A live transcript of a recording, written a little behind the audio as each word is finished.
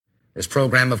This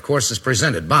program, of course, is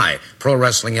presented by Pro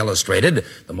Wrestling Illustrated,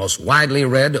 the most widely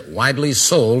read, widely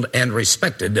sold, and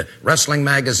respected wrestling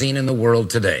magazine in the world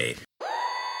today.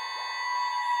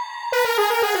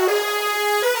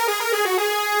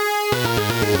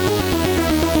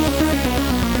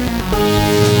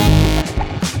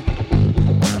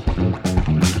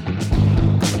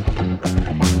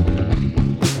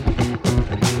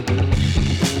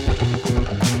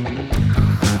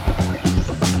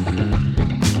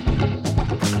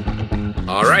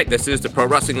 This is the Pro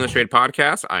Wrestling Illustrated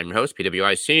Podcast. I'm your host,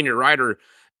 PWI senior writer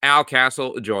Al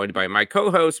Castle, joined by my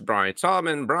co-host Brian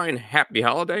Solomon. Brian, happy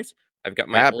holidays! I've got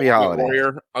my Ultimate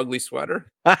Warrior ugly sweater.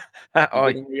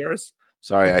 Yours?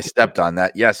 Sorry, I stepped on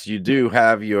that. Yes, you do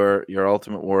have your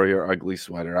Ultimate Warrior ugly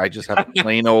sweater. I just have a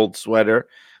plain old sweater.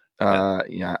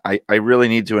 I really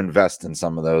need to invest in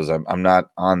some of those. I'm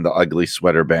not on the ugly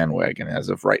sweater bandwagon as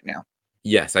of right now.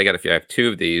 Yes, I have two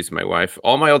of these. My wife,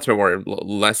 all my Ultimate Warrior,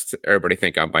 lest everybody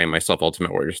think I'm buying myself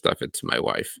Ultimate Warrior stuff, it's my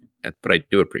wife. But I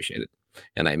do appreciate it.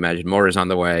 And I imagine more is on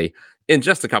the way in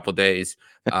just a couple of days.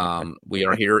 We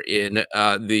are here in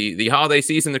the holiday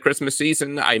season, the Christmas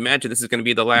season. I imagine this is going to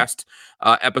be the last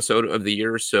episode of the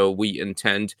year. So we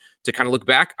intend to kind of look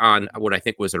back on what I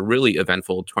think was a really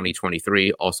eventful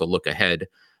 2023, also look ahead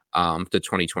to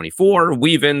 2024,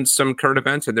 weave in some current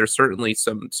events, and there's certainly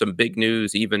some big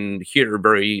news even here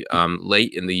very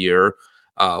late in the year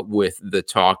with the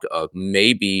talk of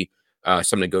maybe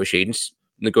some negotiations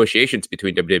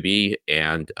between WWE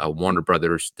and Warner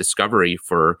Brothers Discovery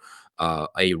for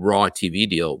a Raw TV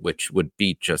deal, which would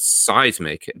be just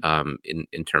seismic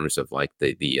in terms of like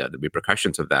the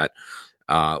repercussions of that.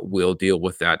 We'll deal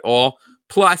with that all.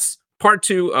 Plus, part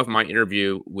two of my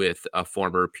interview with a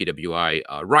former PWI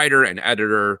writer and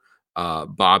editor,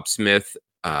 Bob Smith.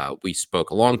 We spoke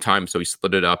a long time, so we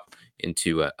split it up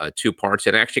into two parts.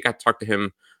 And I actually got to talk to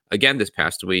him again this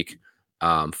past week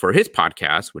for his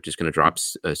podcast, which is going to drop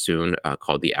soon,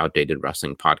 called the Outdated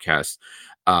Wrestling Podcast.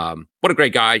 What a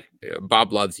great guy.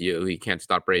 Bob loves you. He can't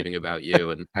stop raving about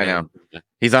you. And I know.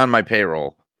 He's on my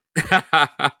payroll.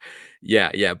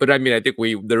 Yeah. But I mean, I think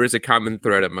there is a common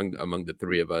thread among the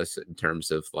three of us in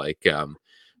terms of like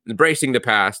embracing the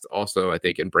past. Also, I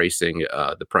think embracing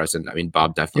the present. I mean,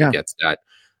 Bob definitely gets that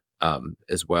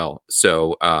as well.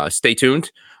 So stay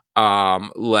tuned.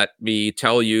 Let me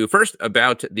tell you first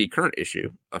about the current issue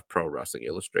of Pro Wrestling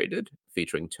Illustrated,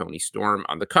 featuring Toni Storm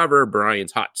on the cover,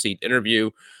 Brian's hot seat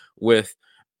interview with,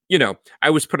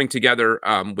 I was putting together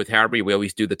with Harry, we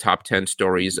always do the top 10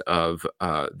 stories of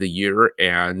the year.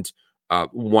 And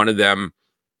one of them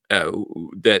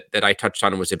that I touched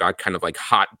on was about kind of like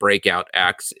hot breakout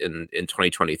acts in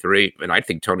 2023. And I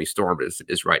think Toni Storm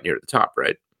is right near the top,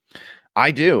 right?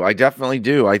 I do. I definitely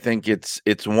do. I think it's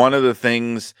one of the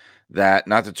things that,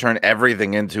 not to turn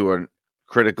everything into a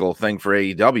critical thing for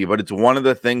AEW, but it's one of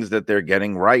the things that they're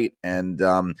getting right. And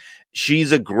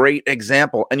she's a great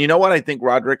example. And you know what I think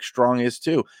Roderick Strong is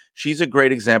too? She's a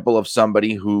great example of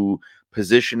somebody who,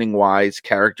 positioning wise,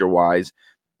 character wise,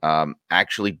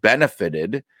 actually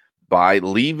benefited by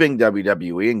leaving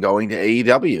WWE and going to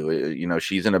AEW.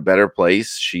 She's in a better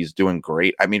place. She's doing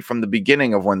great. I mean, from the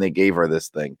beginning of when they gave her this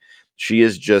thing, she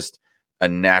is just a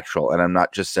natural. And I'm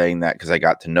not just saying that because I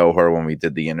got to know her when we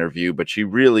did the interview, but she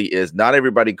really is. Not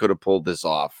everybody could have pulled this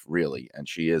off, really. And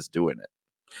she is doing it.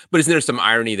 But isn't there some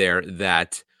irony there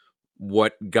that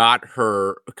what got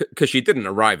her, because she didn't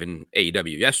arrive in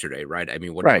AEW yesterday, right? I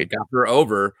mean, what got her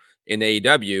over in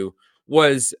AEW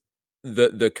was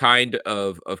the kind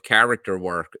of character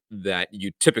work that you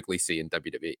typically see in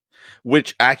WWE.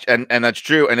 Which and that's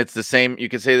true. And it's the same. You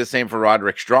could say the same for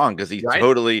Roderick Strong, because he's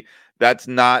totally, that's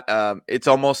not, it's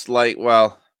almost like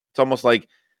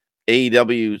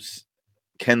AEW's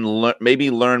can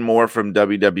learn more from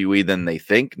WWE than they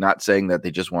think. Not saying that they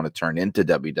just want to turn into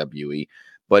WWE,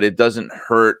 but it doesn't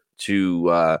hurt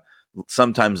to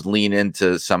sometimes lean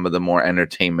into some of the more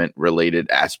entertainment related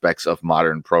aspects of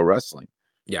modern pro wrestling.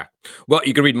 Yeah. Well,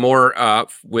 you can read more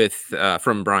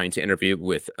from Brian's interview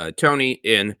with Toni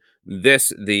in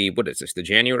the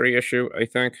January issue, I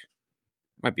think.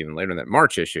 Might be even later than that,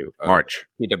 March issue. March.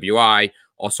 PWI.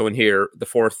 Also in here, the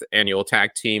 4th annual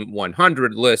Tag Team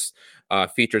 100 list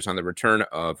features on the return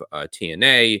of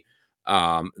TNA.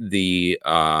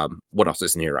 What else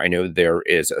is in here? I know there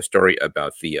is a story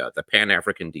about the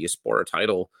Pan-African Diaspora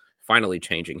title finally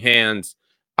changing hands.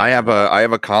 I have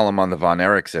a column on the Von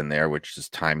Erichs in there, which is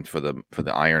timed for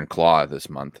the Iron Claw this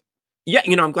month. Yeah,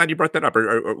 I'm glad you brought that up.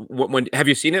 Or when have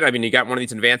you seen it? I mean, you got one of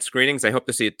these advanced screenings. I hope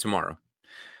to see it tomorrow.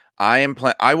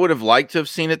 I would have liked to have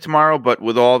seen it tomorrow, but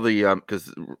with all the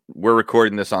because we're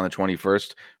recording this on the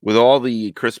 21st, with all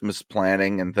the Christmas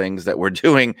planning and things that we're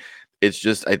doing, it's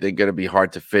just I think going to be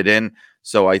hard to fit in.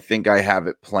 So I think I have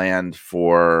it planned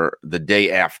for the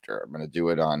day after. I'm going to do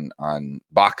it on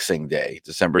Boxing Day,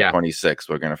 December 26th.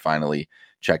 We're going to finally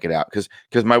check it out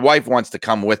because my wife wants to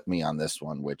come with me on this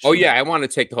one. Which I want to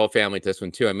take the whole family to this one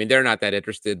too. I mean, they're not that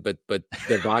interested, but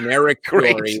the Von Erich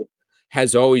story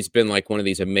has always been like one of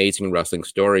these amazing wrestling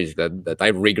stories that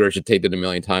I've regurgitated a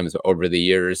million times over the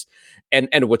years. And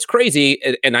what's crazy,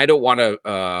 and I don't want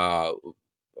to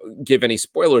give any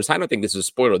spoilers. I don't think this is a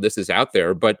spoiler. This is out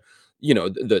there, but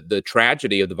the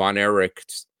tragedy of the Von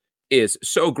Erichs is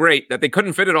so great that they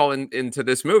couldn't fit it all into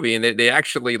this movie, and they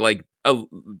actually like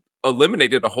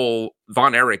eliminated a whole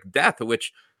Von Erich death,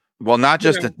 which. Well, not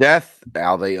just a death,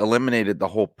 Al. They eliminated the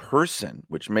whole person,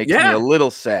 which makes me a little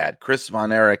sad. Chris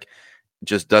Von Erich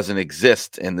just doesn't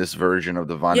exist in this version of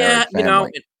the Von Erich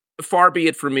family. Far be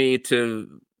it for me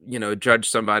to judge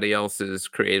somebody else's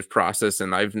creative process,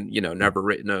 and I've never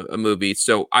written a movie,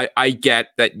 so I get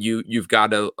that you've got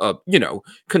to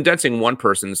condensing one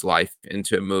person's life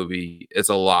into a movie is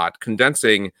a lot.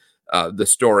 Condensing the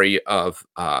story of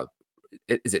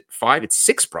is it 5? It's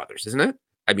 6 brothers, isn't it?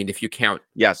 I mean, if you count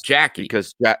Jackie,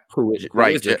 because Jack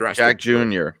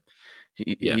Jr.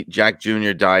 Jack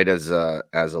Jr. died as a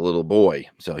little boy,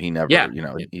 so he never,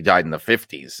 he died in the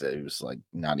 50s. It was like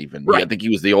not even. Right. I think he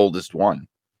was the oldest one.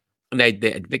 And I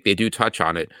think they do touch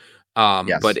on it,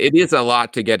 but it is a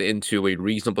lot to get into a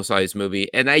reasonable sized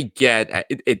movie. And I get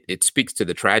it speaks to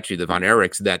the tragedy of the Von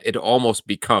Erichs that it almost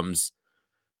becomes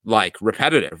like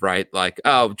repetitive, right? Like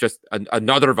just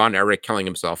another Von Erich killing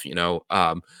himself,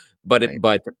 But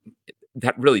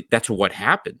that's what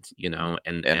happened, and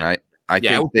I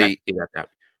think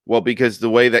because the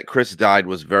way that Chris died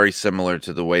was very similar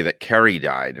to the way that Kerry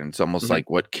died, and it's almost like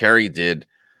what Kerry did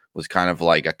was kind of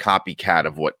like a copycat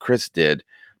of what Chris did,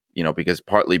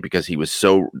 partly because he was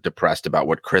so depressed about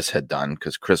what Chris had done,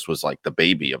 because Chris was like the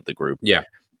baby of the group,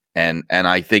 and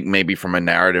I think maybe from a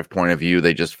narrative point of view,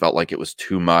 they just felt like it was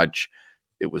too much,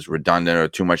 it was redundant or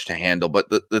too much to handle. But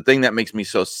the thing that makes me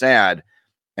so sad.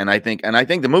 And I think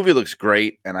the movie looks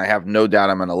great, and I have no doubt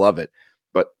I'm going to love it.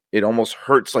 But it almost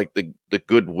hurts like the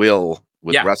goodwill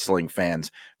with wrestling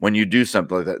fans when you do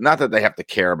something like that. Not that they have to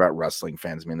care about wrestling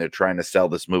fans. I mean, they're trying to sell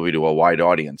this movie to a wide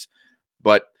audience.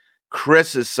 But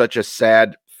Chris is such a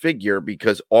sad figure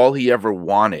because all he ever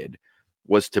wanted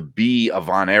was to be a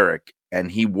Von Erich,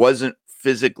 and he wasn't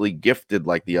physically gifted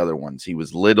like the other ones. He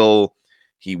was little.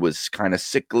 He was kind of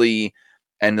sickly.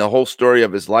 And the whole story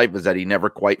of his life is that he never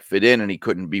quite fit in and he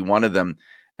couldn't be one of them.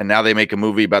 And now they make a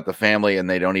movie about the family and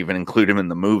they don't even include him in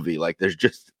the movie. Like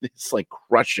it's like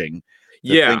crushing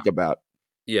to think about.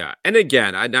 Yeah. And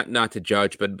again, not to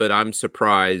judge, but I'm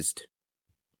surprised.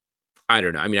 I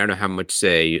don't know. I mean, I don't know how much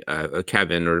say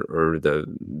Kevin or the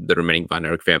remaining Von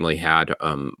Erich family had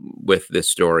with this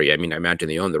story. I mean, I imagine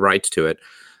they own the rights to it.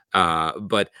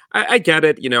 But I get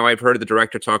it. I've heard the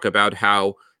director talk about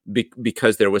how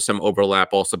because there was some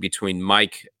overlap also between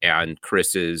Mike and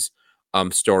Chris's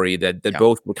story that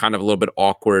both were kind of a little bit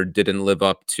awkward, didn't live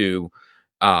up to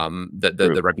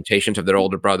the reputations of their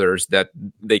older brothers, that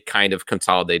they kind of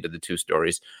consolidated the two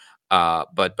stories.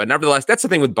 But nevertheless, that's the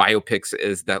thing with biopics,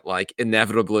 is that like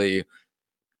inevitably,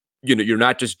 you're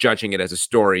not just judging it as a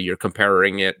story, you're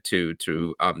comparing it to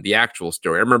the actual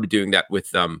story. I remember doing that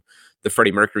with the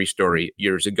Freddie Mercury story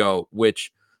years ago,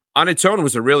 which on its own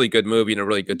was a really good movie and a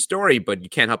really good story, but you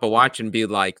can't help but watch and be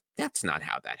like, that's not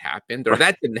how that happened, or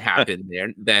that didn't happen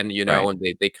then,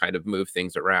 and they kind of move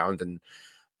things around. And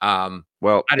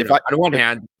well, I don't know. On one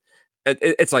hand,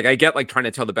 it's like I get like trying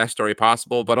to tell the best story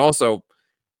possible, but also,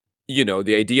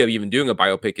 the idea of even doing a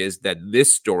biopic is that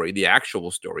this story, the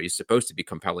actual story, is supposed to be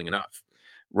compelling enough.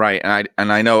 Right.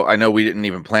 And I know we didn't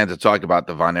even plan to talk about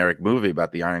the Von Erich movie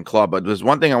about the Iron Claw, but there's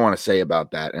one thing I want to say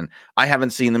about that. And I haven't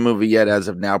seen the movie yet as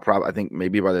of now. Probably, I think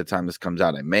maybe by the time this comes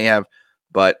out, I may have,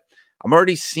 but I'm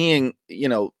already seeing,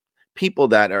 people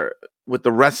that are with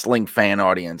the wrestling fan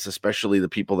audience, especially the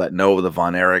people that know the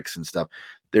Von Erichs and stuff.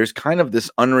 There's kind of this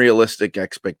unrealistic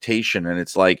expectation. And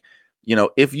it's like,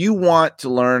 if you want to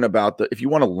learn about the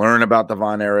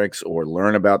Von Erichs or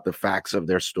learn about the facts of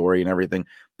their story and everything,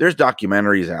 there's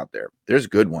documentaries out there. There's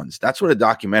good ones. That's what a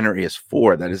documentary is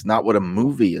for. That is not what a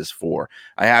movie is for.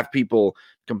 I have people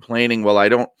complaining, well,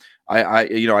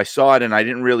 I saw it and I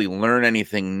didn't really learn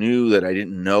anything new that I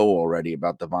didn't know already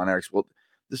about the Von Erichs. Well,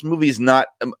 this movie is not,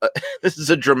 this is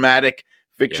a dramatic,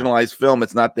 fictionalized film.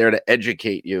 It's not there to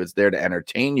educate you. It's there to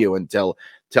entertain you and tell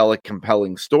a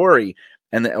compelling story.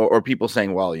 And or people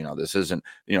saying, well, this isn't,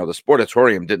 the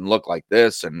Sportatorium didn't look like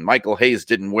this, and Michael Hayes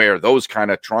didn't wear those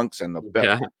kind of trunks and the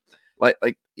belt. Yeah.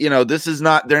 Like this is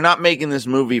not, they're not making this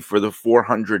movie for the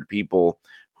 400 people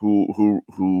who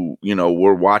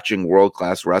were watching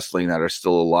world-class wrestling that are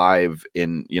still alive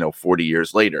in 40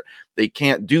 years later. They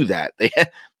can't do that.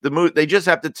 They just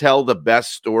have to tell the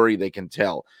best story they can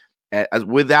tell,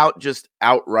 without just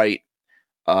outright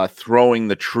throwing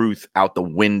the truth out the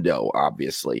window,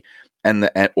 obviously,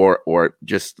 or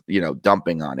just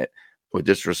dumping on it or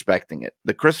disrespecting it.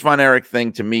 The Chris Von Erich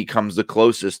thing to me comes the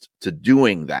closest to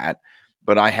doing that,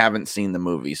 but I haven't seen the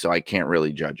movie, so I can't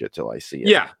really judge it till I see it.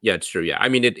 Yeah, it's true. Yeah, I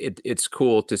mean, it's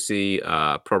cool to see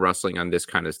pro wrestling on this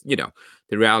kind of, the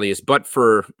reality is, but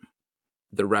for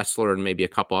the wrestler and maybe a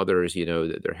couple others,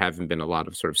 there haven't been a lot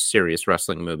of sort of serious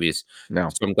wrestling movies. No.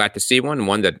 So I'm glad to see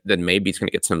one that maybe is going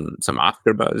to get some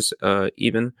Oscar buzz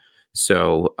even.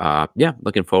 So yeah,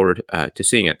 looking forward to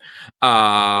seeing it.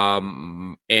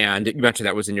 And you mentioned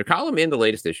that was in your column in the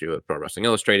latest issue of Pro Wrestling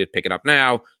Illustrated. Pick it up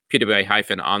now,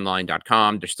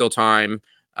 PWI-online.com. There's still time.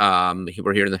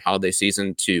 We're here in the holiday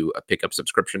season to pick up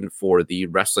subscription for the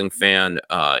wrestling fan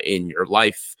in your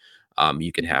life.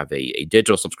 You can have a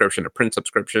digital subscription, a print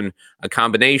subscription, a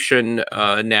combination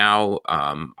now.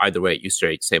 Either way, you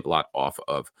save a lot off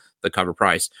of the cover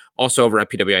price. Also over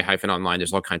at PWI-online,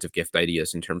 there's all kinds of gift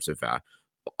ideas in terms of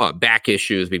back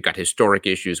issues. We've got historic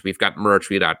issues. We've got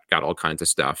merch. We've got all kinds of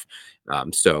stuff.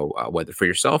 So whether for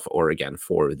yourself or, again,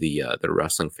 for the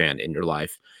wrestling fan in your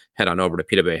life, head on over to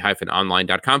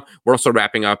PWI-online.com. We're also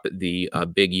wrapping up the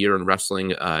Big Year in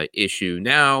Wrestling issue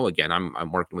now. Again,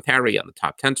 I'm working with Harry on the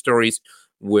top 10 stories.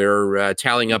 We're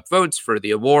tallying up votes for the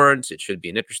awards. It should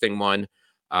be an interesting one.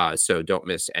 So don't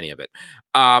miss any of it.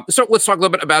 So let's talk a little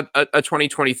bit about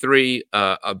 2023,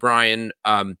 Brian.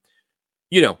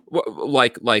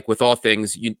 Like with all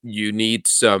things, you need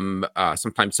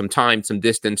sometimes some time, some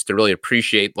distance to really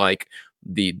appreciate like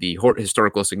the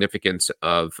historical significance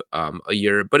of a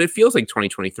year. But it feels like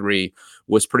 2023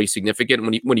 was pretty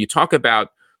significant when you talk about,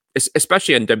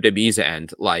 especially on WWE's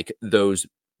end, like those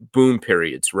boom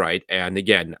periods, right? And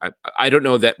again, I don't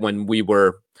know that when we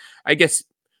were, I guess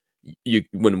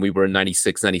when we were in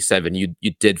 96, 97, you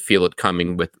did feel it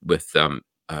coming with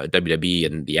WWE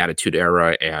and the Attitude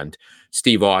Era and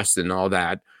Steve Austin and all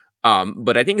that.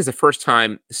 But I think it's the first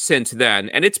time since then,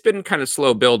 and it's been kind of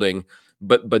slow building,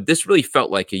 but this really felt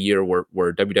like a year where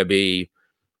WWE,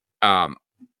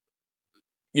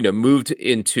 moved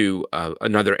into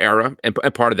another era, and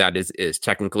part of that is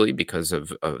technically because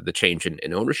of the change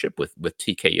in ownership with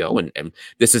TKO, and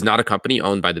this is not a company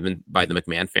owned by the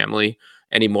McMahon family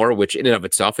anymore, which in and of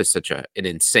itself is such an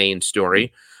insane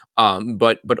story.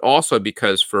 But also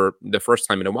because for the first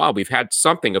time in a while, we've had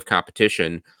something of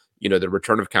competition, the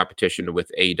return of competition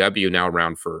with AEW now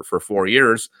around for 4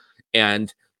 years.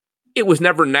 And it was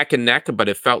never neck and neck, but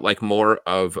it felt like more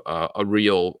of a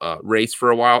real race for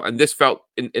a while. And this felt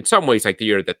in some ways like the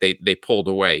year that they pulled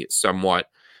away somewhat.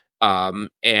 The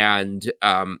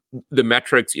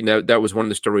metrics, that was one of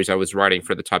the stories I was writing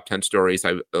for the top 10 stories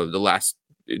the last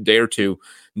day or two,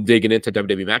 digging into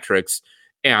WWE metrics.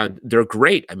 And they're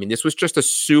great. I mean, this was just a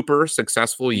super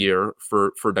successful year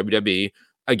for WWE.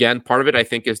 Again, part of it, I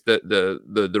think, is the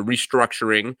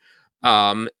restructuring.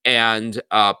 And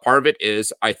part of it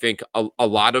is, I think, a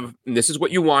lot of, and this is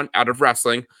what you want out of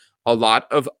wrestling, a lot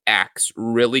of acts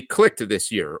really clicked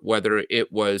this year, whether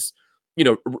it was,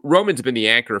 Roman's been the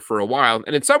anchor for a while.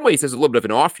 And in some ways, there's a little bit of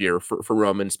an off year for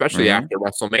Roman, especially after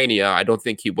WrestleMania. I don't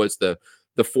think he was the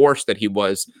force that he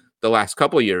was the last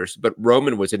couple of years, but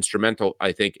Roman was instrumental,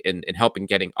 I think, in helping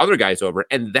getting other guys over.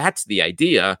 And that's the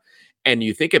idea. And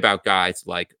you think about guys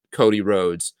like Cody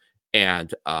Rhodes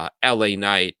and LA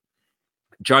Knight,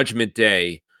 Judgment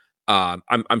Day.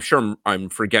 I'm sure I'm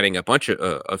forgetting a bunch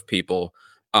of people,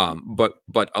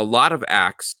 but a lot of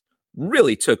acts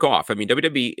really took off. I mean,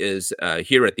 WWE is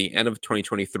here at the end of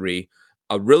 2023,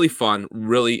 a really fun,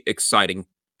 really exciting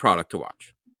product to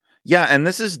watch. Yeah, and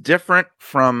this is different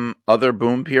from other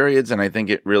boom periods, and I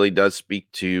think it really does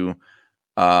speak to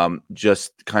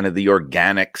just kind of the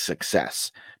organic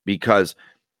success. Because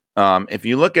if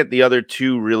you look at the other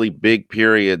two really big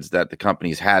periods that the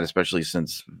company's had, especially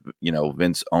since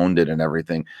Vince owned it and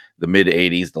everything, the mid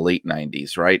 80s, the late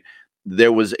 90s, right?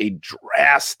 There was a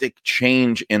drastic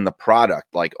change in the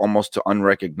product, like almost to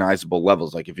unrecognizable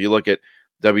levels. Like if you look at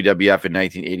WWF in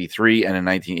 1983 and in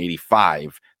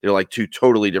 1985, they're like two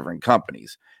totally different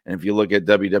companies. And if you look at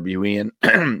WWE in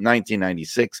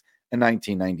 1996 and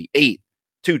 1998,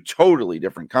 two totally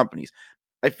different companies.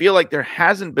 I feel like there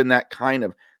hasn't been that kind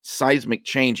of seismic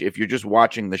change if you're just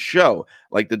watching the show.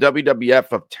 Like the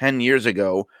WWF of 10 years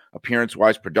ago,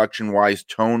 appearance-wise, production-wise,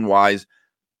 tone-wise,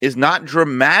 is not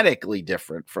dramatically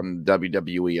different from the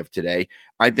WWE of today.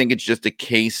 I think it's just a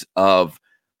case of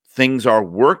things are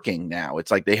working now. It's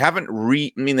like they haven't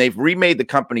they've remade the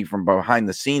company from behind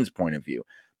the scenes point of view,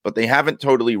 but they haven't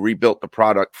totally rebuilt the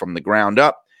product from the ground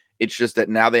up. It's just that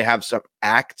now they have some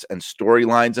acts and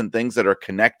storylines and things that are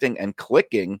connecting and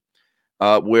clicking,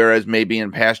 whereas maybe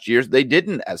in past years they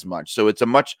didn't as much. So it's a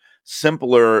much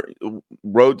simpler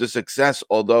road to success,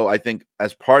 although I think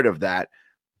as part of that,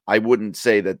 I wouldn't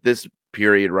say that this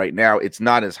period right now, it's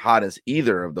not as hot as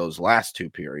either of those last two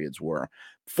periods were,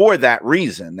 for that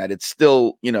reason, that it's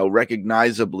still,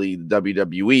 recognizably the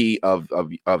WWE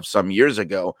of some years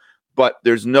ago. But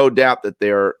there's no doubt that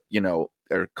they're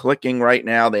clicking right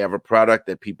now. They have a product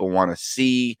that people want to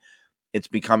see. It's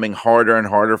becoming harder and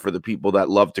harder for the people that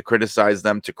love to criticize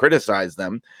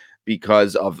them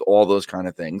because of all those kind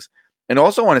of things. And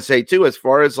also want to say too, as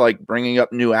far as like bringing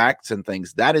up new acts and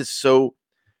things, that is so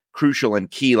crucial and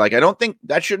key. Like, I don't think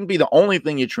that shouldn't be the only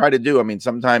thing you try to do. I mean,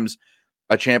 sometimes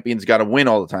a champion's got to win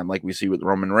all the time, like we see with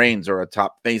Roman Reigns, or a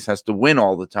top face has to win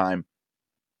all the time,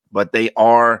 but they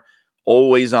are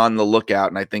always on the lookout.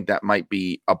 And I think that might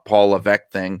be a Paul Levesque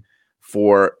thing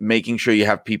for making sure you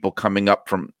have people coming up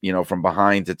from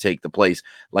behind to take the place.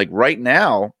 Like right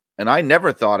now, and I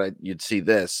never thought you'd see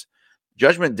this,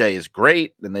 Judgment Day is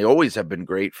great, and they always have been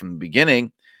great from the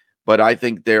beginning. But I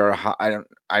think I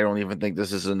don't even think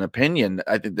this is an opinion.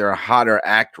 I think they're a hotter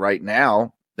act right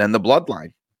now than the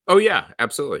Bloodline. Oh yeah,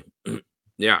 absolutely.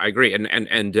 Yeah, I agree. And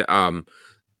a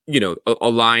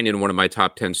line in one of my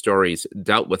top 10 stories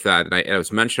dealt with that. And I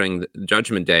was mentioning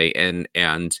Judgment Day, and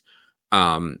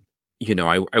I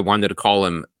wanted to call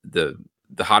him the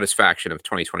hottest faction of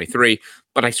 2023,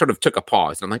 but I sort of took a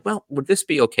pause. And I'm like, well, would this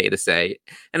be okay to say?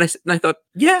 And I thought,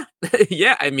 yeah,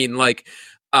 yeah. I mean, like,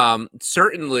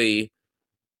 certainly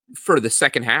for the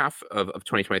second half of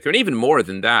 2023, and even more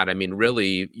than that. I mean,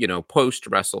 really, post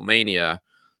WrestleMania,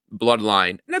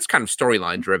 Bloodline, and that's kind of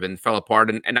storyline driven, fell apart.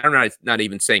 And I'm not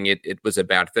even saying it was a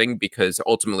bad thing, because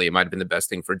ultimately it might have been the best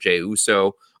thing for Jey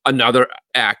Uso, another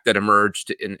act that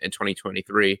emerged in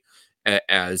 2023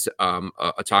 as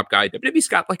a top guy. WWE's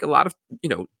got like a lot of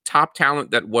top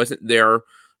talent that wasn't there,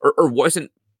 or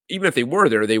wasn't, even if they were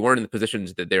there, they weren't in the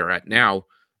positions that they're at now,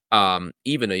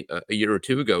 even a year or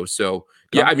two ago. So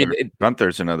Gunther, I mean,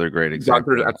 Gunther's another great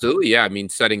example. Gunther, absolutely, yeah. I mean,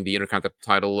 setting the Intercontinental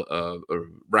title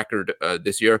record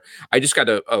this year. I just got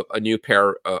a new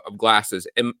pair of glasses,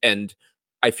 and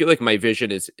I feel like my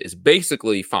vision is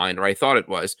basically fine, or I thought it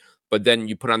was. But then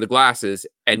you put on the glasses,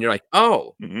 and you're like,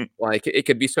 oh, like it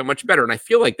could be so much better. And I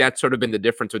feel like that's sort of been the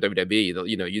difference with WWE.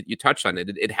 You touched on it.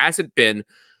 It hasn't been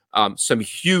some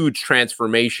huge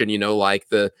transformation, like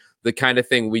the kind of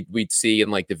thing we'd see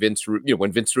in like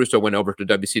when Vince Russo went over to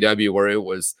WCW, where it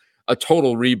was a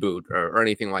total reboot or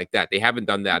anything like that. They haven't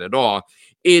done that at all.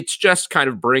 It's just kind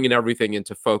of bringing everything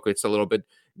into focus a little bit,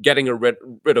 getting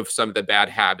rid of some of the bad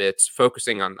habits,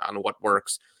 focusing on what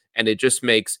works. And it just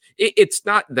makes it's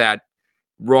not that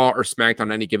Raw or SmackDown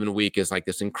on any given week is like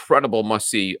this incredible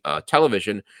must-see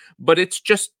television, but it's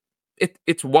just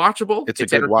it's watchable. It's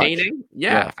entertaining. Watch.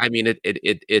 Yeah. I mean,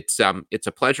 it's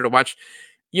a pleasure to watch.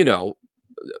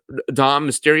 Dom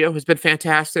Mysterio has been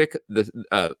fantastic. The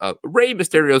Rey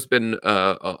Mysterio has been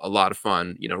a lot of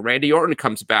fun. Randy Orton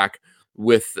comes back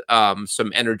with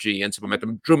some energy and some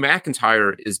momentum. Drew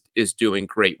McIntyre is doing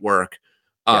great work.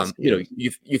 Yes,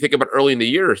 you think about early in the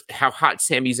year how hot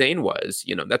Sami Zayn was.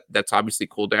 That's obviously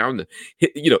cooled down.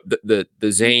 The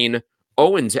Zayn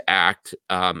Owens act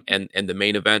and the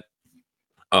main event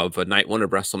of night one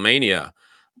of WrestleMania.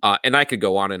 And I could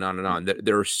go on and on and on.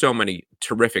 There are so many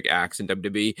terrific acts in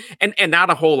WWE, and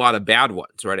not a whole lot of bad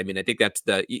ones, right? I mean, I think that's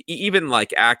even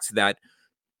like acts that,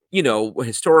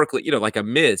 historically, like a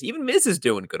Miz. Even Miz is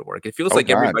doing good work. It feels like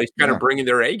everybody's kind of bringing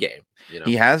their A game.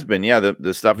 He has been,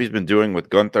 the stuff he's been doing with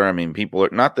Gunther. I mean, people are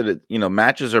not that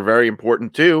matches are very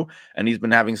important too, and he's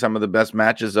been having some of the best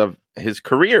matches of his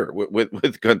career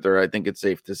with Gunther. I think it's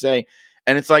safe to say,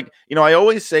 and it's like I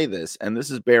always say this, and this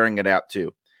is bearing it out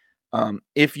too.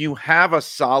 If you have a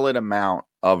solid amount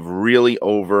of really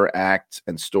over acts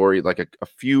and story, like a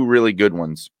few really good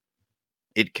ones,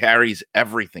 it carries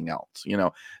everything else.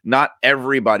 Not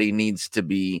everybody needs to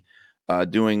be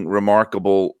doing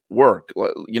remarkable work.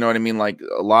 You know what I mean? Like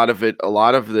a lot of it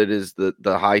is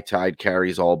the high tide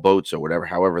carries all boats, or whatever,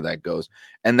 however that goes.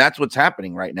 And that's what's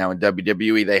happening right now in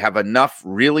WWE. They have enough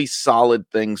really solid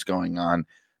things going on,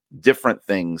 different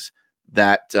things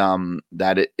that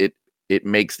it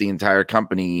makes the entire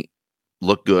company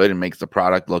look good and makes the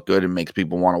product look good and makes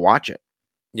people want to watch it.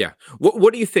 Yeah.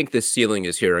 What do you think the ceiling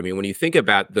is here? I mean, when you think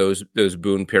about those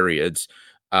boom periods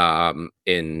in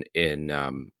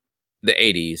the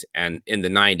 80s and in the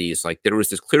 90s, like there was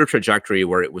this clear trajectory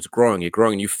where it was growing and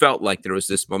growing, and you felt like there was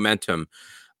this momentum.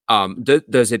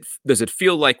 Does it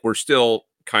feel like we're still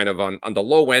kind of on the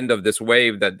low end of this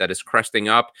wave that is cresting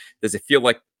up? Does it feel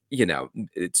like,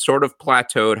 it's sort of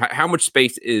plateaued? How much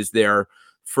space is there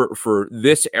for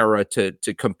this era to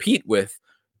compete with,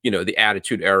 the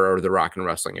Attitude Era or the Rock and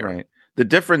Wrestling Era? Right. The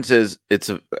difference is it's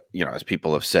as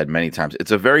people have said many times,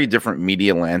 it's a very different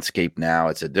media landscape now.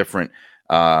 It's a different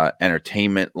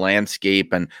entertainment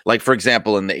landscape. And like, for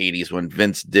example, in the 80s, when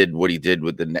Vince did what he did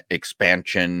with the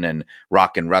expansion and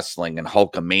Rock and Wrestling and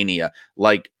Hulkamania,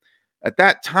 like at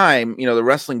that time, the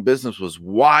wrestling business was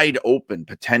wide open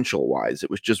potential wise.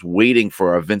 It was just waiting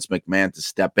for a Vince McMahon to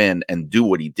step in and do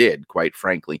what he did, quite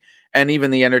frankly. And even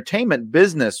the entertainment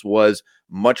business was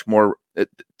much more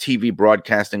TV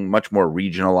broadcasting, much more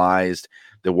regionalized.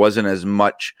 There wasn't as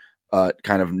much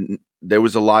there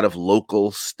was a lot of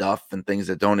local stuff and things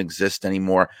that don't exist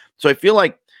anymore. So I feel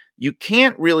like you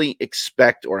can't really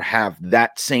expect or have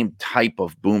that same type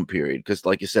of boom period because,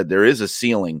 like you said, there is a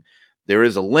ceiling. There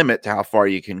is a limit to how far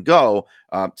you can go.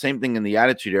 Same thing in the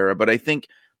Attitude Era. But I think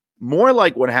more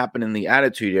like what happened in the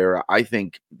Attitude Era, I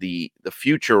think the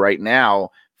future right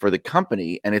now for the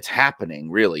company, and it's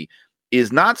happening really,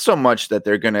 is not so much that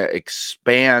they're going to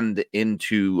expand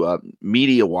into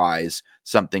media-wise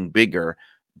something bigger,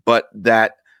 but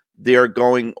that they're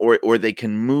going or they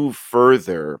can move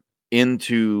further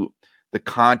into the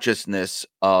consciousness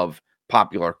of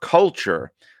popular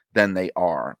culture than they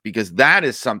are, because that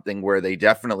is something where they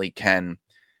definitely can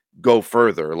go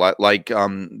further. Like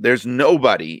there's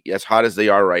nobody as hot as they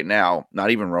are right now,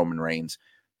 not even Roman Reigns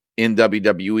in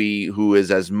WWE, who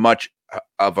is as much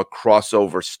of a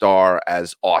crossover star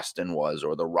as Austin was,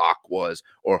 or The Rock was,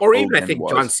 or even Hogan I think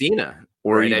was, John Cena,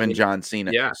 or right? even John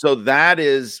Cena. Yeah. So that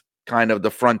is kind of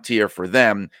the frontier for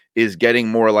them, is getting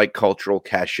more like cultural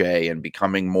cachet and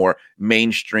becoming more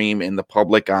mainstream in the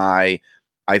public eye.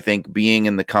 I think being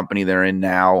in the company they're in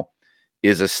now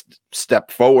is a step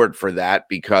forward for that,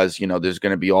 because, there's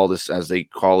going to be all this, as they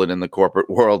call it in the corporate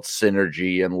world,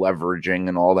 synergy and leveraging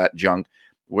and all that junk,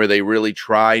 where they really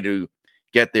try to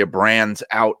get their brands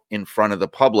out in front of the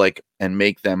public and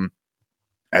make them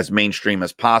as mainstream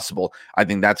as possible. I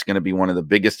think that's going to be one of the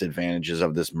biggest advantages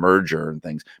of this merger and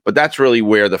things. But that's really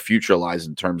where the future lies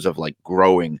in terms of like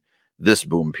growing this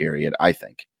boom period, I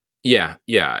think. Yeah.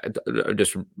 I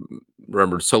just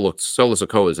remembered Solo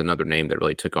Sikoa is another name that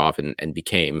really took off and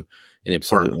became an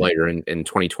important player in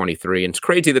 2023. And it's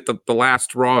crazy that the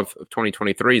last Raw of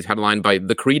 2023 is headlined by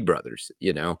the Creed brothers,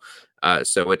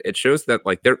 so it shows that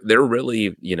like they're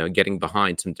really, getting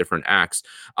behind some different acts.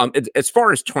 As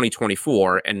far as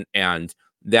 2024 and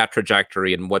that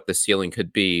trajectory and what the ceiling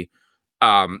could be,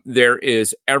 there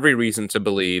is every reason to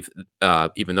believe,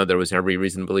 even though there was every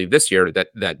reason to believe this year that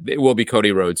it will be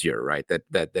Cody Rhodes' year, right?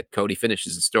 That Cody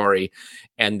finishes the story,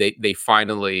 and they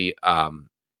finally,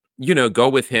 go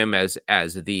with him as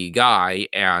the guy,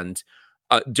 and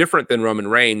different than Roman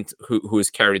Reigns, who has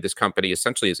carried this company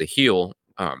essentially as a heel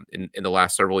in the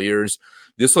last several years.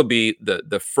 This will be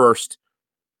the first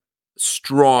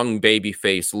strong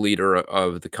babyface leader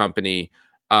of the company.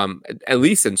 At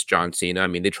least since John Cena. I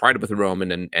mean, they tried it with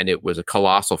Roman, and it was a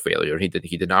colossal failure. He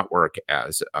did not work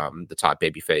as the top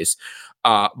babyface.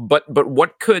 But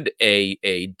what could a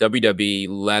WWE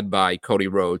led by Cody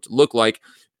Rhodes look like?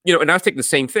 And I was thinking the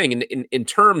same thing in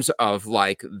terms of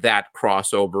like that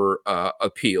crossover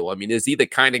appeal. I mean, is he the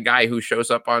kind of guy who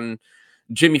shows up on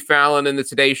Jimmy Fallon and the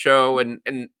Today Show, and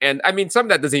I mean, some of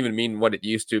that doesn't even mean what it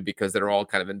used to, because they're all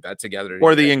kind of in bed together,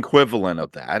 or the equivalent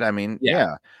of that. I mean,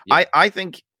 yeah. I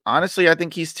think honestly, I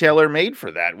think he's tailor made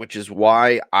for that, which is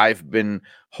why I've been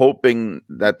hoping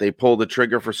that they pull the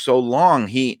trigger for so long.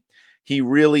 He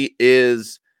really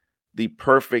is the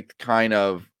perfect kind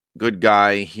of good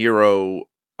guy, hero,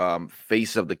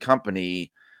 face of the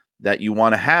company that you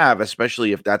want to have,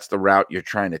 especially if that's the route you're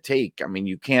trying to take. I mean,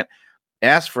 you can't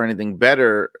ask for anything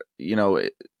better,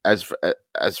 as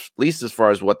at least as far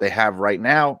as what they have right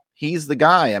now. He's the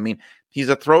guy. I mean, he's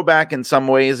a throwback in some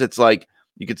ways. It's like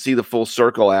you could see the full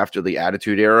circle after the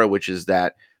Attitude Era, which is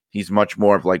that he's much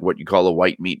more of like what you call a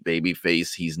white meat baby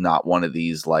face. He's not one of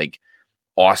these like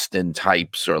Austin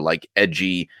types or like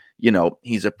edgy,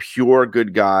 he's a pure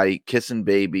good guy, kissing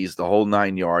babies, the whole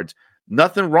 9 yards.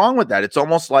 Nothing wrong with that. It's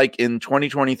almost like in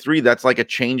 2023, that's like a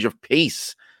change of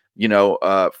pace,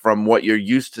 from what you're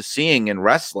used to seeing in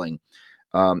wrestling.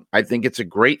 I think it's a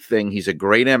great thing. He's a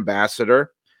great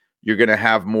ambassador. You're going to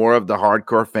have more of the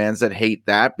hardcore fans that hate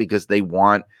that because they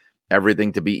want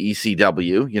everything to be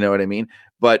ECW. You know what I mean?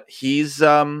 But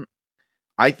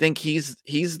I think he's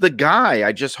the guy.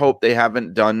 I just hope they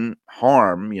haven't done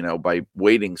harm, by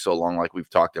waiting so long, like we've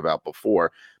talked about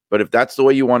before. But if that's the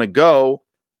way you want to go,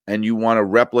 and you want to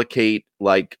replicate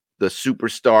like the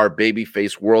superstar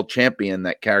babyface world champion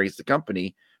that carries the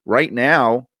company right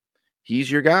now,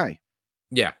 he's your guy.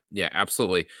 Yeah,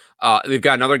 absolutely. They've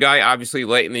got another guy, obviously,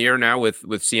 late in the year now with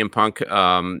CM Punk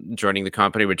joining the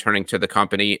company, returning to the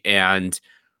company, and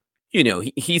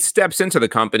he steps into the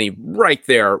company right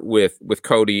there with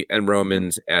Cody and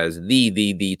Roman's as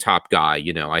the top guy.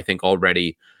 I think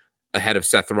already ahead of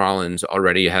Seth Rollins,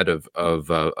 already ahead of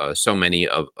so many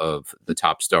of the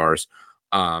top stars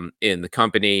in the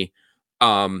company.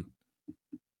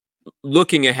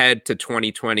 Looking ahead to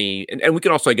 2020, and we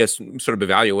could also, I guess, sort of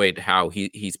evaluate how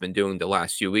he's been doing the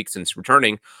last few weeks since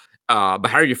returning. But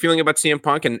how are you feeling about CM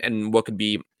Punk and what could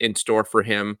be in store for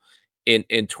him in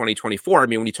 2024? I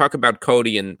mean, when you talk about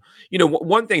Cody, and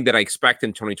one thing that I expect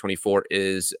in 2024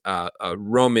 is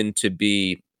Roman to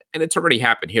be, and it's already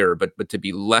happened here, but to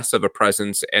be less of a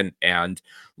presence and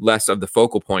less of the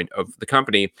focal point of the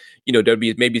company.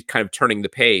 WWE maybe kind of turning the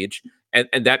page, and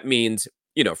that means,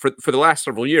 for the last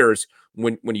several years,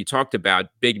 when you talked about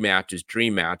big matches,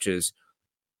 dream matches,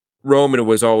 Roman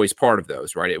was always part of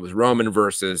those, right? It was Roman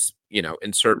versus,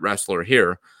 insert wrestler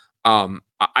here.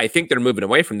 I think they're moving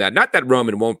away from that. Not that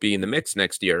Roman won't be in the mix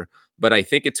next year, but I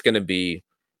think it's going to be,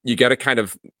 you got to kind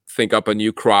of think up a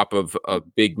new crop of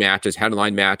big matches,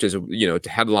 headline matches, to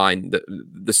headline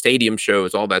the stadium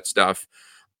shows, all that stuff.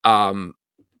 How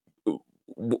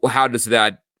does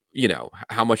that,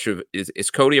 how much of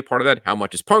is Cody a part of that? How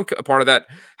much is Punk a part of that?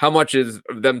 How much is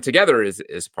them together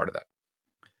is part of that?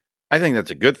 I think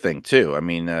that's a good thing too. I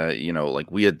mean,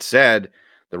 like we had said,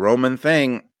 the Roman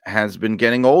thing has been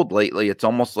getting old lately. It's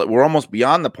almost like we're almost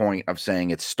beyond the point of saying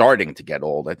it's starting to get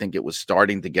old. I think it was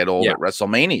starting to get old at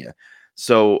WrestleMania.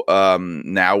 So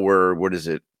now what is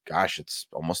it? Gosh, it's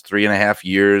almost 3.5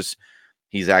 years.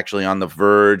 He's actually on the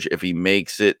verge. If he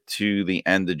makes it to the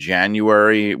end of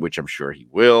January, which I'm sure he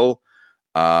will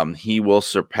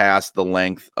surpass the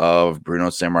length of Bruno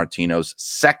Sammartino's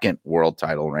second world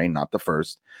title reign, not the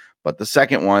first, but the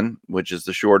second one, which is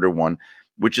the shorter one,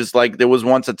 which is like there was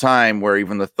once a time where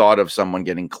even the thought of someone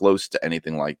getting close to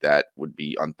anything like that would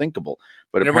be unthinkable.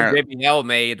 But apparently, JBL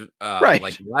made right.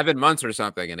 like 11 months or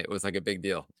something, and it was like a big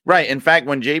deal. Right. In fact,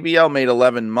 when JBL made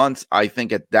 11 months, I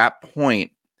think at that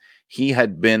point, he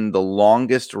had been the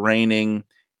longest reigning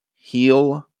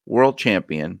heel world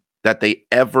champion that they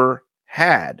ever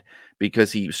had,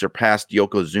 because he surpassed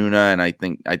Yokozuna and I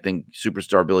think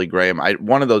superstar Billy Graham.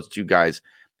 One of those two guys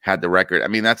had the record. I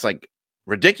mean, that's like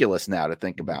ridiculous now to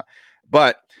think about.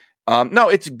 But no,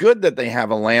 it's good that they have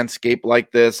a landscape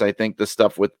like this. I think the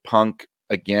stuff with Punk,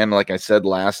 again, like I said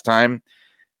last time,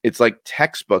 it's like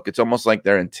textbook. It's almost like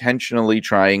they're intentionally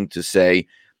trying to say,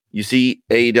 you see,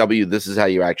 AEW, this is how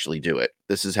you actually do it.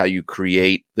 This is how you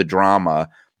create the drama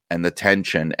and the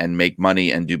tension and make money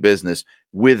and do business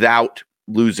without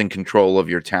losing control of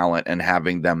your talent and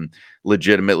having them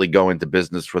legitimately go into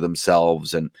business for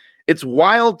themselves. And it's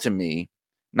wild to me,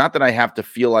 not that I have to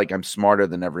feel like I'm smarter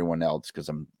than everyone else, because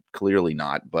I'm clearly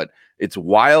not, but it's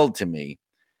wild to me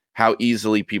how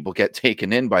easily people get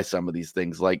taken in by some of these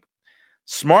things. Like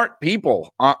smart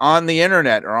people on the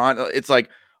internet or it's like,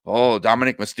 oh,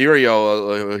 Dominic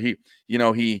Mysterio,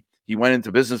 he went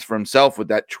into business for himself with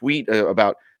that tweet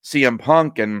about CM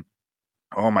Punk, and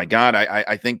oh my God,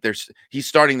 I think he's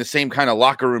starting the same kind of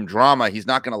locker room drama. He's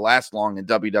not going to last long in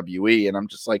WWE, and I'm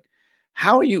just like,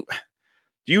 how are you?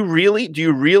 Do you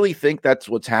really think that's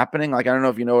what's happening? Like, I don't know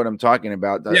if you know what I'm talking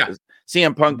about.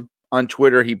 CM Punk on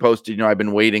Twitter, he posted, I've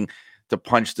been waiting to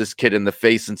punch this kid in the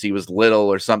face since he was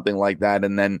little or something like that,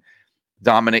 and then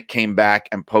Dominic came back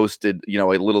and posted, a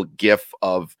little GIF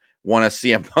of one of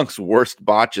CM Punk's worst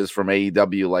botches from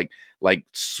AEW, like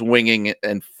swinging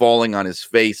and falling on his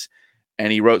face.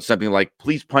 And he wrote something like,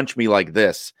 "Please punch me like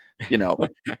this,"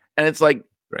 and it's like,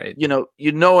 right. You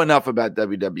know enough about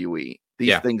WWE.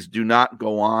 These things do not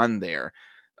go on there.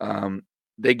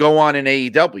 They go on in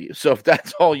AEW. So if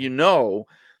that's all you know,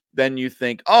 then you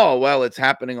think, oh, well, it's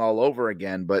happening all over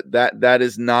again. But that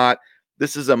is not,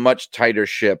 this is a much tighter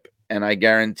ship. And I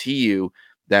guarantee you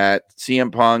that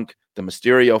CM Punk, the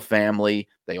Mysterio family,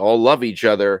 they all love each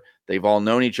other. They've all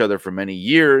known each other for many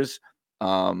years.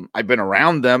 I've been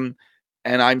around them.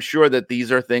 And I'm sure that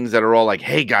these are things that are all like,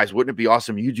 hey, guys, wouldn't it be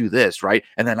awesome? You do this, right?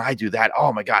 And then I do that.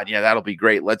 Oh, my God. Yeah, that'll be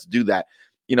great. Let's do that.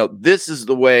 This is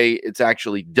the way it's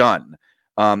actually done.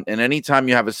 And anytime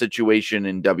you have a situation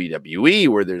in WWE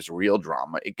where there's real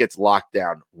drama, it gets locked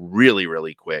down really,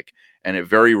 really quick. And it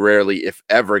very rarely, if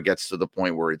ever, gets to the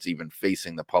point where it's even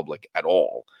facing the public at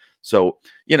all. So,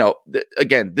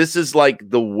 again, this is like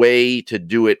the way to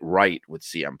do it right with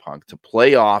CM Punk, to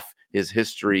play off his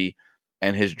history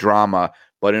and his drama,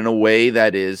 but in a way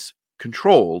that is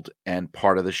controlled and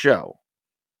part of the show.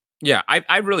 Yeah,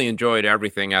 I really enjoyed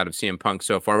everything out of CM Punk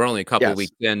so far. We're only a couple of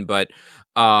weeks in, but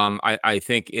I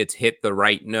think it's hit the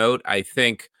right note. I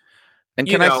think. And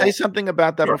can I say something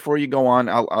about that before you go on?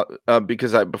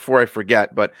 Because before I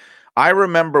forget, but I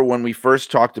remember when we first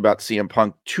talked about CM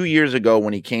Punk 2 years ago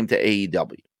when he came to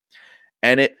AEW,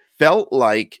 and it felt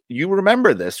like, you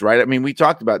remember this, right? I mean, we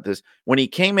talked about this when he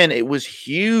came in. It was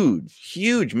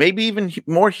huge, maybe even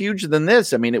more huge than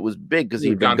this. I mean, it was big because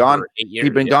he'd been gone.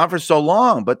 He'd been gone for so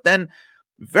long, but then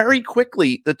very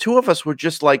quickly, the two of us were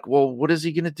just like, well, what is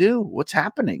he going to do? What's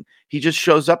happening? He just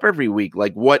shows up every week.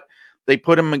 Like, what? They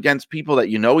put him against people that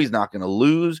he's not going to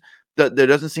lose. There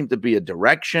doesn't seem to be a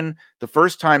direction. The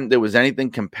first time there was anything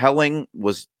compelling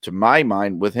was, to my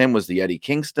mind, with him was the Eddie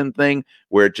Kingston thing,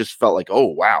 where it just felt like, oh,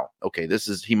 wow, okay,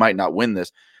 he might not win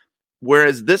this.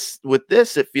 Whereas with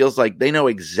this, it feels like they know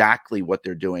exactly what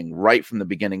they're doing right from the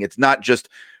beginning. It's not just,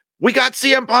 we got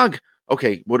CM Punk.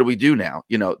 Okay, what do we do now?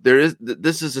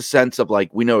 This is a sense of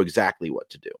like, we know exactly what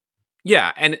to do.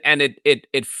 Yeah, and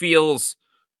it feels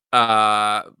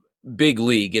big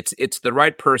league. It's the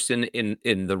right person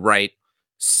in the right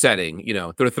setting.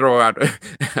 To throw out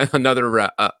another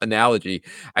analogy,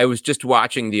 I was just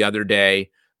watching the other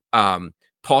day,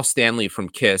 Paul Stanley from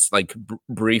Kiss, like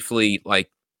briefly,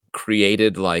 like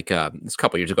created like this a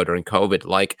couple years ago during COVID,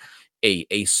 like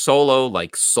a solo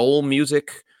like soul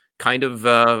music kind of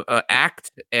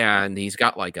act, and he's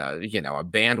got like a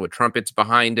band with trumpets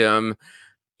behind him.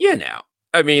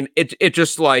 I mean, it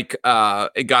just like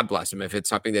God bless him if it's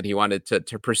something that he wanted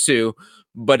to pursue,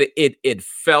 but it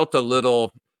felt a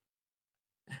little.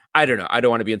 I don't know. I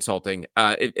don't want to be insulting.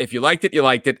 If you liked it, you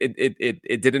liked it.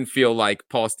 It didn't feel like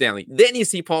Paul Stanley. Then you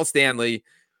see Paul Stanley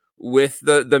with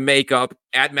the makeup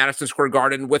at Madison Square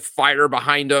Garden with fire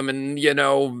behind him, and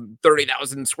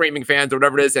 30,000 screaming fans or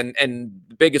whatever it is, and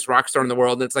the biggest rock star in the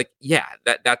world. And it's like, yeah,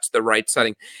 that's the right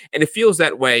setting, and it feels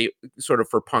that way sort of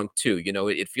for Punk too.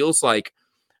 It feels like.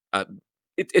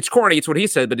 It's corny. It's what he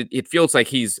said, but it feels like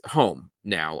he's home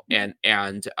now. And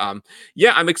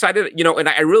yeah, I'm excited, and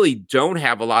I really don't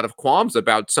have a lot of qualms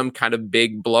about some kind of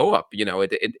big blow up.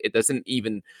 It doesn't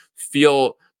even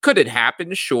feel, could it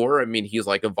happen? Sure. I mean, he's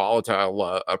like a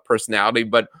volatile personality,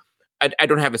 but I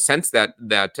don't have a sense that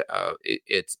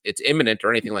it's imminent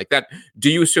or anything like that. Do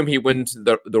you assume he wins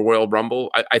the Royal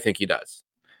Rumble? I think he does.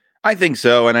 I think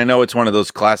so. And I know it's one of those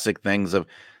classic things of,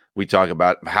 we talk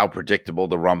about how predictable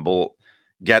the Rumble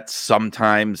gets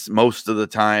sometimes, most of the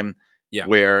time,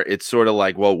 where it's sort of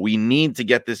like, well, we need to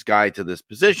get this guy to this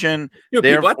position.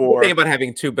 Therefore, the thing about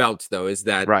having two belts, though, is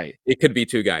that it could be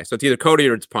two guys. So it's either Cody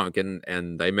or it's Punk,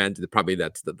 and I meant that probably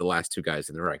that's the last two guys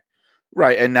in the ring.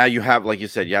 Right. And now you have, like you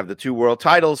said, you have the two world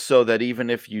titles, so that even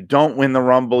if you don't win the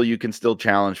Rumble, you can still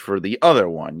challenge for the other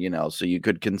one, so you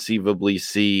could conceivably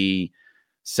see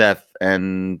Seth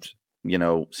and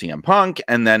CM Punk,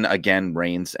 and then again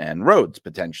Reigns and Rhodes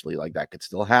potentially, like that could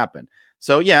still happen.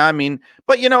 So yeah, I mean,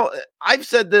 but I've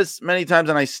said this many times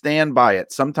and I stand by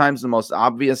it. Sometimes the most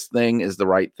obvious thing is the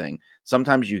right thing.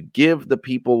 Sometimes you give the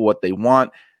people what they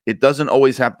want. It doesn't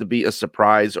always have to be a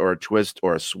surprise or a twist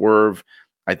or a swerve.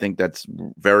 I think that's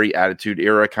very Attitude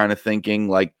Era kind of thinking.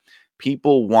 Like,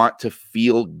 people want to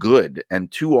feel good.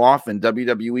 And too often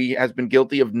WWE has been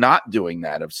guilty of not doing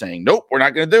that, of saying, nope, we're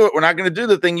not going to do it. We're not going to do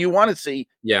the thing you want to see.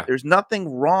 Yeah. There's nothing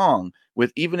wrong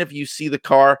with, even if you see the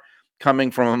car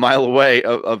coming from a mile away,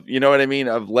 of you know what I mean?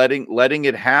 Of letting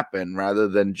it happen rather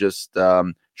than just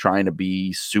trying to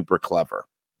be super clever.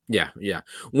 Yeah.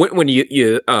 When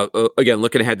you again,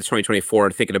 looking ahead to 2024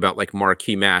 and thinking about like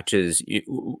marquee matches,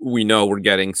 we know we're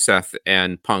getting Seth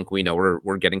and Punk. We know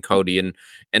we're getting Cody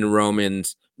and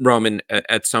Roman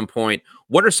at some point.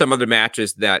 What are some other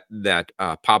matches that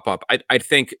pop up? I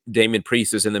think Damian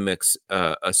Priest is in the mix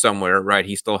somewhere, right?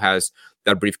 He still has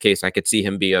that briefcase. I could see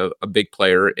him be a big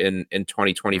player in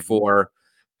 2024.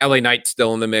 LA Knight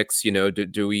still in the mix.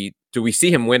 Do we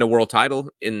see him win a world title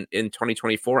in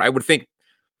 2024? I would think.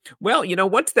 Well,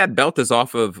 once that belt is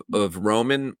off of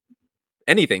Roman,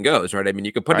 anything goes, right? I mean,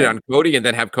 you could put it on Cody and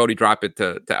then have Cody drop it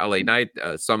to LA Knight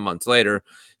some months later.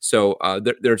 So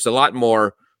there's a lot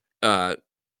more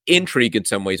intrigue in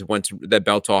some ways once that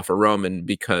belt's off of Roman,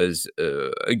 because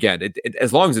again, it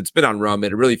as long as it's been on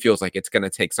Roman, it really feels like it's going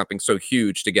to take something so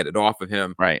huge to get it off of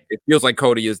him. Right. It feels like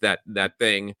Cody is that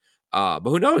thing. But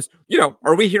who knows?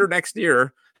 Are we here next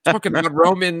year talking about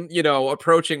Roman,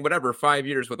 approaching whatever 5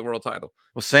 years with the world title?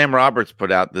 Well, Sam Roberts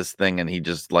put out this thing and he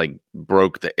just like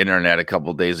broke the internet a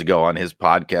couple days ago on his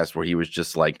podcast where he was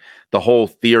just like, the whole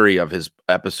theory of his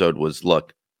episode was,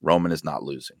 look, Roman is not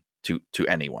losing to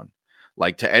anyone,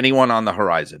 like to anyone on the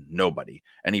horizon, nobody.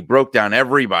 And he broke down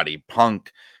everybody,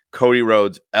 Punk, Cody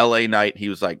Rhodes, LA Knight. He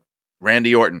was like,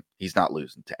 Randy Orton, he's not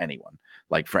losing to anyone,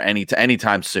 like to any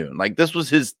time soon. Like this was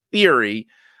his theory.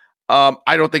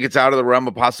 I don't think it's out of the realm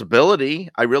of possibility.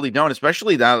 I really don't,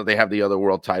 especially now that they have the other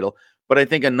world title. But I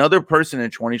think another person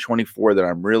in 2024 that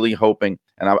I'm really hoping,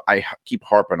 and I keep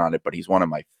harping on it, but he's one of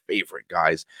my favorite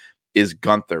guys, is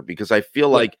Gunther, because I feel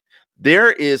like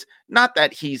there is not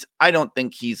that I don't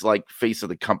think he's like face of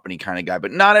the company kind of guy,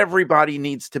 but not everybody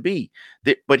needs to be.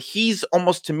 But he's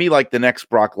almost to me like the next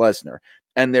Brock Lesnar.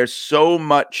 And there's so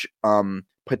much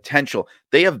potential.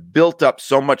 They have built up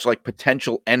so much like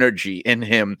potential energy in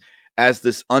him as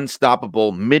this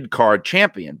unstoppable mid-card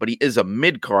champion, but he is a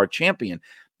mid-card champion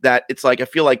that it's like, I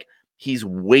feel like he's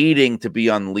waiting to be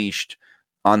unleashed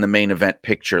on the main event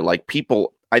picture. Like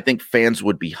I think fans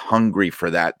would be hungry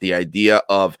for that. The idea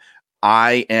of,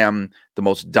 I am the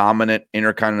most dominant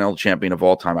intercontinental champion of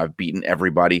all time. I've beaten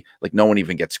everybody. Like no one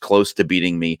even gets close to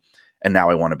beating me. And now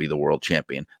I want to be the world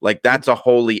champion. Like that's a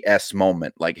holy S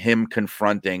moment. Like him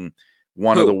confronting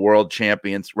one of the world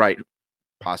champions, right?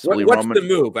 Possibly what's Roman. The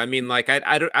move? I mean, like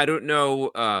I don't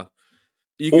know.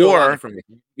 You could go from it.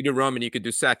 You do Roman, you could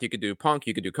do Seth, you could do Punk,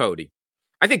 you could do Cody.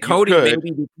 I think Cody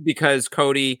maybe because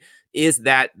Cody is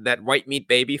that white meat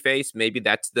baby face. Maybe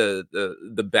that's the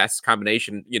best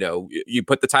combination. You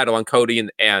put the title on Cody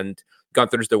and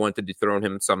Gunther's the one to dethrone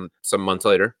him some months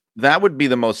later. That would be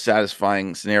the most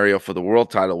satisfying scenario for the world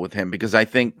title with him, because I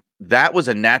think that was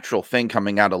a natural thing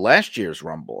coming out of last year's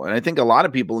Rumble. And I think a lot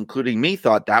of people, including me,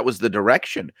 thought that was the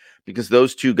direction, because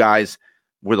those two guys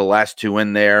were the last two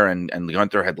in there, and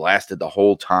Gunther had lasted the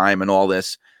whole time and all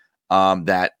this,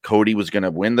 that Cody was going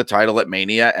to win the title at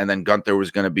Mania, and then Gunther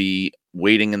was going to be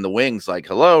waiting in the wings like,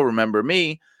 hello, remember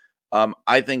me?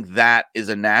 I think that is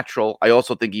a natural. I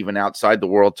also think even outside the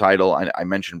world title, I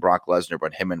mentioned Brock Lesnar,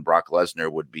 but him and Brock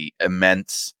Lesnar would be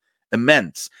immense,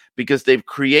 because they've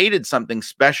created something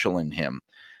special in him.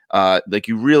 Like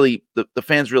the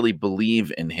fans really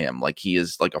believe in him. Like he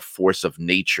is like a force of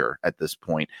nature at this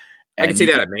point. And I can see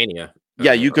that at Mania.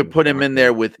 Yeah, you could put him in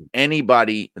there with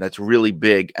anybody that's really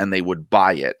big and they would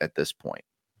buy it at this point.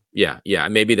 Yeah.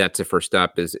 Maybe that's the first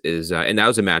step is and that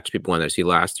was a match people wanted to see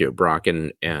last year, Brock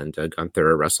and Gunther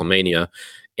at WrestleMania,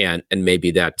 and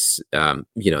maybe that's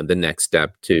the next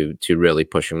step to really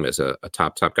push him as a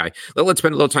top guy. Let's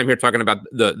spend a little time here talking about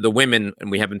the women, and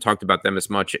we haven't talked about them as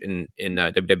much in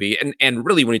WWE, and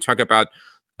really when you talk about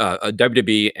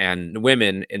WWE and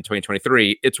women in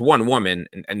 2023, it's one woman,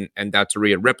 and that's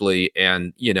Rhea Ripley,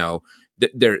 and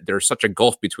there's such a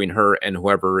gulf between her and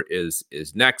whoever is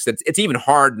next. It's even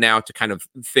hard now to kind of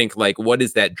think like, what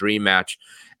is that dream match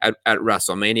at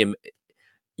WrestleMania?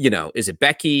 Is it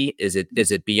Becky? Is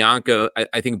it Bianca?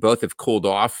 I think both have cooled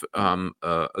off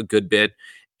a good bit,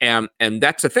 and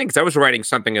that's the thing. Because I was writing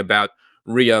something about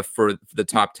Rhea for the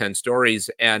top 10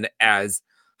 stories, and as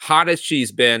hot as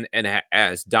she's been and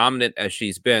as dominant as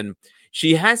she's been,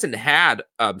 she hasn't had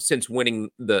since winning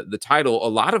the title a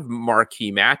lot of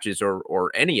marquee matches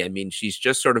or any. I mean, she's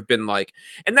just sort of been like,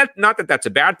 and not that that's a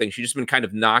bad thing. She's just been kind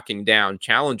of knocking down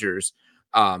challengers,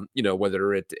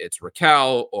 whether it's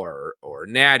Raquel or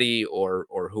Natty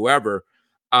or whoever.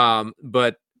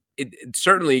 But it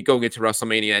certainly going into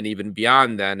WrestleMania and even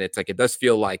beyond then, it's like it does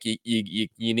feel like you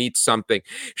need something.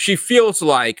 She feels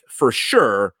like for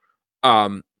sure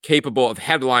capable of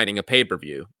headlining a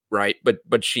pay-per-view. Right.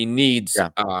 But she needs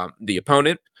the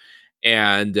opponent,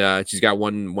 and she's got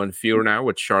one fewer now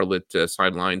with Charlotte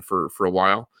sidelined for a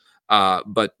while.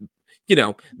 But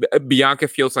Bianca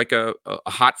feels like a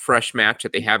hot, fresh match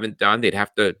that they haven't done. They'd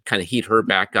have to kind of heat her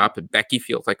back up. And Becky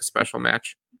feels like a special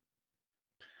match.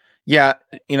 Yeah.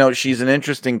 She's an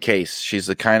interesting case. She's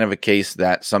the kind of a case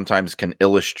that sometimes can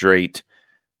illustrate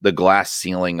the glass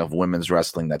ceiling of women's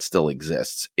wrestling that still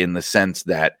exists, in the sense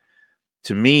that,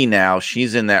 to me now,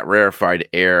 she's in that rarefied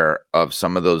air of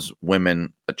some of those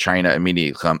women. China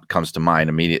immediately comes to mind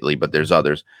immediately, but there's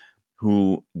others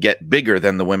who get bigger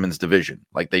than the women's division.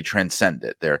 Like they transcend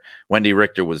it. Wendy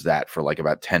Richter was that for like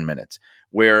about 10 minutes,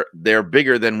 where they're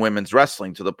bigger than women's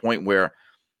wrestling to the point where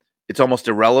it's almost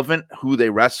irrelevant who they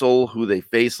wrestle, who they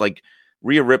face. Like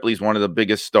Rhea Ripley is one of the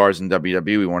biggest stars in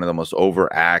WWE, one of the most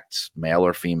over acts, male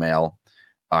or female.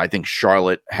 I think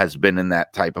Charlotte has been in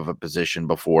that type of a position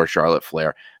before, Charlotte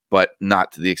Flair, but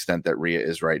not to the extent that Rhea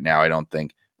is right now. I don't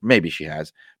think. Maybe she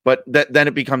has. But then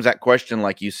it becomes that question,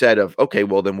 like you said, of, okay,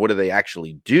 well, then what do they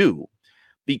actually do?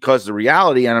 Because the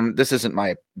reality, and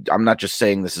I'm not just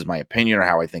saying this is my opinion or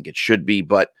how I think it should be,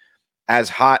 but as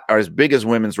hot or as big as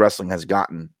women's wrestling has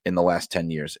gotten in the last 10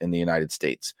 years in the United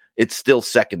States, it's still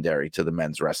secondary to the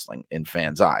men's wrestling in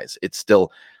fans' eyes. It's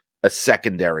still a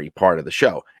secondary part of the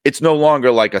show. It's no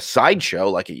longer like a sideshow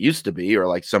like it used to be, or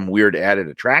like some weird added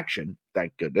attraction.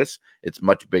 Thank goodness. It's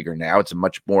much bigger now. It's a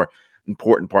much more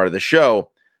important part of the show,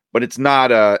 but it's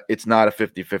not a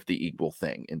 50-50 equal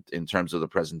thing in terms of the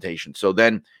presentation. So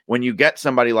then when you get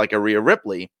somebody like a Rhea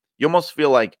Ripley, you almost feel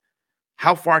like,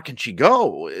 how far can she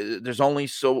go? There's only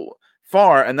so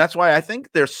far. And that's why I think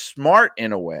they're smart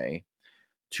in a way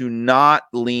to not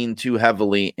lean too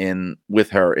heavily in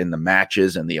with her in the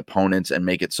matches and the opponents and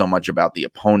make it so much about the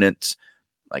opponents.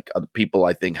 Like, other people,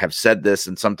 I think, have said this,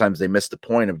 and sometimes they miss the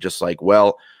point of just like,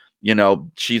 well,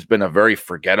 she's been a very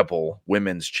forgettable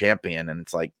women's champion. And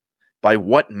it's like, by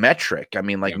what metric? I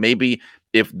mean, like, maybe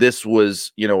if this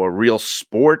was, a real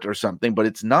sport or something, but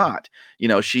it's not.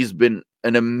 She's been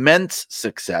an immense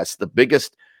success, the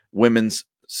biggest women's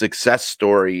success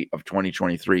story of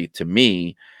 2023 to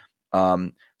me.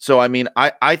 So, I mean,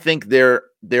 I think they're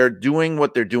doing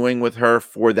what they're doing with her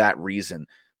for that reason.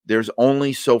 There's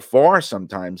only so far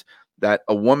sometimes that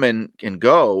a woman can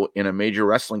go in a major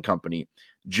wrestling company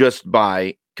just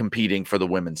by competing for the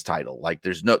women's title. Like,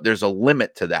 there's a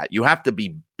limit to that. You have to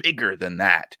be bigger than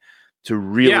that to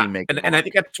really make it. And I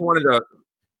think that's one of the.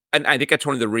 And I think that's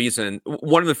one of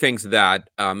the things that,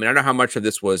 and I don't know how much of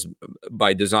this was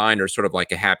by design or sort of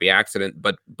like a happy accident,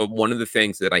 but one of the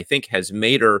things that I think has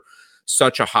made her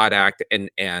such a hot act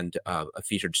and a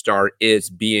featured star is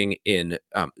being in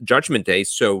Judgment Day.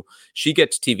 So she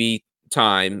gets TV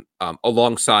time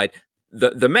alongside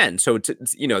the men. So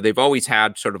it's they've always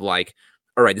had sort of like,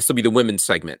 all right, this will be the women's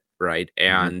segment, right?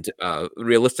 And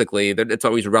realistically, it's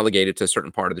always relegated to a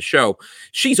certain part of the show.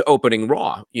 She's opening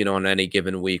Raw, on any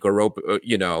given week, or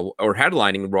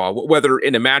headlining Raw, whether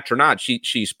in a match or not.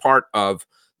 She's part of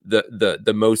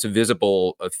the most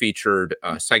visible featured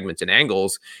segments and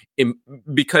angles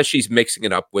because she's mixing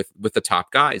it up with the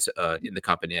top guys in the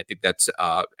company. I think that's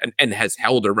and has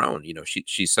held her own.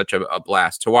 She's such a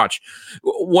blast to watch.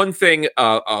 One thing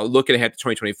looking ahead to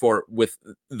 2024 with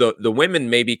the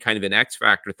women, maybe kind of an X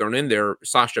factor thrown in there.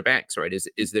 Sasha Banks, right?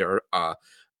 Is there I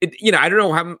don't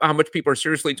know how much people are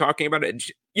seriously talking about it.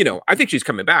 I think she's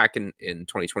coming back in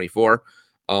 2024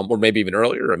 or maybe even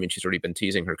earlier. I mean, she's already been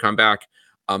teasing her comeback.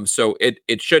 So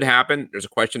it should happen. There's a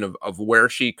question of where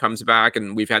she comes back,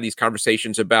 and we've had these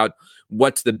conversations about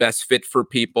what's the best fit for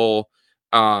people,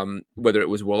 whether it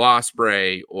was Will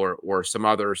Ospreay or some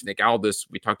others, Nick Aldis.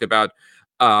 We talked about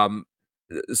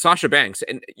Sasha Banks,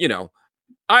 and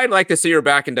I'd like to see her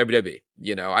back in WWE.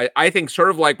 I think sort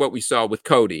of like what we saw with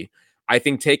Cody. I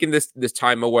think taking this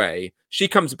time away, she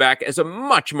comes back as a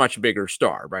much bigger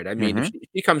star, right? I mean, if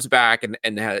she comes back and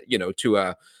to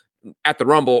a at the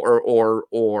Rumble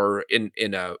or in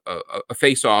a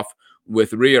face off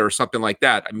with Rhea or something like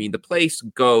that. I mean, the place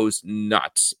goes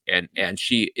nuts, and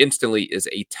she instantly is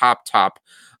a top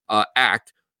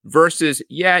act. Versus,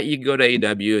 you can go to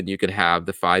AEW and you could have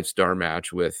the 5-star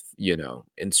match with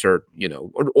insert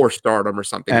or Stardom or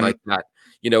something like that.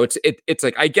 It's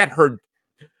like I get her.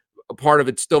 A part of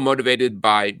it's still motivated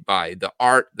by the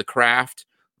art, the craft,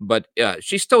 but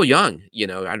she's still young.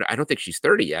 I don't think she's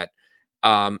 30 yet.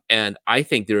 And I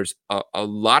think there's a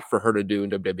lot for her to do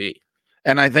in WWE.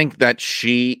 And I think that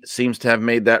she seems to have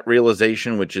made that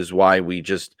realization, which is why we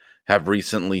just have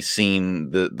recently seen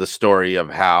the story of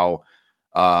how,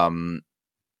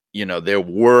 there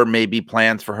were maybe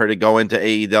plans for her to go into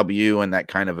AEW and that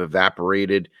kind of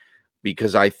evaporated,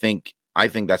 because I think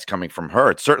that's coming from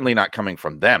her. It's certainly not coming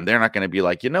from them. They're not going to be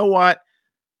like, you know what?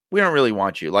 We don't really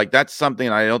want you. Like, that's something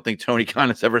I don't think Tony Khan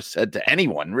has ever said to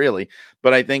anyone, really.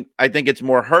 But I think it's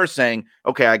more her saying,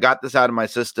 okay, I got this out of my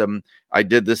system. I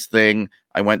did this thing.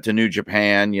 I went to New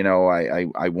Japan.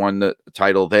 I won the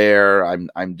title there.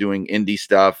 I'm doing indie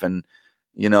stuff, and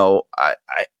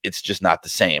it's just not the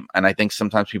same. And I think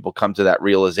sometimes people come to that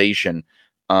realization.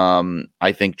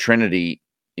 I think Trinity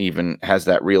even has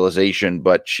that realization,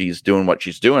 but she's doing what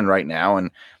she's doing right now,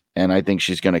 and I think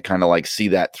she's going to kind of like see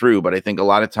that through. But I think a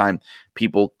lot of time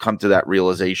people come to that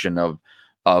realization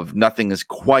of nothing is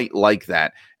quite like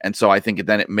that. And so I think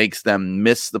then it makes them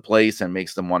miss the place and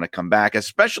makes them want to come back,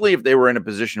 especially if they were in a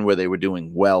position where they were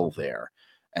doing well there.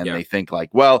 And they think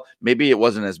like, well, maybe it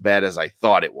wasn't as bad as I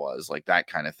thought it was, like that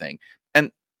kind of thing.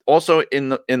 And also in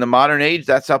the modern age,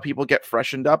 that's how people get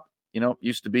freshened up.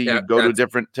 Used to be you go to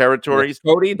different territories.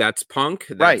 That's Cody, that's Punk,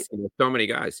 right? So many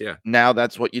guys. Yeah. Now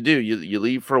that's what you do. You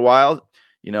leave for a while.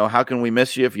 how can we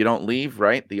miss you if you don't leave,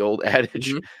 right? The old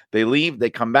adage. They leave, they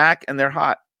come back, and they're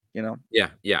hot,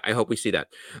 Yeah. I hope we see that.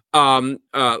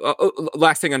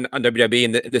 Last thing on WWE,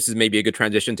 and this is maybe a good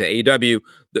transition to AEW.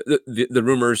 The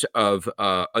rumors of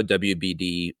a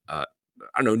WBD, I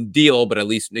don't know, deal, but at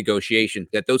least negotiation.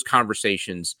 That those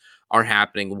conversations are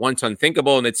happening. Once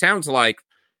unthinkable, and it sounds like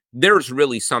there's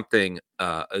really something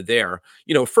there.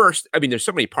 First, I mean, there's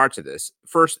so many parts of this.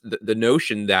 First, the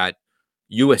notion that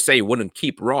USA wouldn't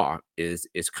keep Raw is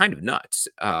kind of nuts,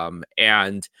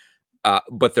 and.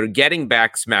 But they're getting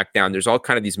back SmackDown. There's all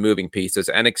kind of these moving pieces.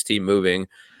 NXT moving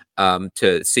to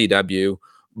CW,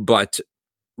 but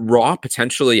Raw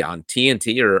potentially on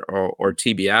TNT or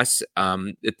TBS.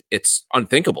 It's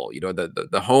unthinkable.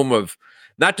 The home of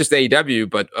not just AEW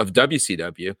but of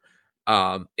WCW.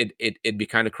 It'd be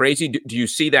kind of crazy. Do you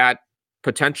see that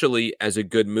potentially as a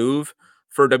good move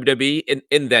for WWE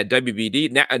in that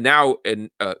WBD now in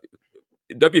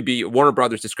WB Warner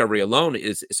Brothers Discovery alone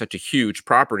is such a huge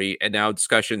property, and now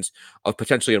discussions of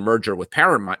potentially a merger with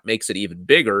Paramount makes it even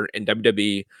bigger. And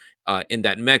WWE in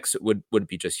that mix would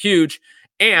be just huge,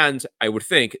 and I would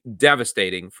think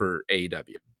devastating for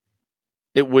AEW.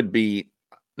 It would be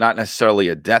not necessarily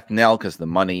a death knell because the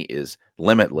money is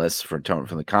limitless from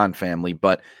the Khan family,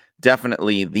 but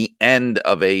definitely the end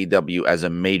of AEW as a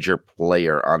major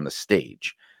player on the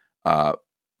stage.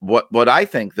 What I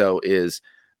think though is.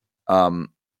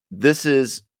 This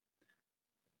is,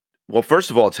 well, first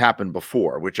of all, it's happened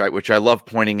before, which I love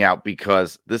pointing out,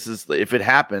 because this is, if it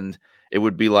happened, it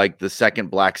would be like the second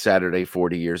Black Saturday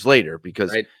 40 years later,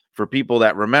 because for people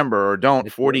that remember or don't,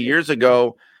 40 years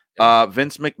ago,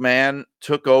 Vince McMahon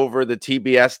took over the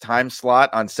TBS time slot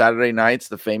on Saturday nights,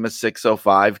 the famous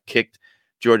 6:05, kicked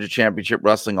Georgia Championship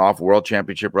Wrestling off, World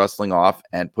Championship Wrestling off,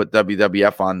 and put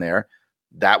WWF on there.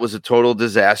 That was a total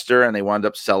disaster, and they wound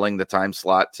up selling the time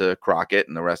slot to Crockett,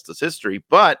 and the rest is history.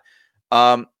 But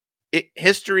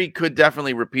history could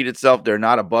definitely repeat itself. They're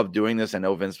not above doing this. I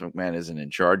know Vince McMahon isn't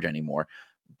in charge anymore,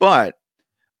 but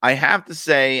I have to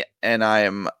say, and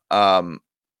I'm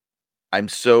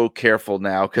so careful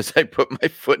now because I put my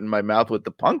foot in my mouth with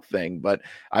the Punk thing, but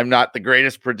I'm not the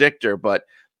greatest predictor. But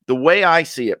the way I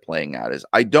see it playing out is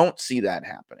I don't see that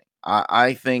happening.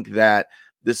 I think that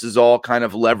this is all kind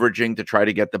of leveraging to try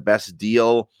to get the best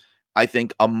deal. I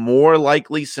think a more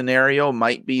likely scenario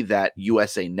might be that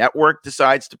USA Network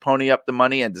decides to pony up the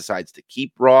money and decides to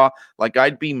keep Raw. Like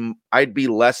I'd be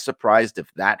less surprised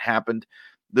if that happened.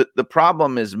 The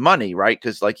problem is money, right?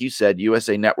 Because like you said,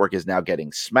 USA Network is now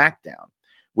getting SmackDown,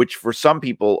 which for some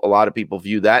people, a lot of people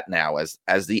view that now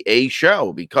as the A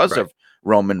show because of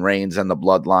Roman Reigns and the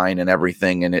bloodline and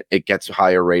everything. And it gets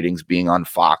higher ratings being on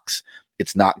Fox.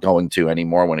 It's not going to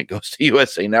anymore when it goes to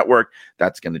USA Network.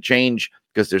 That's going to change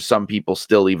because there's some people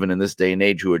still, even in this day and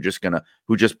age, who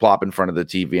just plop in front of the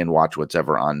TV and watch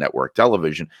whatever on network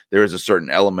television. There is a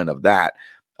certain element of that.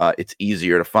 It's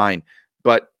easier to find.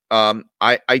 But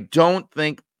I don't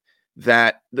think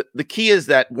that the key is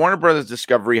that Warner Brothers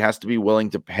Discovery has to be willing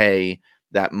to pay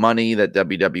that money that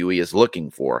WWE is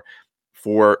looking for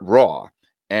Raw.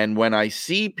 And when I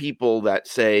see people that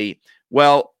say,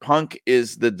 well, Punk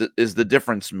is the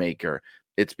difference maker,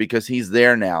 it's because he's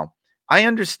there now. I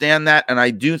understand that, and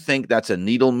I do think that's a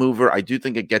needle mover. I do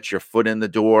think it gets your foot in the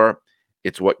door.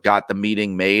 It's what got the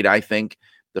meeting made, I think.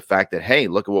 The fact that, hey,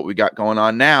 look at what we got going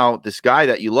on now. This guy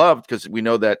that you loved, because we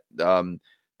know that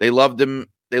they loved him.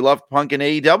 They loved Punk in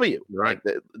AEW. Right.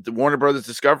 The Warner Brothers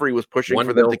Discovery was pushing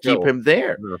for them to keep him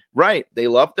there. Yeah. Right. They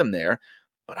loved him there.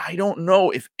 But I don't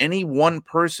know if any one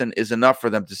person is enough for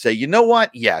them to say, you know what?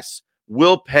 Yes,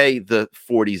 we'll pay the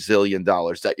 $40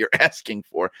 zillion that you're asking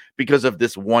for because of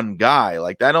this one guy.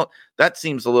 Like that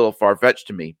seems a little far-fetched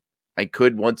to me. I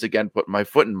could once again put my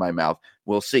foot in my mouth.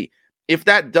 We'll see. If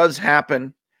that does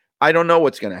happen, I don't know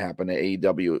what's going to happen to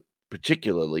AEW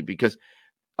particularly, because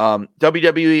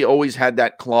WWE always had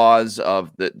that clause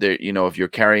of if you're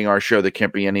carrying our show, there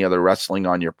can't be any other wrestling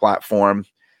on your platform.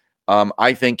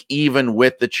 I think even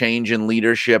with the change in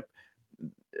leadership,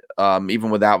 even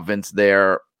without Vince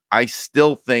there, I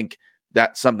still think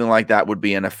that something like that would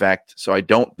be in effect. So I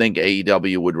don't think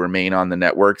AEW would remain on the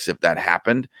networks if that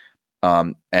happened.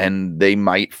 And they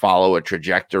might follow a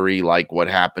trajectory like what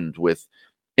happened with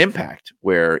Impact,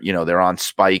 where, they're on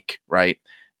Spike, right?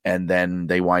 And then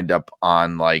they wind up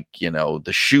on the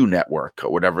Shoe Network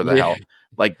or whatever the hell.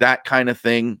 Like that kind of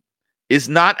thing is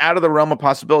not out of the realm of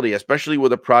possibility, especially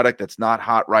with a product that's not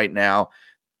hot right now.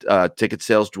 Ticket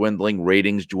sales dwindling,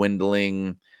 ratings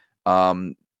dwindling.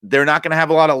 They're not going to have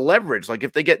a lot of leverage. Like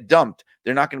if they get dumped,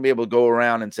 they're not going to be able to go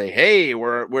around and say, hey,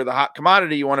 we're the hot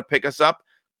commodity. You want to pick us up?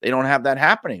 They don't have that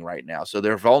happening right now. So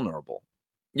they're vulnerable.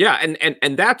 Yeah,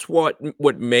 and that's what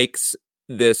makes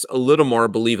this a little more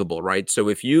believable, right? So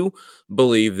if you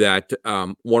believe that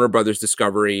Warner Brothers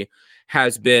Discovery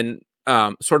has been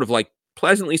sort of like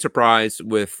pleasantly surprised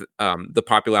with the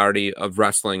popularity of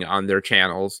wrestling on their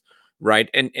channels, right?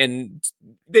 And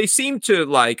they seem to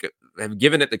like have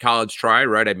given it the college try,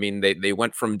 right? I mean, they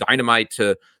went from Dynamite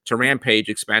to Rampage,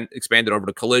 expanded over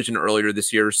to Collision earlier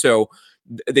this year, so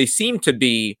they seem to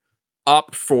be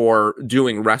up for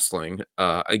doing wrestling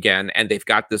again, and they've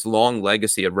got this long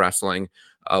legacy of wrestling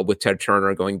with Ted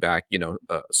Turner going back,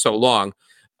 so long.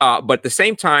 But at the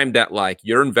same time that like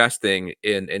you're investing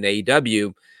in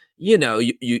AEW,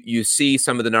 you see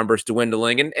some of the numbers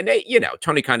dwindling, and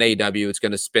Tony Khan AEW is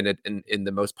going to spin it in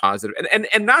the most positive,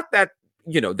 and not that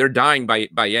they're dying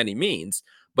by any means,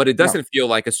 but it doesn't feel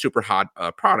like a super hot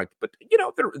product. But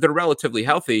they're relatively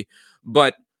healthy,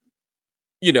 but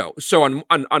so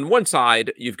on one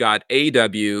side, you've got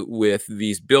AEW with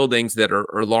these buildings that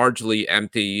are largely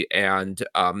empty and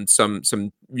some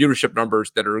viewership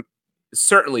numbers that are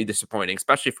certainly disappointing,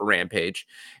 especially for Rampage.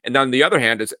 And on the other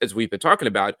hand, as we've been talking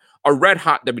about, a red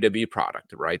hot WWE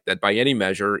product, right? That by any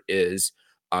measure is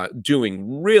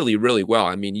doing really, really well.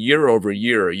 I mean, year over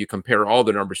year, you compare all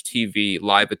the numbers, TV,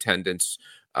 live attendance,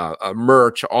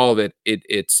 merch, all of it.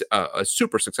 It's a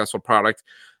super successful product.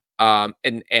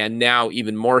 And now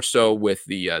even more so with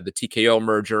the TKO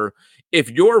merger. If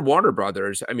you're Warner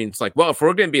Brothers, I mean, it's like, well, if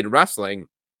we're going to be in wrestling,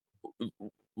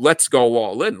 let's go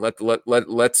all in.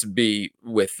 Let's be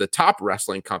with the top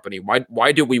wrestling company.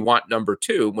 Why do we want number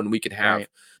two when we could have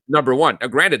number one? Now,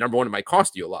 granted, number one might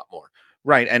cost you a lot more.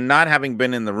 Right. And not having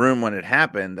been in the room when it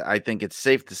happened, I think it's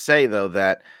safe to say, though,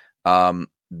 that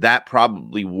that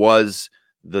probably was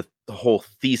the whole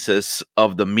thesis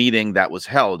of the meeting that was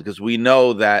held, because we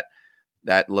know that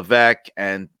Levesque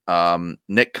and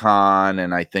Nick Khan,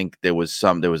 and I think there was a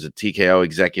TKO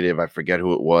executive, I forget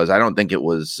who it was. I don't think it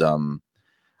was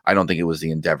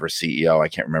the Endeavor CEO. I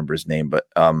can't remember his name, but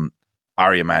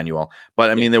Ari Emanuel.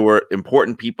 But I mean, there were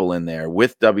important people in there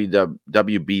with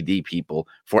WBD people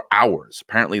for hours.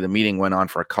 Apparently the meeting went on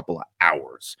for a couple of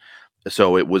hours.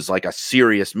 So it was like a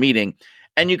serious meeting.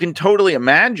 And you can totally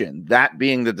imagine that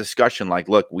being the discussion. Like,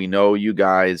 look, we know you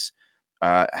guys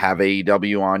have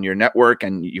AEW on your network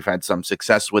and you've had some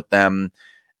success with them.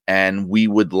 And we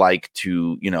would like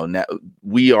to,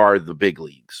 we are the big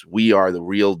leagues. We are the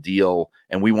real deal.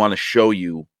 And we want to show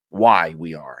you why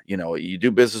we are. You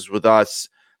do business with us,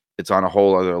 it's on a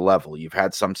whole other level. You've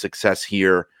had some success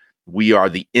here. We are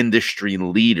the industry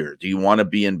leader. Do you want to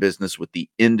be in business with the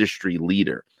industry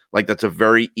leader? Like, that's a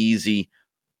very easy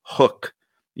hook,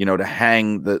 to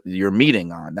hang your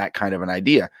meeting on, that kind of an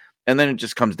idea. And then it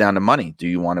just comes down to money. Do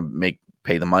you want to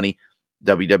pay the money?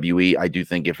 WWE, I do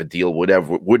think if a deal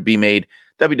would be made,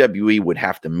 WWE would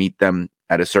have to meet them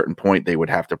at a certain point. They would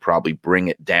have to probably bring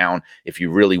it down if you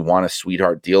really want a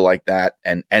sweetheart deal like that,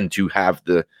 and to have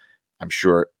the, I'm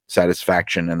sure,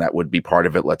 satisfaction, and that would be part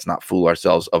of it. Let's not fool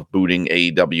ourselves, of booting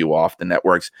AEW off the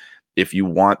networks. If you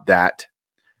want that,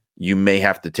 you may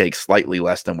have to take slightly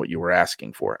less than what you were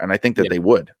asking for. And I think that they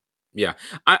would. Yeah.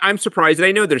 I'm surprised. And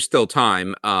I know there's still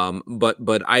time,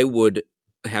 but I would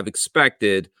have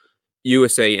expected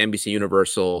USA, NBC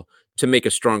Universal to make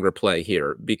a stronger play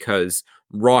here, because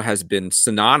Raw has been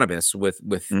synonymous with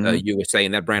USA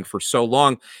and that brand for so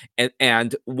long.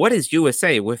 And what is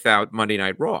USA without Monday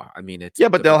Night Raw? I mean, it's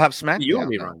but they'll have SmackDown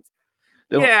reruns.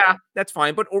 Yeah, that's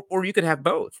fine. But or you could have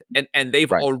both, and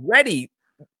they've already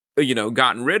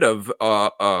gotten rid of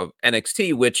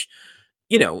NXT, which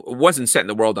wasn't setting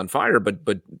the world on fire,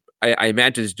 but I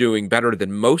imagine is doing better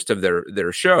than most of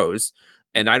their shows.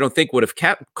 And I don't think would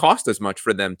have cost as much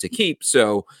for them to keep.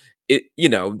 So it,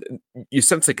 you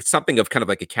sense like it's something of kind of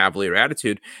like a cavalier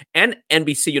attitude. And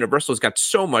NBC Universal's got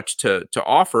so much to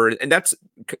offer, and that's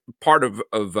part of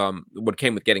what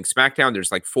came with getting SmackDown.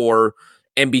 There's like 4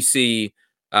 NBC,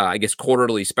 I guess,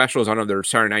 quarterly specials on their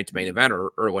Saturday Night's Main Event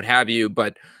or what have you.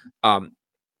 But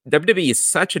WWE is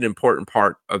such an important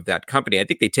part of that company. I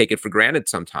think they take it for granted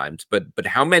sometimes. But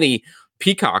how many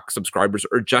Peacock subscribers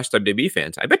are just WWE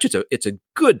fans? I bet you it's a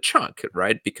good chunk,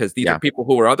 right? Because these are people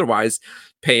who are otherwise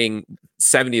paying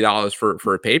 $70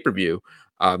 for a pay-per-view.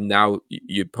 Now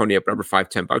you pony up number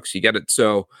 $5-10, you get it.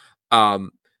 So,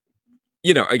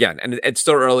 again, and it's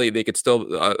still early. They could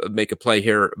still make a play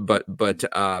here, but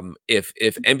if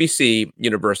NBC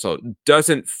Universal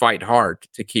doesn't fight hard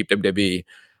to keep WWE,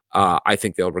 I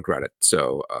think they'll regret it.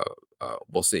 So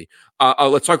we'll see.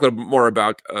 Let's talk a little bit more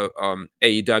about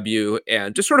AEW,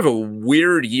 and just sort of a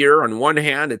weird year. On one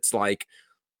hand, it's like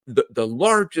the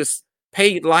largest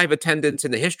paid live attendance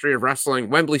in the history of wrestling,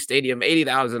 Wembley Stadium,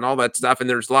 80,000, all that stuff. And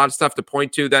there's a lot of stuff to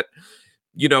point to that,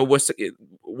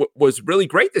 was really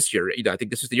great this year. I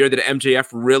think this was the year that MJF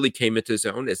really came into his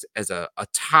own as a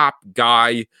top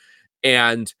guy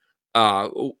and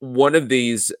one of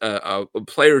these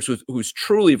players who's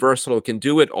truly versatile, can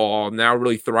do it all, now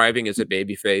really thriving as a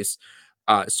babyface.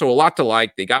 So a lot to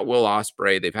like. They got Will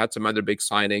Ospreay. They've had some other big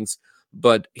signings.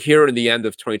 But here in the end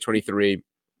of 2023,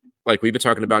 like we've been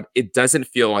talking about, it doesn't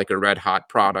feel like a red hot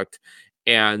product.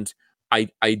 And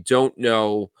I don't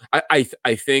know. I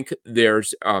think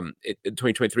there's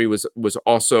 2023 was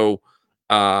also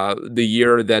the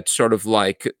year that sort of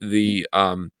like the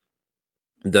I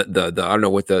don't know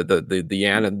what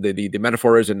the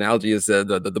metaphor is, analogy is,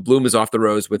 the bloom is off the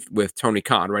rose with Tony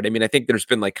Khan, right? I mean, I think there's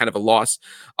been like kind of a loss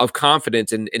of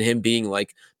confidence in him being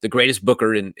like the greatest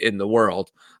booker in the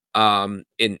world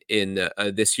in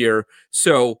this year.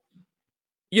 So,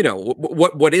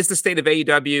 what is the state of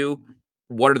AEW?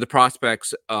 What are the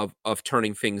prospects of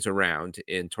turning things around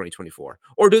in 2024?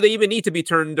 Or do they even need to be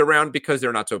turned around because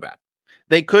they're not so bad?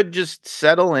 They could just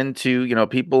settle into,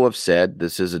 people have said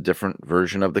this is a different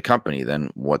version of the company than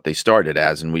what they started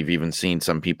as. And we've even seen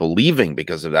some people leaving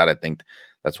because of that. I think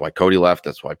that's why Cody left.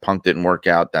 That's why Punk didn't work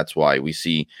out. That's why we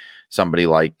see somebody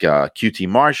like QT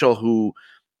Marshall, who,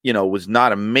 was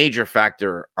not a major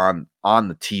factor on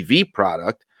the TV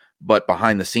product, but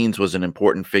behind the scenes was an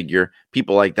important figure.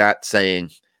 People like that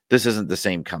saying, this isn't the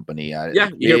same company.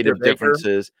 Creative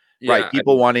differences, right?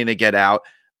 People wanting to get out.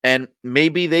 And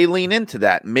maybe they lean into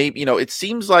that. Maybe, it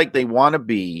seems like they want to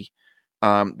be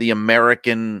the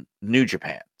American New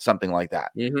Japan, something like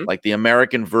that, like the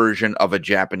American version of a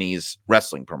Japanese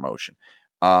wrestling promotion.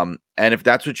 And if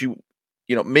that's what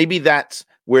maybe that's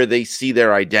where they see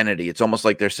their identity. It's almost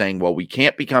like they're saying, well, we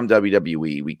can't become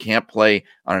WWE. We can't play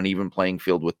on an even playing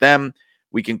field with them.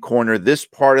 We can corner this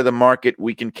part of the market.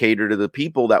 We can cater to the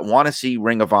people that want to see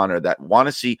Ring of Honor, that want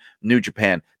to see New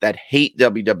Japan, that hate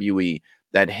WWE,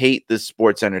 that hate this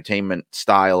sports entertainment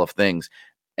style of things.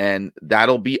 And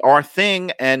that'll be our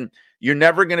thing. And you're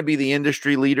never going to be the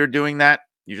industry leader doing that.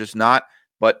 You're just not.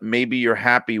 But maybe you're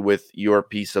happy with your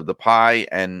piece of the pie.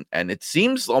 And it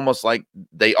seems almost like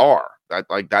they are.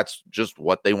 That's just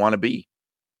what they want to be.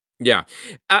 Yeah.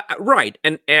 Right.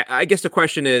 And I guess the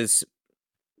question is,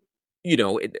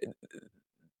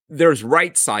 there's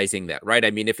right sizing that, right?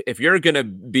 I mean, if you're going to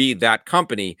be that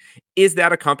company, is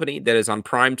that a company that is on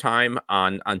prime time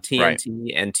on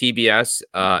TNT and TBS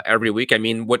every week? I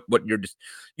mean, what you're just,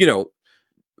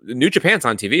 New Japan's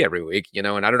on TV every week, and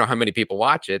I don't know how many people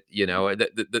watch it.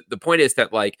 The point is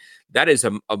that like that is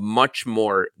a much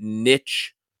more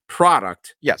niche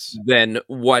product, yes, than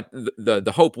what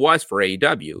the hope was for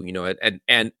AEW.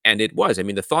 And it was. I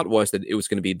mean, the thought was that it was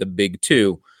going to be the big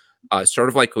two. Sort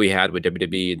of like we had with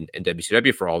WWE and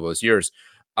WCW for all those years.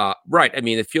 Right. I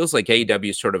mean, it feels like AEW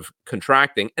is sort of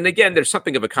contracting. And again, there's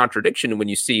something of a contradiction when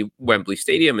you see Wembley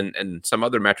Stadium and some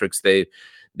other metrics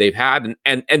they've had.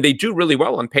 And they do really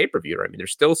well on pay-per-view. I mean, they're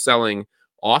still selling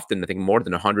often, I think, more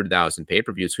than 100,000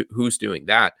 pay-per-views. Who's doing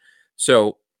that?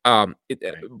 So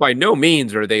by no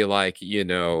means are they like,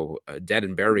 dead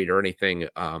and buried or anything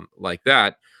like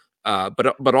that.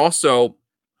 But also,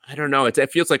 I don't know.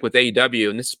 It feels like with AEW,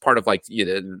 and this is part of like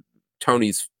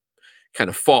Tony's kind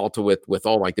of fault with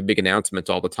all like the big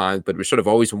announcements all the time, but we're sort of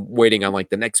always waiting on like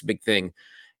the next big thing,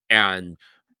 and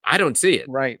I don't see it.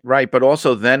 Right. But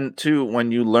also then too,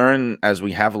 when you learn, as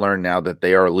we have learned now, that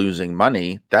they are losing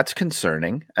money, that's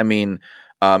concerning. I mean,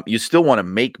 you still want to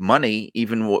make money,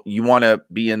 even you want to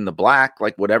be in the black,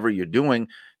 like whatever you're doing,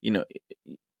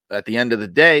 at the end of the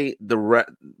day, the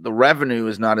revenue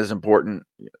is not as important.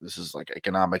 This is like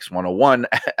economics 101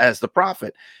 as the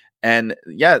profit. And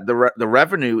yeah, the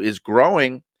revenue is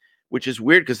growing, which is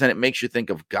weird because then it makes you think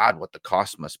of God, what the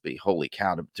cost must be. Holy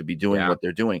cow, to be doing what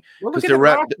they're doing. Because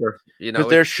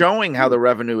they're showing how the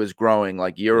revenue is growing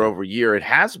like year over year. It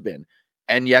has been,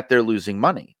 and yet they're losing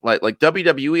money. Like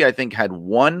WWE, I think had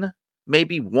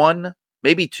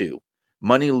maybe two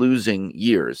money losing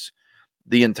years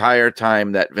the entire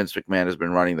time that Vince McMahon has been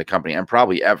running the company, and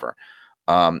probably ever,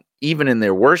 even in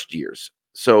their worst years.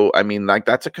 So, I mean, like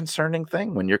that's a concerning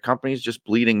thing when your company is just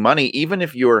bleeding money. Even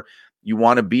if you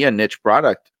want to be a niche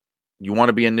product, you want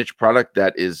to be a niche product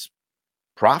that is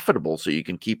profitable so you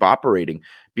can keep operating.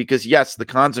 Because yes, the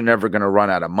cons are never going to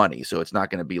run out of money, so it's not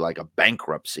going to be like a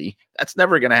bankruptcy. That's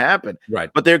never going to happen.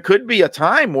 Right. But there could be a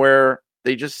time where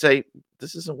they just say,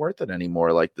 this isn't worth it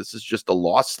anymore. Like this is just a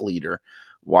loss leader.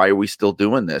 Why are we still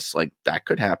doing this? Like that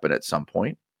could happen at some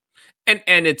point.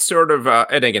 And it's sort of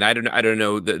and again, I don't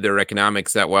know their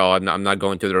economics that well. I'm not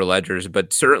going through their ledgers,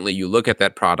 but certainly you look at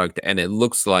that product and it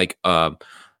looks like a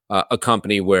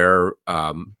company where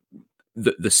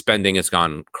the spending has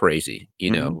gone crazy.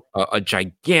 A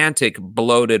gigantic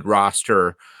bloated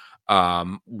roster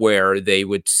where they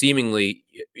would seemingly,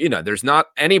 there's not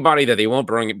anybody that they won't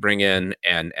bring in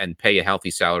and pay a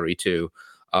healthy salary to.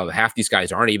 Half these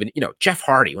guys aren't even, Jeff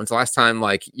Hardy. When's the last time,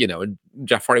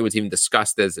 Jeff Hardy was even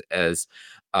discussed as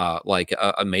like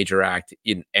a major act?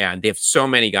 And they have so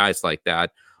many guys like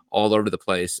that all over the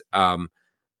place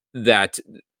that,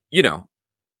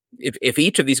 if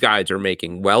each of these guys are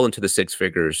making well into the six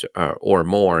figures or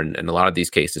more, and in a lot of these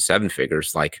cases, seven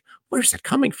figures, like, where's that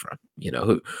coming from?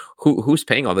 Who's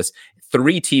paying all this?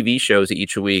 3 TV shows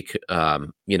each week.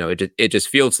 It just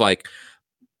feels like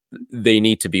they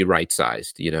need to be right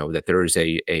sized, that there is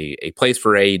a place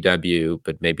for AEW,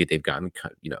 but maybe they've gotten,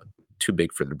 too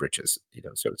big for the britches,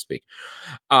 so to speak.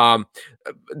 And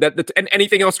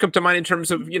anything else come to mind in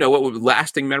terms of, what were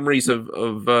lasting memories of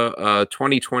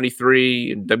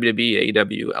 2023 WWE,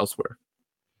 AEW, elsewhere?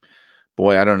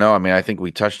 Boy, I don't know. I mean, I think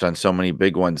we touched on so many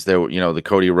big ones there. The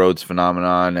Cody Rhodes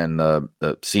phenomenon and the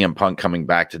CM Punk coming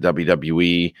back to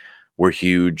WWE were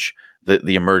huge.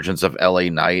 The emergence of LA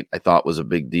Knight, I thought, was a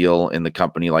big deal in the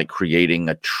company, like creating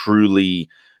a truly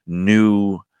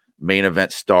new main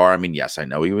event star. I mean, yes, I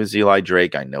know he was Eli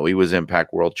Drake. I know he was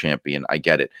Impact World Champion. I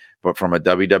get it. But from a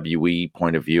WWE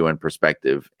point of view and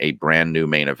perspective, a brand new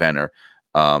main eventer,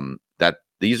 that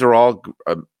these are all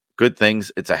good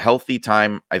things. It's a healthy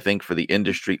time, I think, for the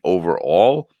industry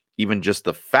overall. Even just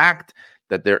the fact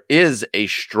that there is a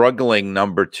struggling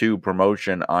number 2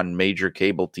 promotion on major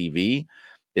cable TV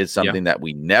is something that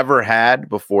we never had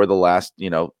before the last,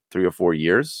 3 or 4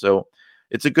 years. So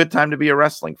it's a good time to be a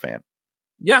wrestling fan.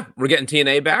 Yeah, we're getting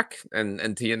TNA back, and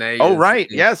TNA. Oh, right.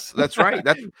 Yes, that's right.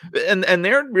 And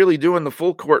they're really doing the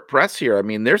full court press here. I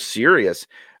mean, they're serious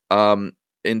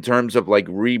in terms of like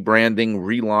rebranding,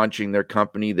 relaunching their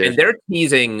company. And they're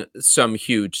teasing some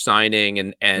huge signing,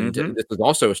 and this was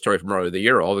also a story from earlier the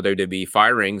year. All the WWE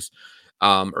firings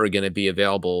are going to be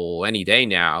available any day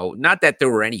now. Not that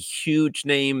there were any huge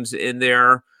names in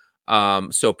there.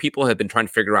 So people have been trying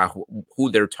to figure out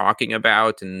who they're talking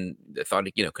about, and they thought,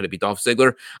 could it be Dolph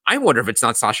Ziggler? I wonder if it's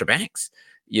not Sasha Banks,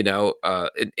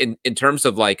 in terms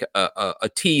of like a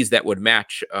tease that would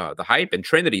match the hype. And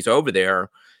Trinity's over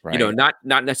there, right.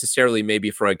 Not necessarily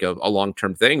maybe for like a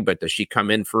long-term thing, but does she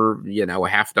come in for, a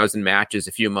half dozen matches,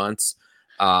 a few months?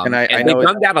 And they've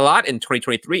done that a lot in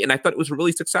 2023, and I thought it was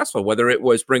really successful, whether it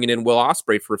was bringing in Will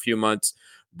Ospreay for a few months,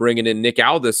 bringing in Nick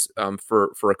Aldis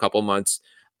for a couple months.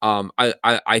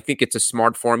 I think it's a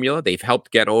smart formula. They've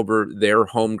helped get over their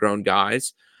homegrown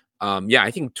guys. I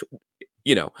think,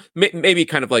 maybe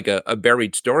kind of like a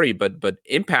buried story, but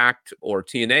Impact or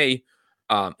TNA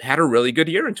had a really good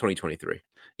year in 2023.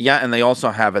 Yeah, and they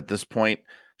also have at this point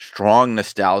strong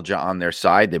nostalgia on their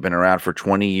side. They've been around for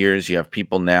 20 years. You have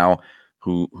people now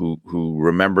who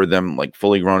remember them, like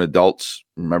fully grown adults,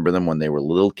 remember them when they were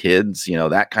little kids,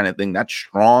 that kind of thing. That's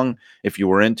strong if you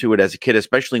were into it as a kid,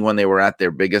 especially when they were at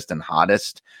their biggest and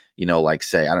hottest, like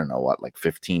say, I don't know what, like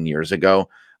 15 years ago.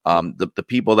 The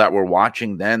people that were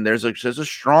watching then, there's a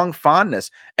strong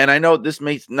fondness. And I know this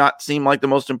may not seem like the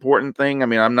most important thing. I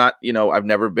mean, I'm not, I've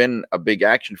never been a big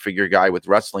action figure guy with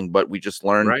wrestling, but we just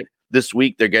learned this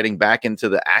week they're getting back into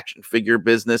the action figure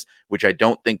business, which I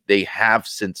don't think they have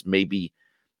since maybe,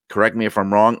 correct me if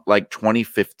I'm wrong, like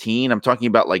 2015. I'm talking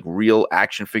about like real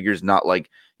action figures, not like,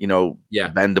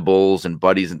 Bendables and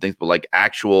Buddies and things, but like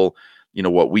actual,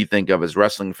 what we think of as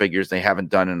wrestling figures they haven't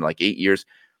done in like 8 years.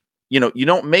 You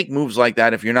don't make moves like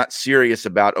that if you're not serious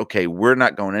about, okay, we're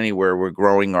not going anywhere. We're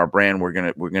growing our brand. We're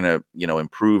going to,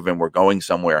 improve, and we're going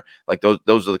somewhere. Like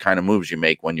those are the kind of moves you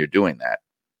make when you're doing that.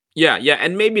 Yeah.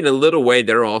 And maybe in a little way,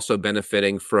 they're also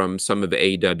benefiting from some of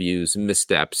AEW's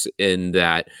missteps in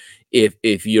that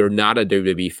if you're not a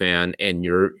WWE fan and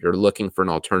you're looking for an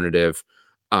alternative,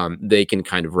 they can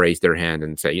kind of raise their hand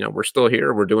and say, we're still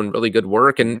here. We're doing really good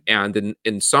work. And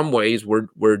in some ways,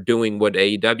 we're doing what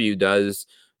AEW does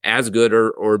as good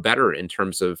or better in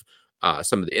terms of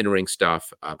some of the in-ring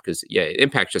stuff. Because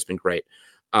Impact's just been great.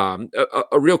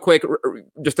 A real quick,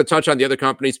 just to touch on the other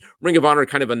companies, Ring of Honor,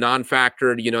 kind of a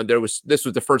non-factor. This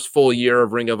was the first full year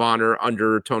of Ring of Honor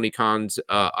under Tony Khan's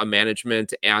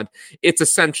management, and it's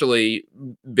essentially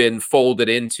been folded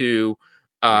into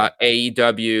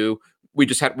AEW. We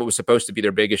just had what was supposed to be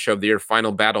their biggest show of the year,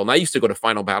 Final Battle. And I used to go to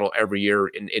Final Battle every year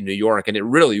in New York, and it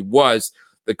really was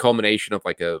the culmination of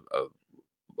like a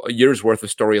year's worth of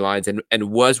storylines, and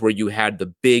was where you had the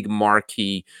big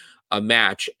marquee a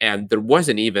match, and there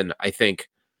wasn't even, I think,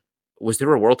 was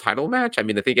there a world title match? I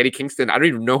mean, I think Eddie Kingston, I don't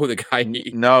even know who the guy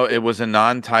needs. No, it was a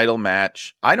non-title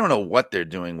match. I don't know what they're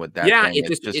doing with that Yeah, thing. it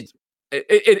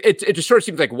just sort of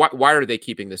seems like, why are they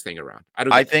keeping this thing around?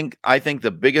 I think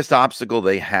the biggest obstacle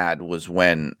they had was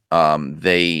when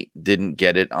they didn't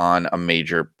get it on a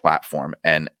major platform.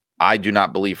 And I do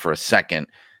not believe for a second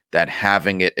that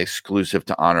having it exclusive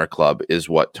to Honor Club is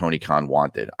what Tony Khan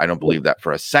wanted. I don't believe that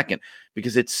for a second,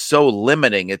 because it's so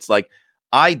limiting. It's like,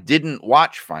 I didn't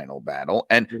watch Final Battle,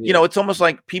 and it's almost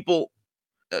like people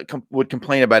would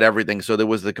complain about everything. So there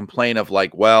was the complaint of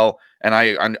like, well, and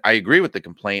I agree with the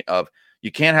complaint of,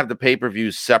 you can't have the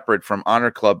pay-per-views separate from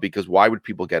Honor Club, because why would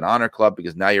people get Honor Club?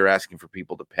 Because now you're asking for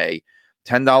people to pay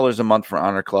 $10 a month for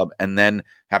Honor Club and then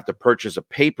have to purchase a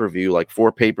pay-per-view, like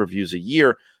 4 pay-per-views a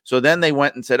year. So then they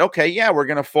went and said, okay, yeah, we're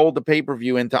going to fold the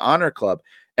pay-per-view into Honor Club.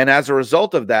 And as a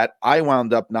result of that, I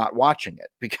wound up not watching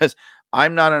it because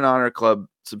I'm not an Honor Club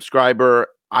subscriber.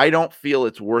 I don't feel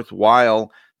it's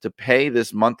worthwhile to pay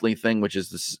this monthly thing, which is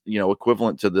this,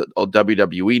 equivalent to the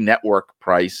WWE network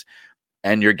price.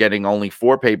 And you're getting only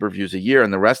 4 pay-per-views a year.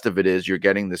 And the rest of it is you're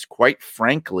getting this, quite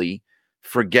frankly,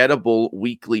 forgettable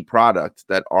weekly product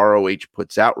that ROH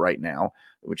puts out right now,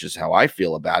 which is how I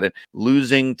feel about it.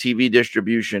 Losing TV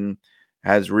distribution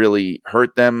has really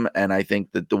hurt them. And I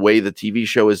think that the way the TV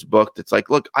show is booked, it's like,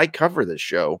 look, I cover this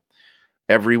show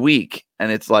every week, and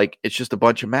it's like, it's just a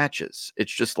bunch of matches.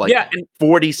 It's just like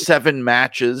 47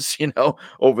 matches,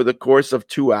 over the course of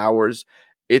 2 hours.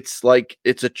 It's like,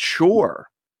 it's a chore.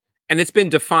 And it's been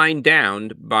defined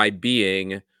down by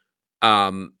being,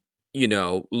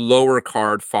 lower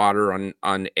card fodder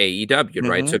on AEW,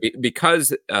 right? So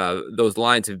because those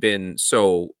lines have been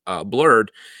so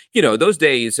blurred, those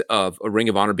days of a Ring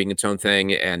of Honor being its own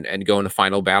thing and going to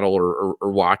Final Battle or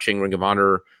watching Ring of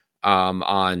Honor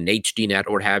on HDNet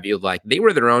or what have you, like, they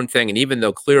were their own thing. And even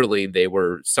though clearly they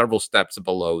were several steps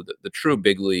below the true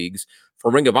big leagues,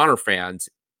 for Ring of Honor fans,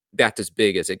 that's as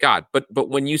big as it got. But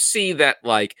when you see that,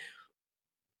 like,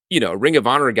 Ring of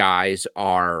Honor guys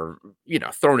are,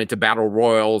 thrown into battle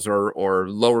royals or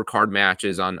lower card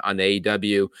matches on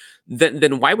AEW,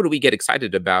 then why would we get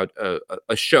excited about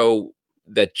a show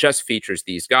that just features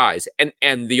these guys?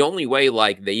 And the only way,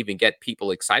 like, they even get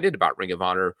people excited about Ring of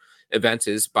Honor events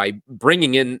is by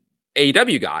bringing in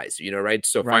AEW guys, right?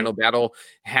 So right. Final Battle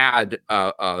had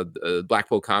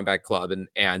Blackpool Combat Club,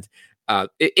 and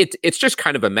it's just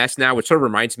kind of a mess now, which sort of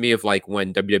reminds me of like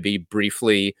when WWE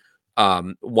briefly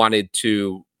wanted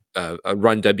to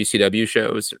run WCW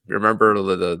shows. Remember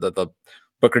the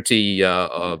Booker T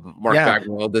Mark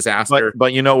Bagwell disaster?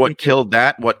 But what killed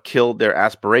that? What killed their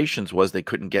aspirations was they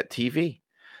couldn't get TV.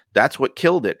 That's what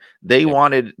killed it. They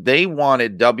wanted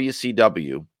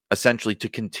WCW essentially to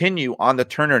continue on the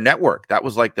Turner Network. That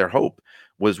was like their hope,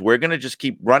 was we're going to just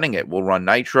keep running it. We'll run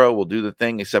Nitro. We'll do the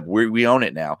thing, except we own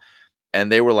it now. And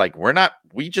they were like,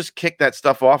 we just kicked that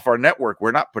stuff off our network.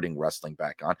 We're not putting wrestling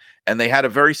back on. And they had a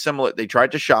very similar, they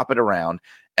tried to shop it around,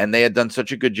 and they had done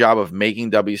such a good job of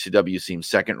making WCW seem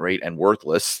second rate and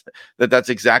worthless that's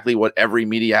exactly what every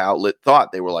media outlet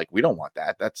thought. They were like, we don't want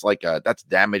that. That's like, that's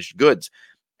damaged goods.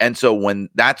 And so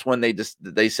that's when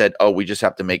they said, oh, we just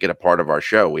have to make it a part of our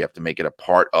show. We have to make it a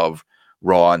part of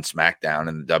Raw and SmackDown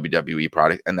and the WWE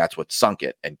product. And that's what sunk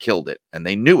it and killed it. And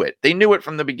they knew it. They knew it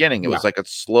from the beginning. It was like a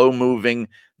slow moving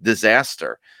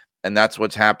disaster. And that's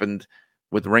what's happened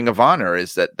with Ring of Honor,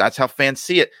 is that's how fans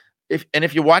see it.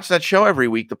 If you watch that show every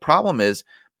week, the problem is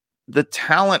the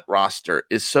talent roster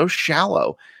is so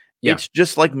shallow. Yeah. It's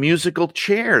just like musical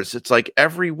chairs. It's like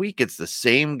every week it's the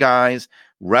same guys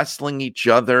wrestling each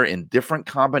other in different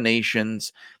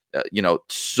combinations.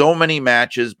 So many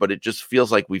matches, but it just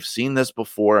feels like we've seen this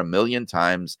before a million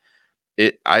times.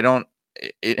 It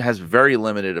has very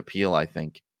limited appeal, I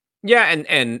think. Yeah,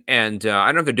 and I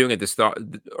don't know if they're doing it this thought.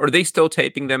 Are they still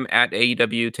taping them at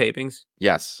AEW tapings?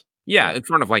 Yes. Yeah, in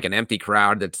front of like an empty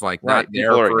crowd that's like not there.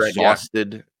 People are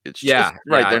exhausted. It. It's just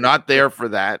right. They're not there for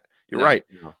that. You're right.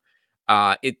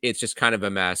 It's just kind of a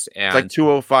mess. And it's like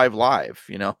 205 Live,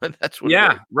 that's what.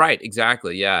 Yeah, right.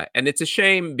 Exactly. Yeah. And it's a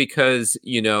shame because,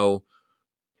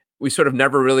 we sort of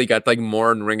never really got like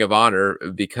more in Ring of Honor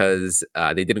because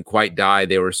they didn't quite die.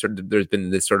 They were there's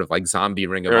been this sort of like zombie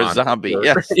Ring of Honor. They're a zombie.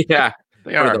 Yes. Yeah.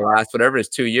 They are. For the last, whatever it is,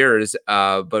 2 years.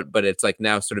 But it's like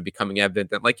now sort of becoming evident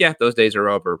that like, yeah, those days are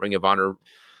over. Ring of Honor,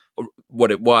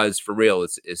 what it was for real,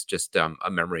 is just a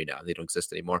memory now. They don't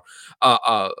exist anymore.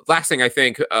 Last thing I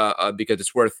think, because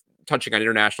it's worth touching on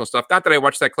international stuff. Not that I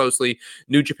watch that closely.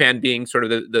 New Japan being sort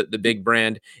of the big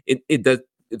brand. It does.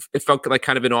 it felt like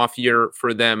kind of an off year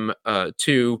for them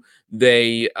too.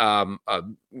 They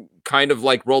kind of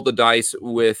like rolled the dice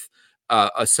with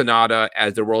a Sonata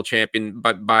as the world champion,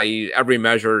 but by every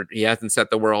measure, he hasn't set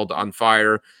the world on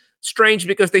fire. Strange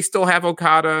because they still have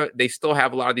Okada. They still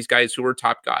have a lot of these guys who are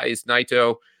top guys,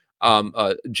 Naito,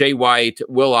 Jay White,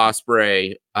 Will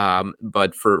Ospreay.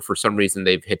 But for some reason,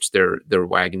 they've hitched their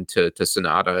wagon to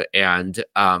Sonata. And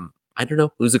I don't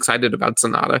know who's excited about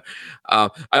Sonata.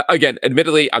 Again,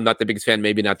 admittedly, I'm not the biggest fan,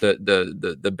 maybe not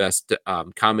the best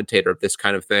commentator of this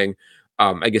kind of thing.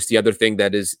 I guess the other thing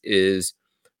that is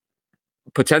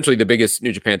potentially the biggest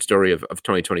New Japan story of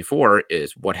 2024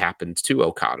 is what happens to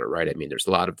Okada, right? I mean, there's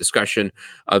a lot of discussion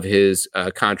of his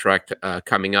contract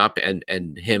coming up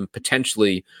and him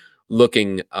potentially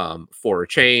looking for a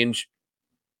change.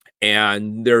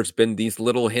 And there's been these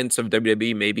little hints of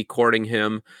WWE maybe courting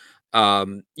him.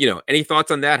 Any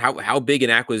thoughts on that? How big an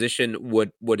acquisition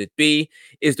would it be?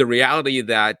 Is the reality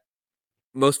that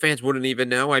most fans wouldn't even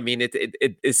know? I mean,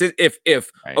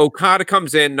 if Right. Okada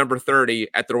comes in number 30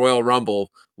 at the Royal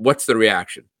Rumble, what's the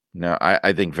reaction? No,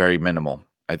 I think very minimal.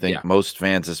 I think most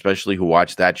fans, especially who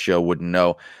watch that show, wouldn't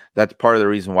know. That's part of the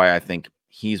reason why I think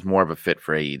he's more of a fit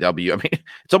for AEW. I mean,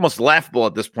 it's almost laughable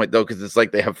at this point, though, because it's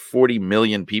like they have 40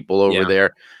 million people over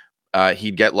there.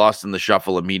 He'd get lost in the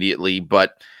shuffle immediately,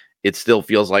 but it still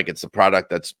feels like it's a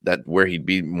product that where he'd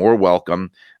be more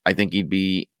welcome. I think he'd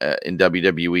be in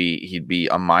WWE. He'd be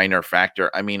a minor factor.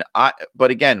 I mean,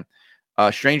 but again,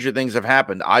 stranger things have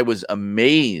happened. I was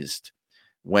amazed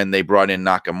when they brought in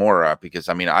Nakamura because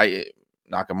I mean,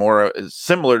 Nakamura is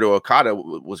similar to Okada,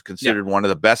 was considered one of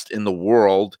the best in the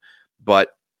world,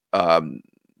 but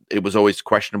it was always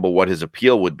questionable what his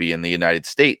appeal would be in the United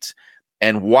States.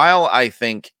 And while I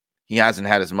think he hasn't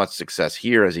had as much success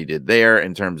here as he did there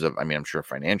in terms of, I mean, I'm sure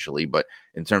financially, but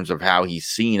in terms of how he's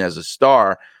seen as a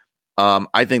star,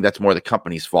 I think that's more the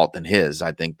company's fault than his.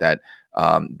 I think that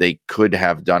they could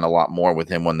have done a lot more with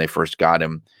him when they first got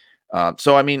him.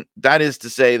 So, I mean, that is to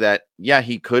say that, yeah,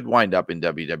 he could wind up in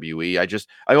WWE.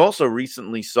 I also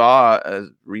recently saw, as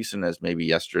recent as maybe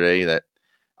yesterday, that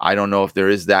I don't know if there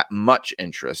is that much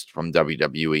interest from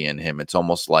WWE in him. It's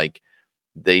almost like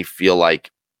they feel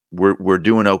like we're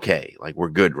doing okay. Like we're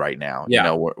good right now. Yeah. You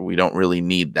know, we don't really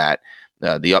need that.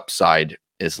 The upside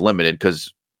is limited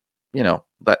because, you know,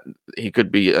 that he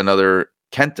could be another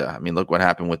Kenta. I mean, look what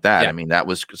happened with that. Yeah. I mean, that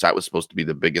was supposed to be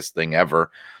the biggest thing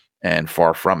ever and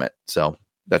far from it. So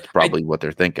that's probably what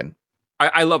they're thinking.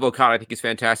 I love Okada. I think he's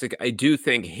fantastic. I do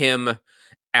think him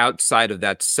outside of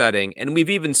that setting, and we've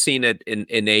even seen it in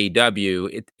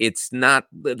AEW, it's not,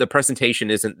 the presentation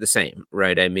isn't the same,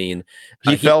 right? I mean,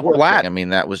 he fell flat. I mean,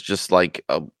 that was just like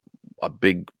a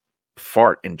big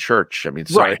fart in church. I mean,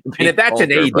 sorry. Right. And if that's in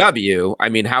AEW, I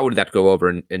mean, how would that go over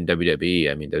in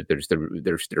WWE? I mean, there's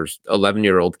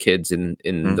 11-year-old kids in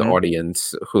the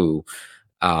audience who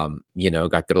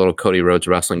got their little Cody Rhodes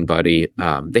wrestling buddy.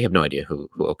 They have no idea who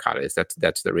Okada is.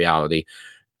 That's the reality.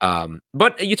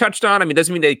 But you touched on, I mean,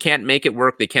 doesn't mean they can't make it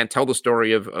work. They can't tell the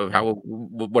story of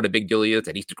what a big deal he is,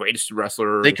 that he's the greatest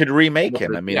wrestler. They could remake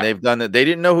him. I mean, they've done it. They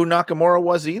didn't know who Nakamura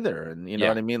was either. And you know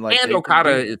what I mean? Like, and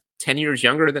Okada is 10 years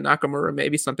younger than Nakamura,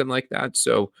 maybe something like that.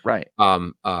 So, right.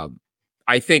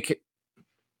 I think,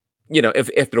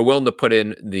 if they're willing to put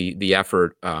in the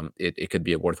effort, it could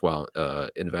be a worthwhile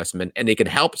investment, and it could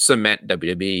help cement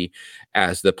WWE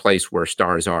as the place where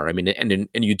stars are. I mean, and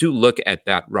you do look at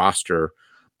that roster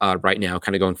right now,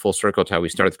 kind of going full circle to how we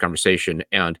started the conversation,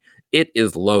 and it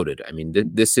is loaded. I mean,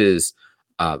 this is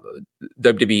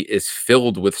WWE is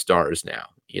filled with stars now,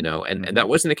 and that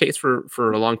wasn't the case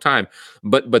for a long time.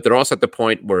 But they're also at the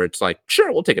point where it's like,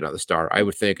 sure, we'll take another star. I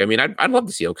would think. I mean, I'd love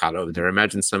to see Okada over there.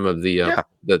 Imagine some of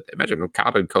imagine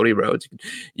Okada and Cody Rhodes.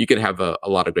 You could have a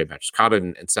lot of great matches. Okada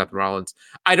and Seth Rollins.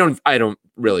 I don't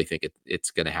really think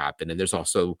it's going to happen. And there's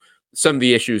also some of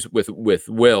the issues with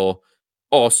Will.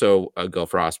 Also go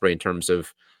for Ospreay in terms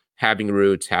of having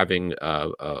roots, having I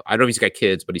don't know if he's got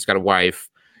kids, but he's got a wife,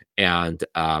 and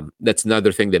that's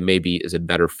another thing that maybe is a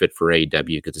better fit for AEW,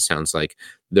 because it sounds like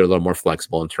they're a little more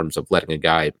flexible in terms of letting a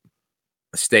guy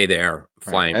stay there,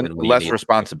 flying, and less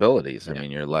responsibilities. I mean,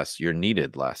 you're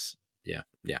needed less. Yeah.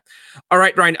 All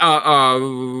right, Ryan.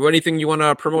 Anything you want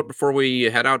to promote before we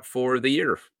head out for the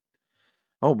year?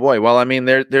 Oh boy. Well, I mean,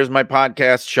 there's my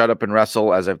podcast, Shut Up and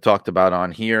Wrestle, as I've talked about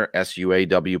on here,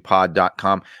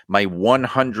 suawpod.com. My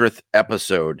 100th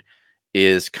episode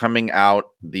is coming out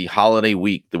the holiday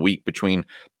week, the week between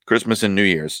Christmas and New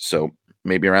Year's. So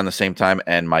maybe around the same time.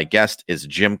 And my guest is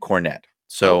Jim Cornette.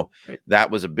 So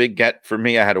that was a big get for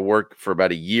me. I had to work for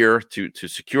about a year to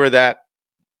secure that.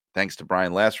 thanks to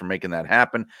Brian Last for making that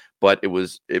happen. But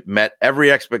it met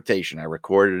every expectation. I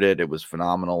recorded it. It was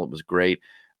phenomenal. It was great.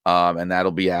 And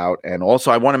that'll be out. And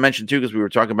also I want to mention too, because we were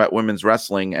talking about women's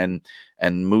wrestling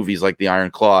and movies like The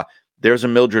Iron Claw. There's a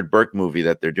Mildred Burke movie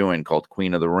that they're doing called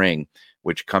Queen of the Ring,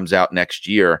 which comes out next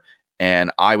year.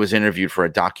 And I was interviewed for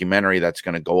a documentary that's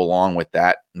going to go along with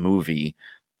that movie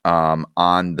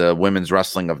on the women's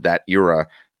wrestling of that era,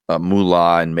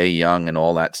 Moolah and Mae Young and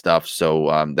all that stuff.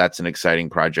 So that's an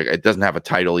exciting project. It doesn't have a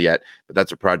title yet, but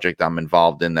that's a project I'm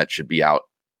involved in that should be out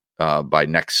by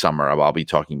next summer. I'll be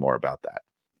talking more about that.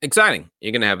 Exciting.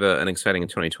 You're going to have an exciting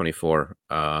 2024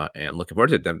 and looking forward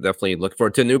to it. Definitely looking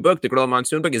forward to a new book, the Gorilla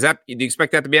Monsoon book. Do you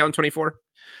expect that to be out in 24?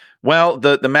 Well,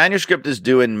 the manuscript is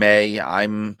due in May.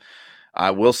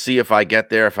 We'll see if I get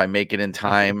there, if I make it in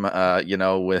time,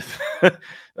 with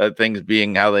things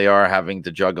being how they are, having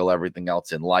to juggle everything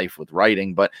else in life with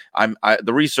writing. But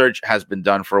the research has been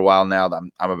done for a while now.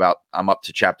 I'm up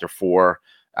to chapter 4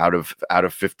 out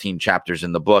of 15 chapters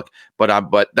in the book.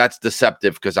 But that's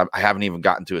deceptive because I haven't even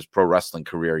gotten to his pro wrestling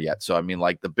career yet. So I mean,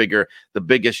 like the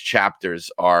biggest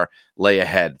chapters lay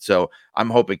ahead. So I'm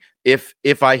hoping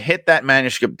if I hit that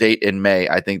manuscript date in May,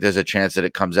 I think there's a chance that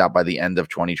it comes out by the end of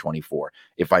 2024.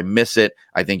 If I miss it,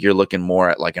 I think you're looking more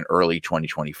at like an early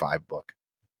 2025 book.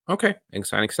 Okay.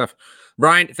 Exciting stuff.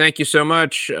 Brian, thank you so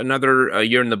much. Another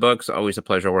year in the books. Always a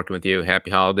pleasure working with you.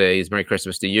 Happy holidays. Merry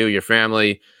Christmas to you, your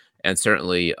family, and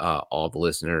certainly all the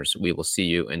listeners. We will see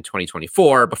you in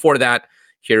 2024. Before that,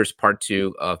 here's part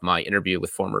 2 of my interview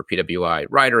with former PWI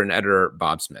writer and editor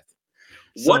Bob Smith.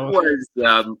 What was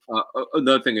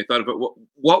another thing I thought about?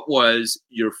 What was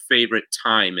your favorite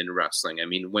time in wrestling? I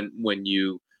mean, when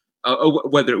you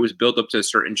whether it was built up to a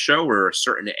certain show or a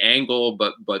certain angle,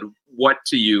 but what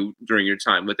to you during your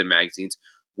time with the magazines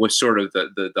was sort of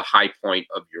the high point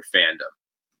of your fandom?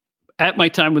 At my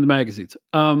time with the magazines,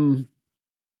 the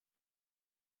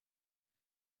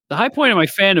high point of my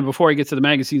fandom before I get to the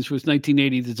magazines was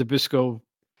 1980, the Zbyszko.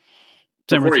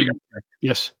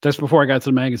 Yes, that's before I got to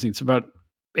the magazines. About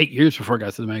 8 years before I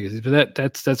got to the magazines. But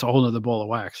that's a whole other ball of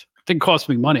wax. It didn't cost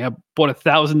me money. I bought a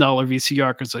 $1,000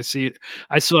 VCR because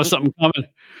I saw something coming,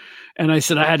 and I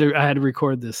said I had to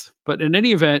record this. But in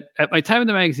any event, at my time in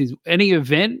the magazines, any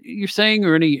event you're saying,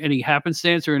 or any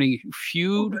happenstance or any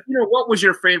feud? What was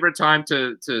your favorite time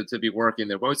to be working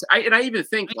there? I even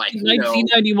think like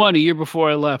 1991, a year before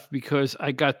I left, because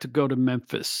I got to go to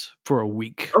Memphis for a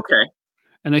week. Okay.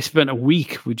 And I spent a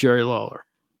week with Jerry Lawler.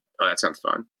 Oh, that sounds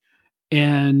fun.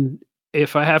 And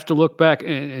if I have to look back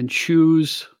and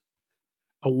choose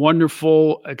a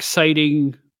wonderful,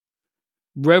 exciting,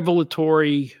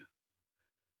 revelatory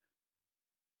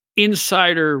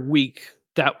insider week,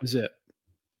 that was it.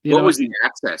 What was the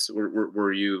access?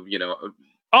 Were you,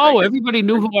 everybody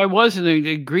knew who I was, and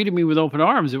they greeted me with open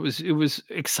arms. It was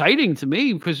exciting to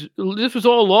me because this was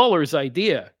all Lawler's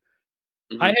idea.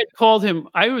 I had called him.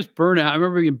 I was burnt out. I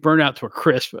remember being burnt out to a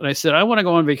crisp. And I said, I want to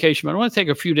go on vacation, but I want to take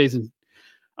a few days and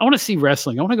I want to see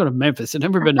wrestling. I want to go to Memphis. I've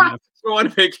never been to Memphis. Go on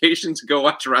vacation to go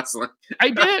watch wrestling.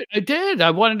 I did.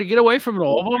 I wanted to get away from it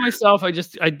all by myself. I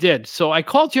did. So I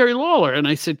called Jerry Lawler and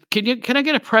I said, can I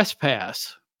get a press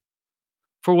pass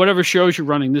for whatever shows you're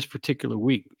running this particular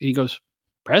week? And he goes,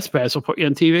 press pass? I'll put you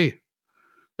on TV.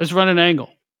 Let's run an angle.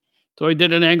 So I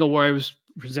did an angle where I was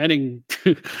presenting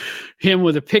him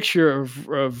with a picture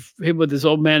of him with his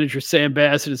old manager Sam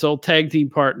Bass and his old tag team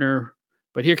partner.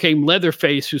 But here came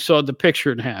Leatherface, who sawed the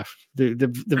picture in half, the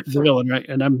villain, right?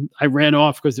 And I ran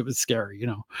off because it was scary,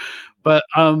 But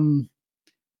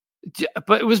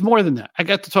it was more than that. I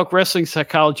got to talk wrestling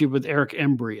psychology with Eric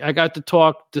Embry. I got to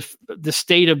talk the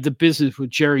state of the business with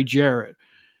Jerry Jarrett.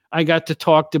 I got to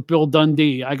talk to Bill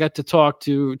Dundee. I got to talk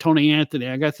to Tony Anthony.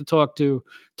 I got to talk to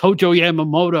Tojo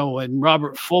Yamamoto and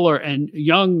Robert Fuller and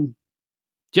young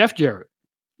Jeff Jarrett.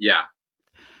 Yeah.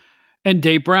 And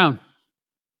Dave Brown.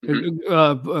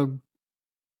 Mm-hmm.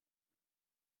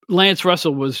 Lance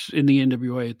Russell was in the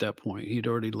NWA at that point. He'd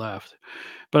already left.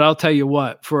 But I'll tell you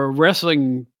what, for a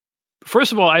wrestling,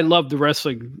 first of all, I loved the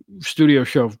wrestling studio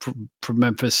show from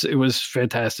Memphis. It was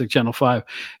fantastic, Channel 5.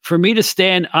 For me to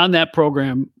stand on that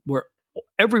program where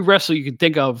every wrestler you could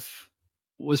think of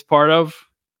was part of,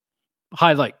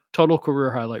 total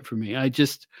career highlight for me. I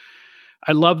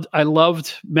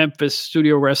loved Memphis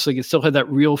studio wrestling. It still had that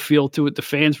real feel to it. The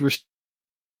fans were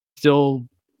still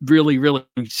really, really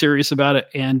serious about it.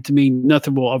 And to me,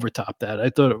 nothing will ever top that. I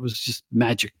thought it was just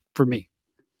magic for me.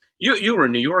 You were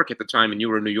in New York at the time, and you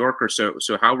were a New Yorker. So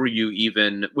how were you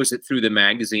even? Was it through the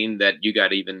magazine that you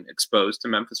got even exposed to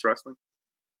Memphis wrestling?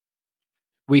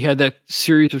 We had that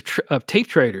series of tape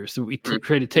traders that we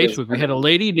traded tapes with. We had a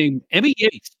lady named Emmy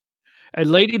Yates. a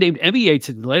lady named Emmy Yates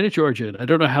in Atlanta, Georgia. And I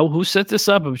don't know who set this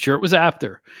up. I'm sure it was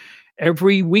after.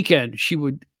 Every weekend, she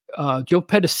would, Joe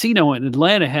Pedicino in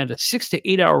Atlanta had a 6 to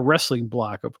 8 hour wrestling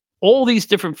block of all these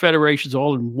different federations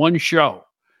all in one show.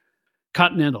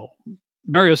 Continental,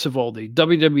 Mario Savoldi,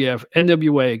 WWF,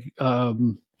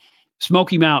 NWA,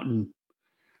 Smoky Mountain,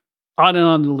 on and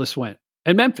on the list went,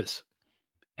 and Memphis.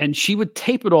 And she would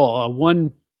tape it all on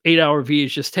one 8 hour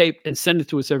VHS tape and send it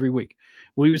to us every week.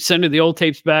 We would send her the old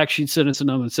tapes back. She'd send us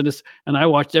another one, and I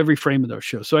watched every frame of those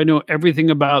shows. So I know everything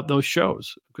about those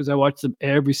shows because I watched them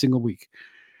every single week.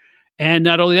 And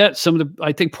not only that,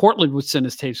 I think Portland would send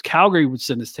us tapes. Calgary would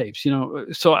send us tapes,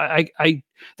 So I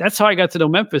that's how I got to know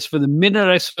Memphis. For the minute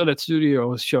I saw that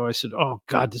studio show, I said, oh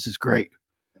God, this is great.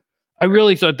 I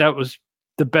really thought that was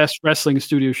the best wrestling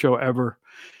studio show ever.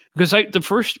 Because the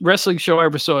first wrestling show I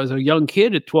ever saw as a young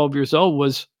kid at 12 years old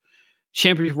was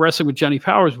Championship Wrestling with Johnny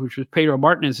Powers, which was Pedro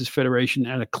Martinez's federation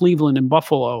out of Cleveland and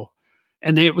Buffalo.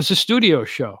 And it was a studio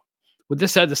show. Well,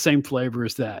 this had the same flavor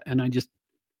as that. And I just,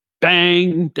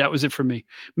 bang, that was it for me.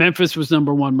 Memphis was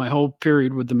number one my whole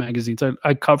period with the magazines.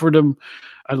 I covered them.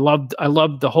 I loved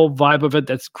the whole vibe of it.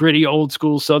 That's gritty, old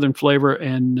school Southern flavor.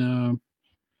 And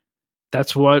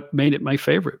that's what made it my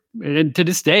favorite. And to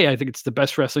this day, I think it's the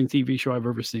best wrestling TV show I've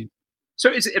ever seen.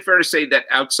 So is it fair to say that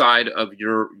outside of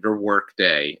your work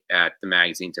day at the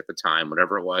magazines at the time,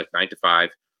 whatever it was, 9 to 5,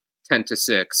 10 to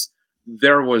 6,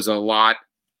 there was a lot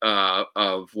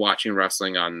of watching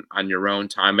wrestling on your own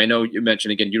time? I know you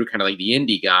mentioned, again, you were kind of like the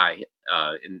indie guy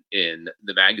in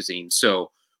the magazine.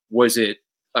 So was it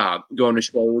going to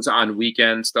shows on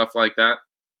weekends, stuff like that?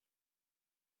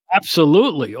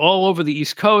 Absolutely. All over the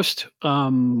East Coast.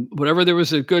 Whatever there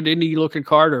was a good indie looking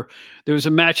card, or there was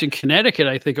a match in Connecticut,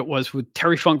 I think it was, with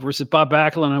Terry Funk versus Bob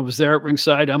Backlund. I was there at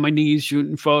ringside on my knees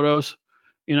shooting photos.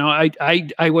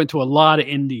 I went to a lot of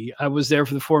indie. I was there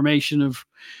for the formation of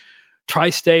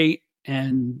Tri-State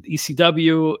and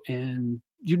ECW and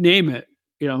you name it.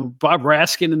 Bob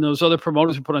Raskin and those other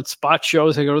promoters would put on spot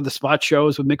shows. I go to the spot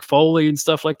shows with Mick Foley and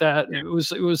stuff like that. And it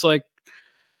was like,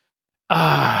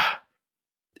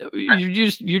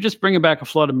 you're just bringing back a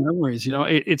flood of memories.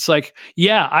 It's like,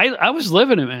 yeah, I was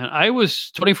living it, man. I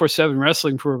was 24/7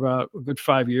 wrestling for about a good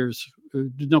 5 years.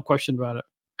 There's no question about it.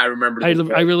 I remember.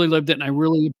 I really lived it, and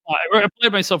I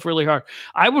played myself really hard.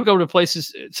 I would go to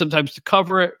places sometimes to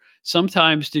cover it,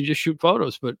 sometimes to just shoot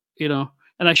photos. But and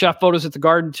I shot photos at the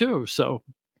Garden too. So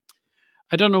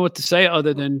I don't know what to say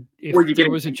other than if there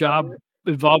was a job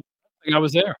involved, I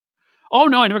was there. Oh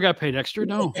no, I never got paid extra.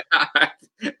 No.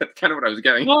 That's kind of what I was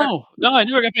getting. No, I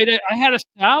never got paid. I had a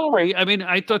salary. I mean,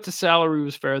 I thought the salary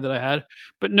was fair that I had,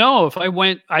 but no, if I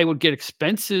went, I would get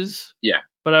expenses. Yeah,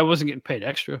 but I wasn't getting paid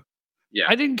extra. Yeah,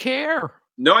 I didn't care.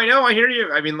 No, I know. I hear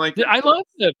you. I mean, like, I loved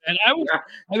it, and I was. Yeah.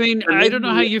 I mean, I don't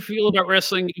know how you feel about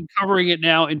wrestling and covering it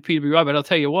now in PWI, but I'll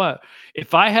tell you what: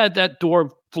 if I had that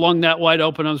door flung that wide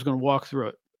open, I was going to walk through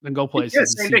it and go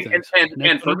places. Yeah, same thing.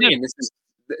 And for me, and this is.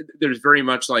 There's very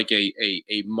much like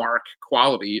a mark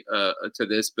quality to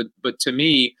this, but to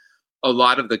me, a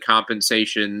lot of the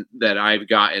compensation that I've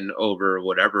gotten over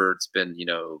whatever it's been,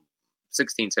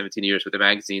 16, 17 years with the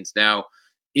magazines now,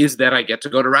 is that I get to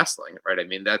go to wrestling, right? I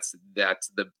mean, that's the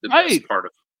right. Best part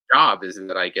of the job is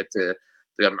that I get to.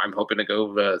 I'm hoping to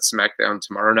go SmackDown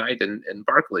tomorrow night in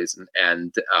Barclays,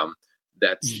 and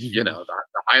that's the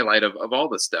highlight of all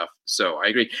this stuff. So I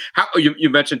agree. How you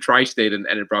mentioned Tri-State and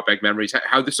it brought back memories.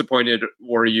 How disappointed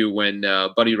were you when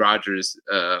Buddy Rogers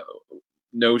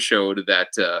no-showed that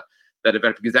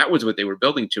event, because that was what they were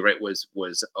building to, right? Was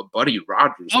a Buddy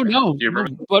Rogers. Oh match. No, do you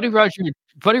remember?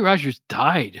 Buddy Rogers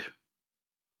died,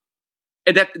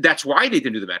 and that's why they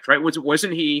didn't do the match, right?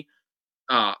 Wasn't he?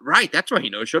 Right, that's why he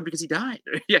no-showed, because he died.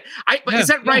 Is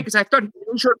that right? Because I thought he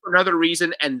no-showed for another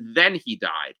reason, and then he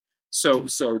died. So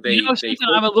they.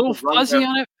 I'm a little fuzzy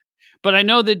on it, but I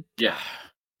know that. Yeah,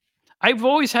 I've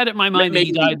always had it in my mind that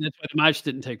he died. That's why the match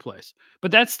didn't take place.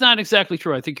 But that's not exactly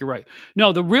true. I think you're right.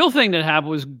 No, the real thing that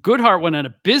happened was Goodhart went out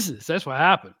of business. That's what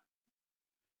happened.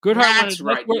 That's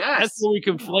right. That's where we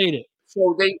conflate it.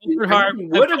 So they would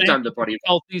have done the Buddy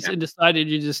and decided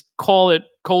to just call it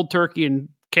cold turkey and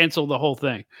cancel the whole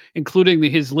thing, including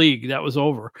his league. That was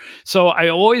over. So I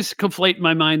always conflate in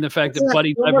my mind the fact that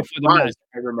Buddy died before the match.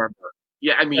 I remember.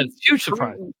 Yeah, I mean, huge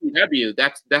surprise. ECW,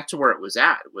 that's where it was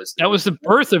at. That was the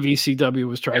birth of ECW,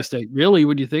 was Tri-State. Really,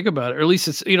 when you think about it, or at least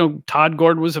it's Todd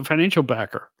Gordon was a financial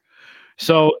backer,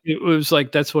 so it was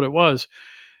like that's what it was.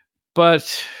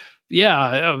 But yeah,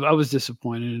 I was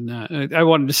disappointed in that. I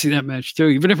wanted to see that match too,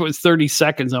 even if it was 30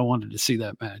 seconds. I wanted to see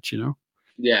that match.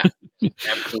 Yeah,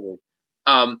 absolutely.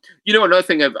 Another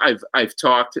thing I've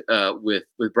talked with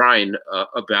Brian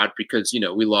about, because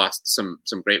we lost some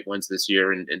great ones this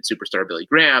year, and superstar Billy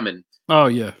Graham and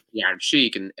Iron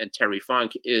Sheik and Terry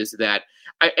Funk, is that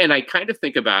I kind of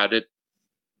think about it,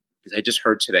 because I just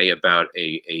heard today about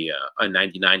a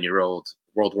 99-year-old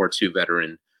World War II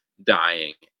veteran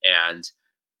dying, and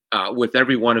with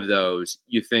every one of those,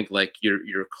 you think like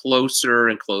you're closer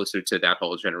and closer to that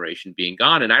whole generation being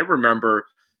gone. And I remember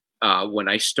when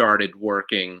I started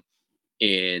working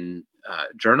in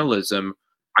journalism,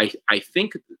 I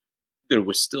think there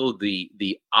was still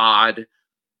the odd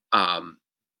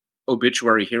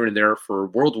obituary here and there for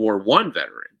World War I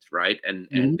veterans, right?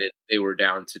 And they were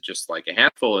down to just like a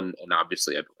handful, and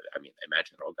obviously, I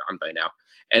imagine they're all gone by now.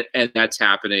 And that's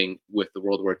happening with the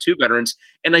World War II veterans.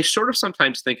 And I sort of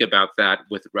sometimes think about that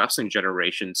with wrestling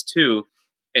generations too.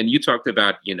 And you talked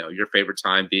about, your favorite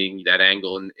time being that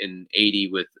angle in 80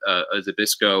 with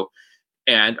Zbyszko.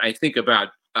 And I think about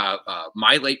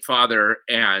my late father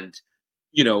and,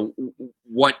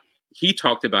 what he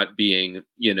talked about being,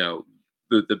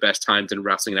 the best times in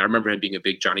wrestling. And I remember him being a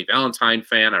big Johnny Valentine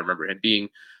fan. I remember him being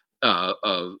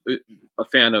a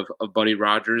fan of Buddy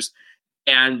Rogers.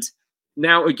 And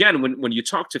now, again, when you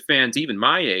talk to fans, even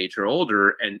my age or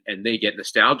older, and they get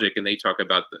nostalgic and they talk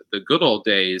about the good old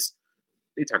days,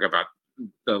 they talk about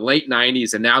the late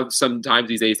 90s. And now sometimes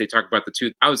these days they talk about the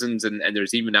 2000s, and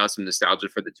there's even now some nostalgia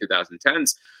for the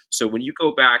 2010s. So when you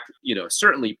go back,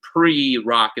 certainly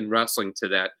pre-rock and wrestling to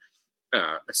that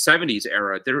 70s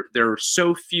era, there are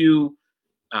so few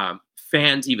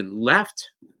fans even left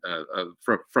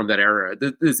from that era.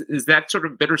 Is that sort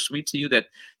of bittersweet to you, that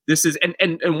this is,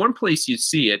 and one place you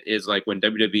see it is like when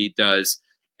WWE does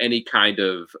any kind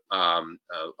of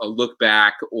a look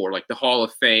back, or like the Hall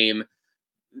of Fame.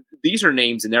 These are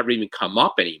names that never even come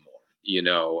up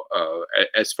anymore,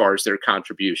 as far as their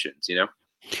contributions,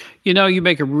 You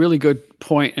make a really good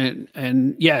point,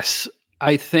 and yes,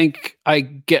 I think I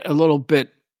get a little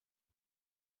bit,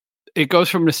 it goes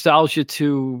from nostalgia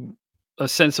to a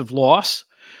sense of loss,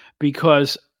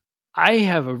 because I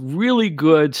have a really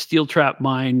good steel trap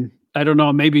mind. I don't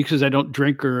know, maybe because I don't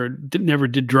drink or never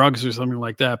did drugs or something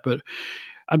like that, but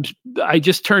I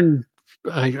just turned,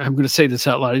 I'm going to say this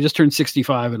out loud, I just turned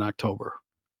 65 in October.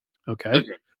 Okay.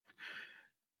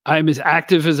 I'm as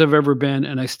active as I've ever been,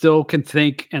 and I still can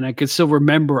think, and I can still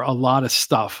remember a lot of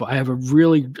stuff.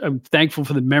 I'm thankful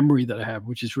for the memory that I have,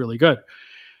 which is really good.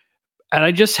 And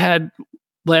I just had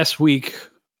last week,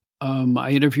 I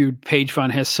interviewed Paige Von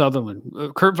Hess Sutherland.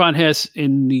 Kurt Von Hess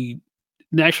in the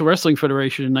National Wrestling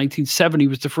Federation in 1970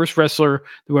 was the first wrestler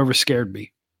who ever scared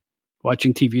me,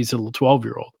 watching TV as a little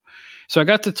 12-year-old. So I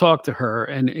got to talk to her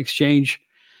and exchange.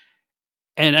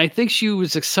 And I think she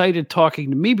was excited talking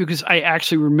to me because I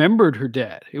actually remembered her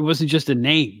dad. It wasn't just a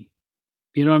name.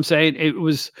 You know what I'm saying?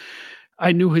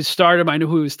 I knew his stardom. I knew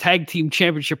who his tag team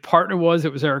championship partner was.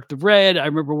 It was Eric the Red. I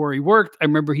remember where he worked. I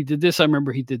remember he did this. I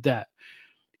remember he did that.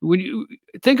 When you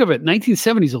think of it,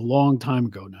 1970 is a long time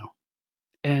ago now.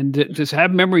 And to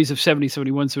have memories of 70,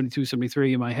 71, 72,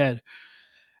 73 in my head,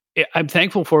 I'm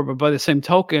thankful for it. But by the same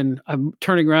token, I'm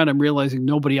turning around and realizing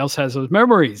nobody else has those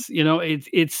memories.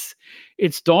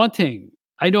 It's daunting.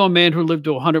 I know a man who lived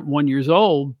to 101 years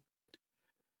old,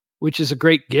 which is a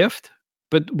great gift.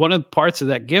 But one of the parts of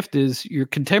that gift is your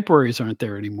contemporaries aren't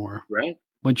there anymore. Right.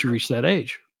 Once you reach that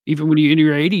age, even when you're in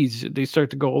your 80s, they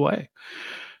start to go away,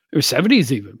 or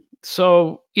 70s even.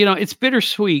 So, it's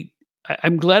bittersweet.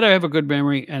 I'm glad I have a good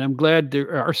memory, and I'm glad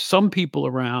there are some people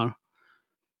around.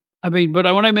 I mean, but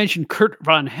when I mentioned Kurt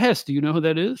Von Hess, do you know who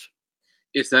that is?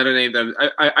 It's not a name that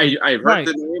I've heard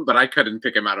the name, but I couldn't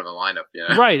pick him out of a lineup.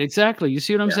 Yeah. Right, exactly. You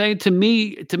see what I'm saying? To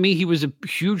me, he was a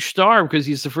huge star because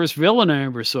he's the first villain I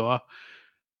ever saw.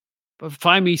 But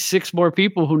find me 6 more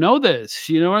people who know this.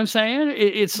 You know what I'm saying?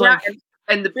 It's like,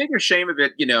 and the bigger shame of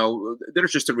it,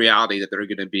 there's just a reality that there are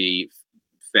going to be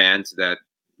fans that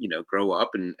grow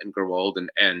up and grow old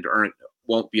and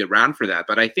won't be around for that.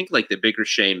 But I think like the bigger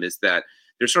shame is that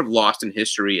they're sort of lost in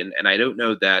history, and I don't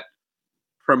know that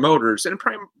promoters, and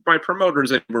by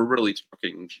promoters, we're really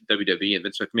talking WWE and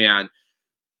Vince McMahon,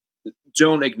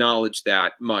 don't acknowledge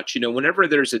that much. Whenever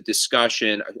there's a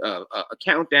discussion, a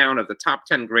countdown of the top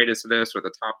 10 greatest of this, or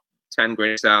the top 10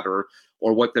 greatest that, or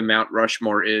what the Mount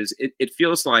Rushmore is, it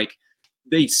feels like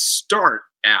they start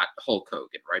at Hulk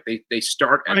Hogan, right? They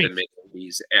start at the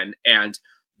mid-80s, and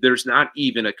there's not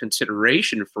even a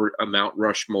consideration for a Mount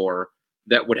Rushmore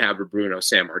that would have a Bruno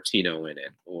Sammartino in it,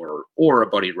 or a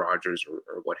Buddy Rogers,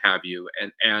 or what have you.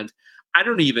 And I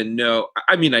don't even know.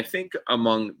 I mean, I think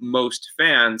among most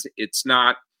fans, it's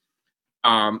not,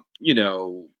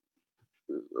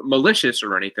 malicious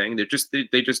or anything. They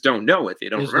just don't know it. They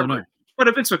don't remember it. But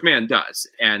if Vince McMahon does,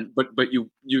 but you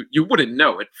wouldn't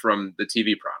know it from the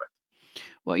TV product.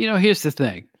 Well, here's the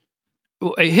thing.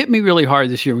 It hit me really hard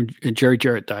this year when Jerry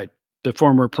Jarrett died, the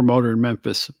former promoter in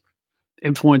Memphis,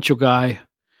 influential guy.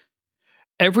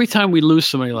 Every time we lose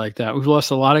somebody like that, we've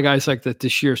lost a lot of guys like that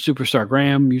this year. Superstar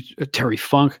Graham, Terry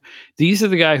Funk. These are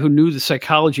the guy who knew the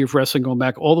psychology of wrestling going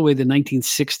back all the way to the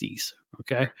 1960s.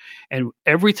 Okay. And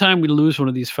every time we lose one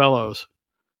of these fellows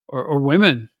or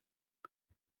women,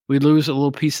 we lose a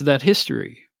little piece of that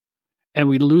history, and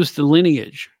we lose the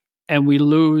lineage, and we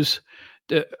lose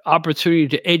the opportunity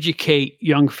to educate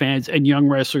young fans and young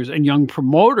wrestlers and young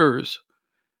promoters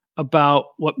about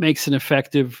what makes an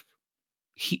effective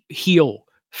heel,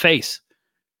 face,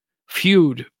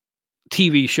 feud,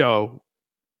 TV show,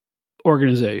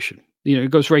 organization.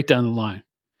 It goes right down the line.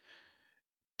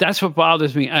 That's what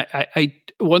bothers me. I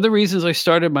one of the reasons I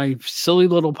started my silly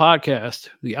little podcast,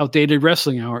 the Outdated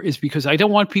Wrestling Hour, is because I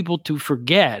don't want people to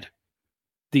forget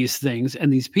these things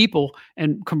and these people.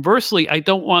 And conversely, I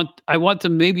want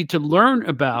them maybe to learn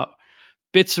about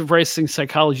bits of wrestling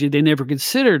psychology they never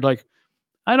considered. Like,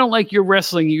 I don't like your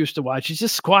wrestling you used to watch. It's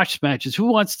just squash matches. Who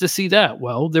wants to see that?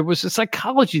 Well, there was a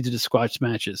psychology to the squash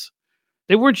matches.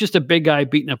 They weren't just a big guy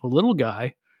beating up a little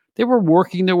guy. They were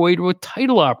working their way to a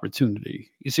title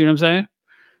opportunity. You see what I'm saying?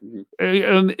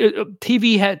 Mm-hmm.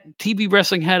 TV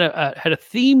wrestling had a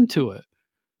theme to it.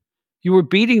 You were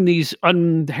beating these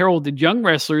unheralded young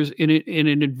wrestlers in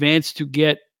an advance to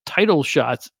get title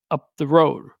shots up the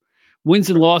road. Wins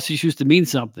and losses used to mean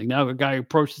something. Now a guy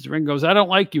approaches the ring, goes, "I don't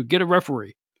like you. Get a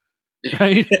referee."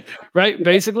 Right? Right?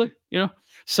 Basically,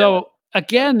 So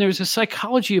again, there's a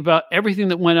psychology about everything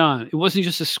that went on. It wasn't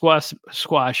just a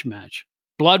squash match.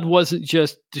 Blood wasn't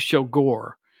just to show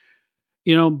gore.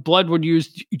 Blood when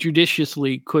used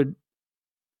judiciously could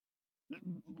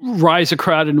rise a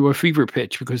crowd into a fever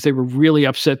pitch because they were really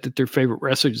upset that their favorite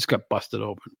wrestler just got busted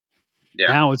open. Yeah.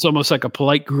 Now it's almost like a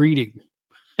polite greeting.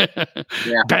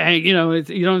 Yeah. Bang, you know what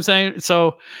I'm saying?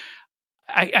 So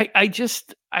I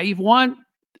want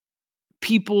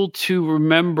people to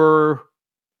remember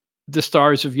the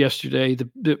stars of yesterday,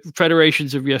 the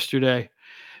federations of yesterday,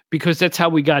 because that's how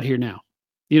we got here now.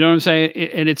 You know what I'm saying?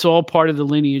 And it's all part of the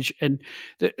lineage. And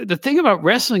the thing about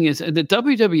wrestling is the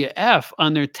WWF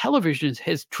on their televisions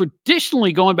has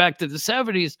traditionally, going back to the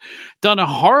 70s, done a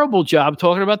horrible job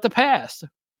talking about the past.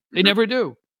 They never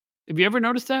do. Have you ever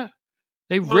noticed that?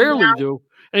 They rarely do.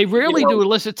 They rarely do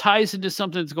unless it ties into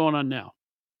something that's going on now.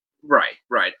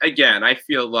 Right. Again, I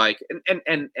feel like,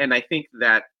 and I think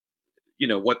that,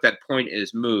 what that point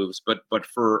is moves, but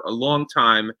for a long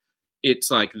time,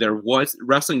 it's like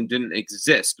wrestling didn't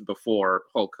exist before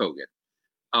Hulk Hogan.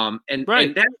 And then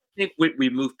I think we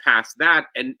moved past that,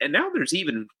 and now there's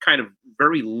even kind of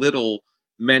very little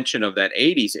mention of that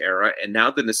 80s era, and now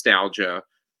the nostalgia,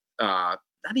 not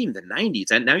even the 90s,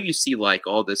 and now you see like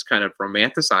all this kind of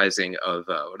romanticizing of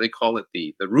what do they call it,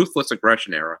 the ruthless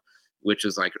aggression era, which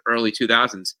is like early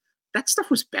 2000s. That stuff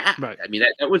was bad. Right. I mean,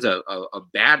 that was a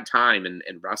bad time, and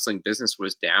wrestling business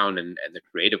was down, and the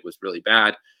creative was really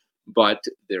bad. But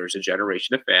there's a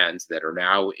generation of fans that are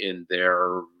now in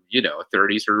their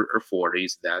 30s or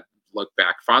 40s that look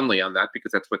back fondly on that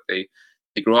because that's what they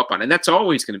grew up on, and that's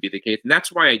always going to be the case. And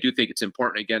that's why I do think it's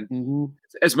important, again,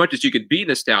 as much as you could be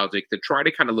nostalgic, to try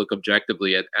to kind of look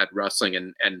objectively at wrestling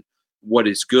and what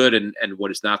is good and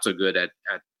what is not so good at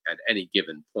any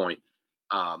given point.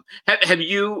 Have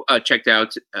you checked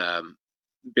out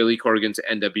Billy Corgan's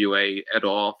NWA at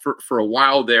all? For a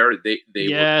while there, they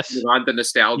yes. were on the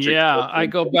nostalgia. Yeah, I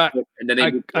go back. And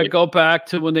then I go back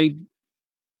to when they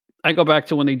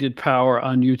did Power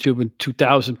on YouTube in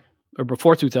 2000 or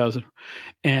before 2000,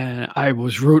 and I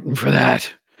was rooting for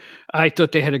that. I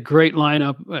thought they had a great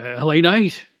lineup. LA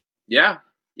Knight, yeah,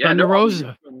 Thunder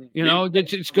Rosa.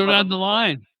 Just go down the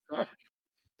line.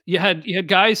 You had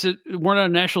guys that weren't on a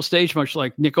national stage much,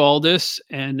 like Nick Aldis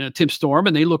and Tim Storm,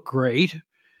 and they looked great.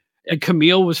 And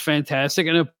Camille was fantastic,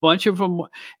 and a bunch of them.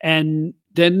 And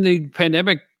then the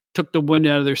pandemic took the wind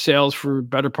out of their sails for a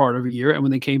better part of a year. And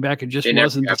when they came back, it just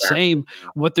wasn't the same.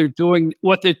 What they're doing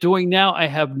now, I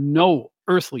have no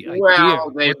earthly idea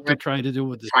what they're trying to do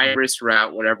with this. Tyrus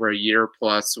route, whatever, a year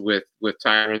plus with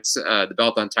Tyrus, the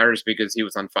belt on Tyrus, because he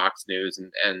was on Fox News,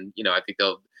 and I think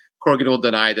Corgan will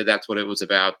deny that that's what it was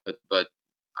about, but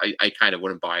I kind of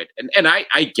wouldn't buy it. And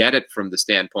I get it from the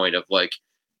standpoint of like,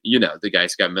 the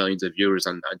guy's got millions of viewers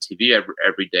on TV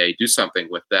every day, do something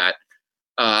with that.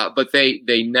 But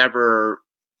they never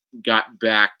got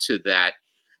back to that.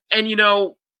 And,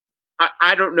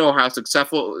 I don't know how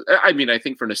successful. I mean, I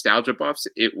think for nostalgia buffs,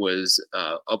 it was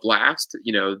a blast.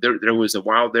 You know, there was a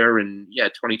while there in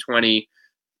 2019,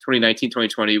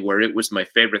 2020, where it was my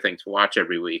favorite thing to watch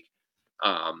every week.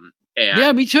 And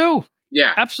yeah, me too.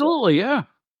 Yeah, absolutely. Yeah,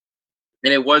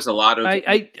 and it was a lot of.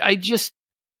 I just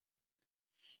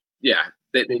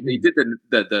they did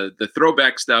the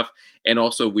throwback stuff and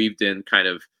also weaved in kind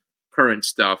of current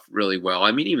stuff really well.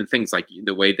 I mean, even things like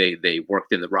the way they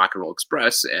worked in the Rock and Roll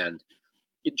Express and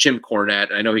Jim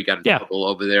Cornette. I know he got in trouble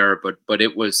over there, but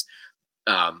it was.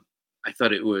 I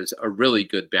thought it was a really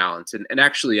good balance, and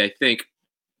actually, I think,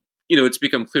 it's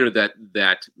become clear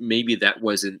that maybe that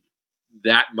wasn't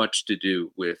that much to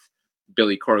do with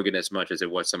Billy Corgan as much as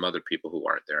it was some other people who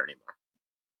aren't there anymore.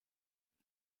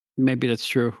 Maybe that's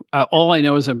true. All I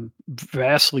know is I'm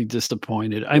vastly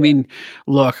disappointed. I mean,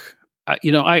 look,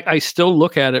 I still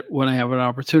look at it when I have an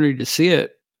opportunity to see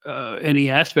it, any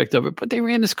aspect of it, but they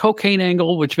ran this cocaine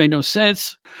angle, which made no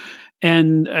sense.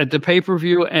 And at the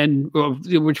pay-per-view, and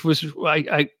which was,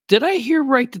 did I hear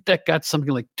right that got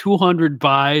something like 200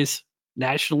 buys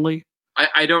nationally?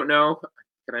 I don't know.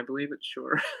 Can I believe it?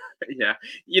 Sure. Yeah.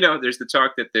 There's the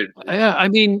talk that they're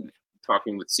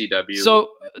talking with CW. So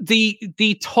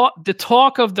the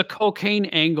talk of the cocaine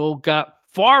angle got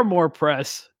far more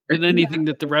press than anything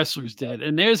that the wrestlers did.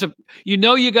 And there's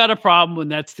you got a problem when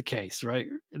that's the case, right?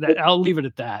 I'll leave it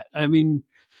at that. I mean,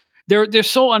 they're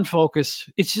so unfocused.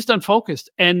 It's just unfocused.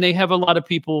 And they have a lot of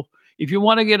people. If you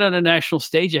want to get on a national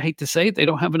stage, I hate to say it, they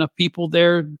don't have enough people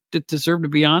there that deserve to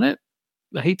be on it.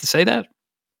 I hate to say that,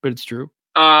 but it's true.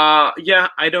 Yeah,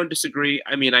 I don't disagree.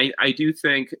 I mean, I do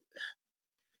think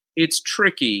it's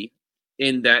tricky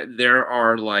in that there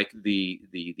are like the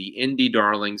indie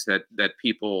darlings that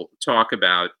people talk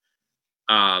about.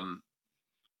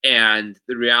 And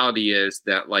the reality is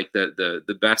that like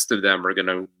the best of them are going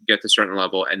to get to a certain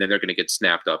level, and then they're going to get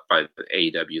snapped up by the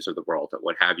AEWs of the world, or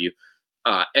what have you.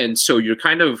 And so you're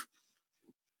kind of,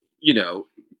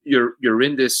 you're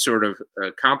in this sort of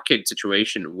complicated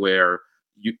situation where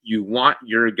you want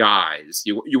your guys,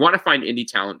 you want to find indie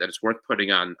talent that is worth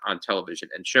putting on television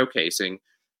and showcasing.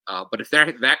 But if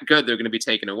they're that good, they're going to be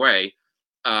taken away.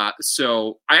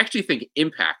 So I actually think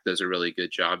Impact does a really good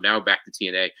job. Now back to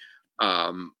TNA.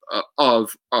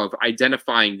 Of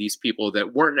identifying these people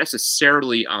that weren't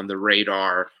necessarily on the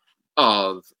radar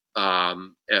of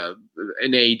an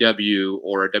AEW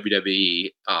or a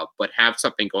WWE, but have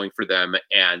something going for them,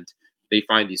 and they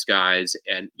find these guys,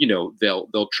 and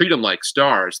they'll treat them like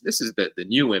stars. This is the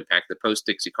new Impact, the post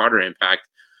Dixie Carter Impact.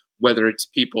 Whether it's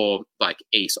people like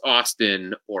Ace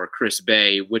Austin or Chris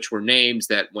Bay, which were names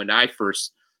that when I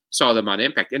first saw them on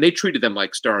Impact, and they treated them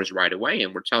like stars right away,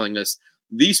 and were telling us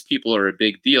these people are a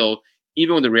big deal,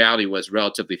 even when the reality was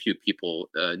relatively few people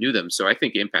knew them. So I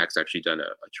think Impact's actually done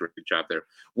a terrific job there.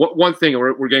 One thing,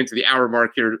 we're getting to the hour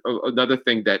mark here. Another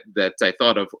thing that I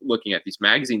thought of looking at these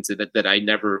magazines that I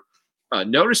never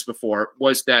noticed before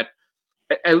was that,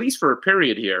 at least for a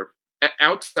period here,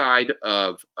 outside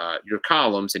of your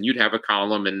columns, and you'd have a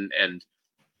column, and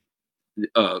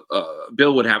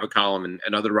Bill would have a column,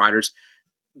 and other writers,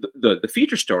 the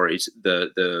feature stories,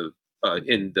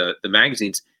 in the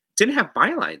magazines didn't have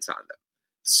bylines on them.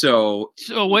 So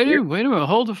wait a minute,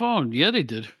 hold the phone. Yeah, they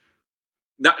did.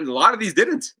 Not a lot of these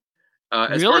didn't.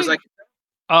 As really? far as I can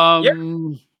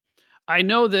tell. I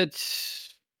know that.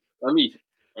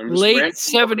 Late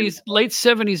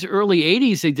 70s, early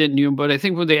 80s, they didn't use, but I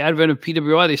think with the advent of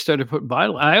PWI, they started to put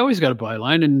byline. I always got a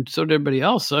byline, and so did everybody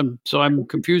else. I'm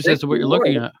confused as to what you're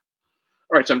looking at.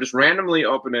 All right, so I'm just randomly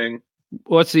opening.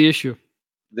 What's the issue?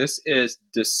 This is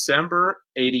December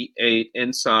 88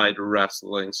 Inside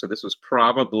Wrestling. So this was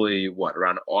probably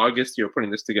around August you were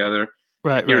putting this together.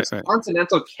 Right.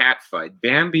 Continental Catfight,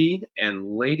 Bambi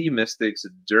and Lady Mystic's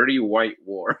Dirty White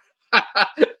War.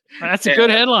 That's a good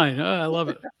headline. Oh, I love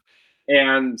it.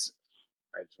 And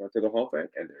I just went through the whole thing,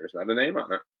 and there's not a name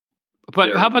on it.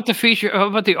 But how about the feature? How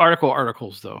about the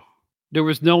articles, though? There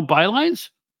was no bylines?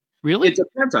 Really? It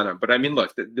depends on them, but I mean,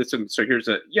 look. So here's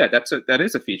that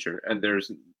is a feature, and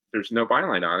there's no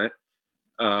byline on it,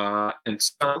 and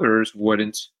some others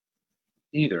wouldn't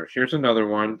either. Here's another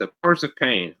one: The Powers of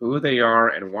Pain, who they are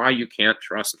and why you can't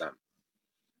trust them,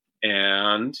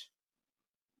 and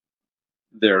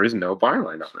there is no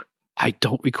byline on it. I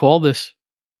don't recall this.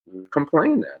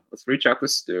 Complain then. Let's reach out to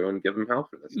Stu and give him hell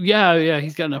for this. Yeah,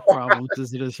 he's got enough problems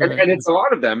as it is. Right? And it's a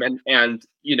lot of them, and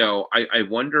I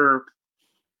wonder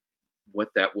what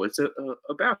that was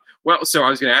about. Well, so I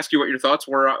was going to ask you what your thoughts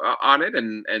were on it,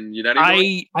 and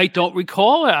I don't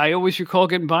recall it. I always recall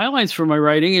getting bylines for my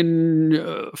writing, and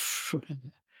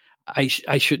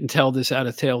I shouldn't tell this out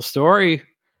of tail story.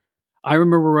 I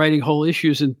remember writing whole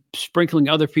issues and sprinkling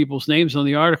other people's names on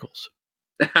the articles.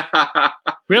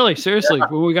 Really, seriously. Yeah.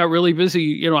 When we got really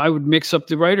busy, I would mix up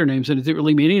the writer names, and it didn't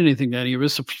really mean anything to any of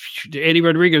us. So, Eddie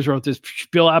Rodriguez wrote this.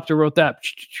 Bill Apter wrote that.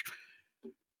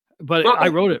 But I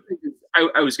wrote it.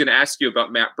 I was going to ask you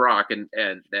about Matt Brock and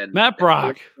Matt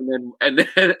Brock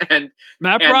and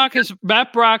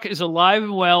Matt Brock is alive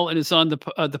and well, and it's on the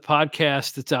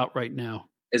podcast that's out right now.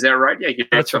 Is that right? Yeah, you did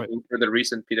that's something right. for the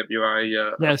recent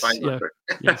PWI.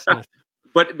 Yes.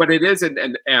 But it is,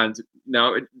 and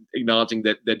now acknowledging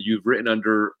that you've written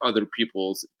under other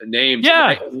people's names.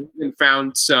 Yeah, I even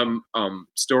found some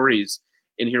stories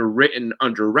in here written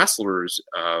under wrestlers'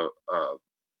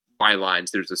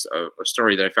 bylines. There's a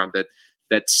story that I found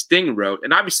that Sting wrote,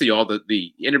 and obviously all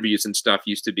the interviews and stuff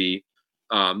used to be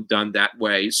done that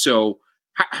way. So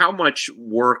how much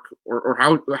work or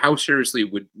how seriously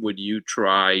would you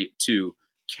try to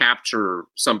capture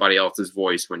somebody else's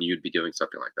voice when you'd be doing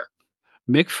something like that?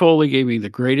 Mick Foley gave me the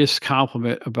greatest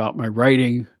compliment about my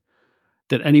writing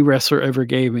that any wrestler ever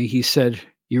gave me. He said,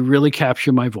 "You really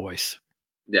capture my voice."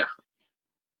 Yeah.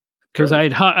 Because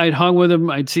I'd hung with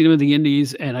him, I'd seen him in the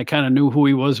Indies, and I kind of knew who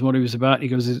he was and what he was about. He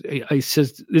goes, "I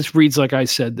said, this reads like I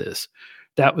said this."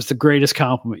 That was the greatest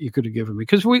compliment you could have given me.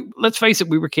 Because let's face it,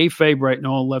 we were kayfabe right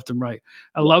now, left and right.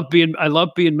 I loved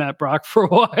being Matt Brock for a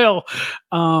while.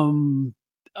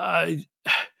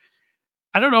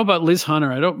 I don't know about Liz Hunter.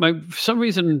 For some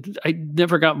reason, I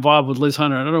never got involved with Liz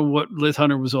Hunter. I don't know what Liz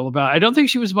Hunter was all about. I don't think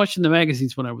she was much in the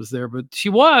magazines when I was there, but she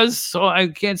was, so I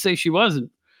can't say she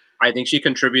wasn't. I think she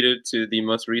contributed to the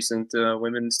most recent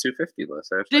women's 250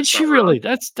 list. Did she really?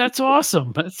 That's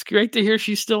awesome. That's great to hear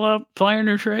she's still out plying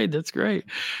her trade. That's great.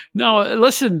 No,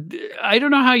 listen, I don't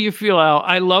know how you feel, Al.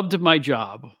 I loved my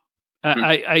job.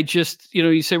 I just,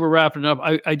 you say we're wrapping up.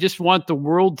 I just want the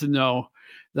world to know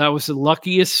that I was the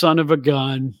luckiest son of a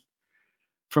gun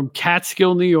from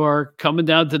Catskill, New York, coming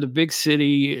down to the big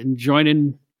city and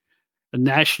joining a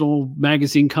national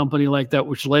magazine company like that,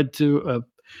 which led to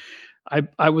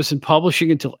I was in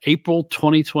publishing until April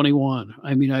 2021.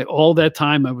 I mean, all that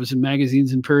time I was in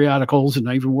magazines and periodicals, and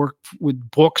I even worked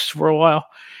with books for a while.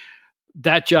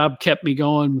 That job kept me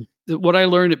going. What I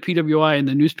learned at PWI and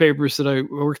the newspapers that I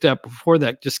worked at before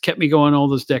that just kept me going all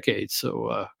those decades.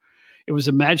 So it was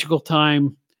a magical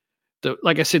time.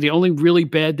 Like I said, the only really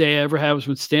bad day I ever had was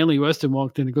when Stanley Weston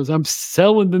walked in and goes, "I'm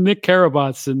selling the Nick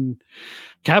Karabots and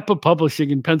Kappa Publishing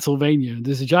in Pennsylvania.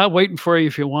 There's a job waiting for you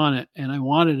if you want it." And I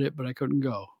wanted it, but I couldn't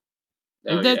go.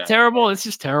 Isn't that terrible? It's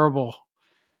just terrible.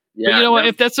 Yeah, but you know what?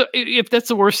 If that's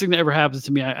the worst thing that ever happens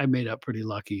to me, I made up pretty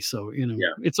lucky. So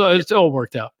it's all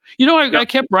worked out. I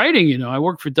kept writing. I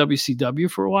worked for WCW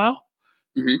for a while.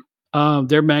 Mm-hmm.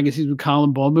 Their magazines with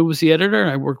Colin Bowman was the editor, and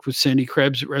I worked with Sandy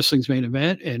Krebs at Wrestling's Main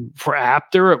Event and for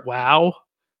Apter at WOW.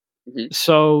 Mm-hmm.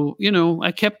 So,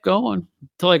 I kept going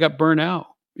until I got burnt out,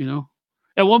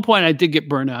 At one point I did get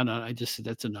burnt out, and I just said,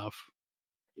 that's enough.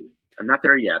 I'm not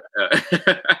there yet.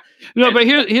 No, but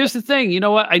here's the thing. You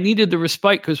know what? I needed the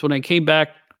respite because when I came back,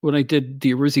 when I did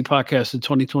the Arizzi podcast in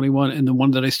 2021 and the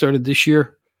one that I started this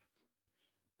year,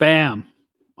 bam,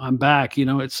 I'm back.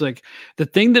 It's like the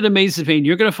thing that amazes me, and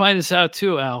you're going to find this out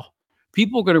too, Al.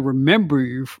 People are going to remember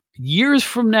you years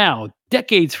from now,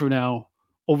 decades from now,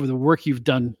 over the work you've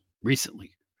done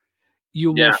recently.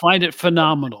 You will find it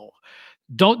phenomenal.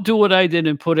 Don't do what I did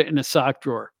and put it in a sock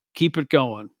drawer. Keep it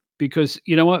going, because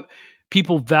you know what?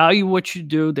 People value what you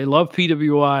do. They love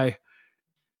PWI.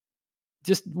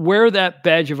 Just wear that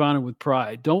badge of honor with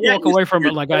pride. Don't walk away from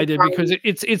it like I did, because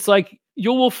it's like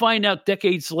you will find out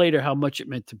decades later how much it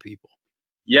meant to people.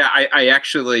 Yeah, I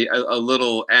actually a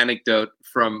little anecdote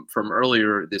from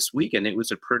earlier this week, and it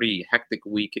was a pretty hectic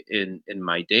week in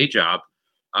my day job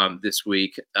this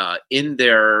week. In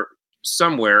there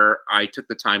somewhere, I took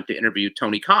the time to interview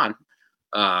Tony Khan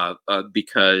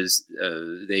because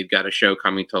they've got a show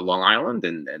coming to Long Island,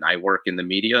 and I work in the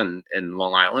media in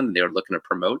Long Island, and they're looking to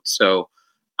promote. So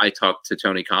I talked to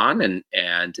Tony Khan,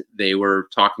 and they were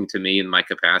talking to me in my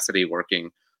capacity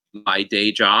working my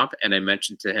day job. And I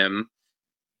mentioned to him,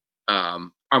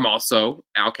 I'm also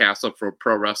Al Castle for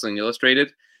Pro Wrestling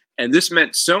Illustrated. And this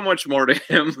meant so much more to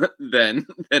him than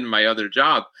my other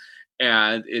job.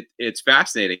 And it's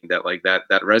fascinating that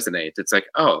that resonates. It's like,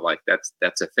 oh, like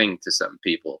that's a thing to some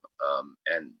people.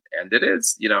 And it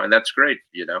is, and that's great,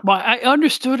 Well, I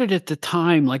understood it at the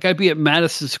time. Like I'd be at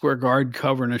Madison Square Garden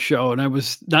covering a show, and I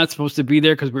was not supposed to be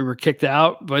there because we were kicked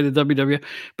out by the WWF.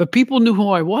 But people knew who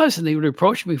I was, and they would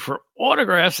approach me for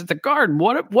autographs at the Garden.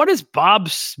 What is Bob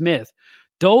Smith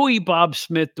doughy Bob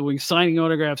Smith doing signing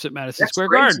autographs at Madison Square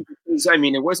Garden. Because, I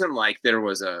mean, it wasn't like there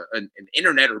was an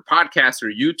internet or podcast or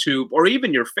YouTube or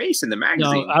even your face in the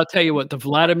magazine. No, I'll tell you what, the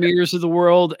Vladimirs of the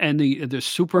world and the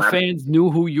super fans knew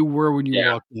who you were when you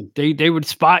walked in. They would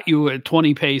spot you at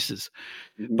 20 paces.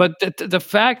 Mm-hmm. But the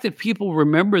fact that people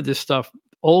remember this stuff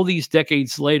all these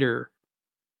decades later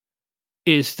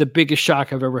is the biggest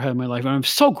shock I've ever had in my life. And I'm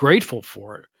so grateful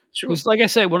for it. Sure. Because like I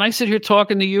said, when I sit here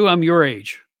talking to you, I'm your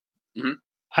age. Mm-hmm.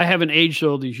 I haven't aged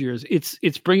all these years.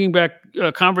 It's bringing back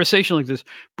a conversation like this,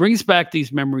 brings back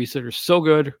these memories that are so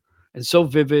good and so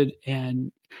vivid.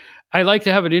 And I like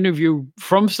to have an interview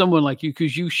from someone like you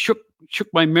because you shook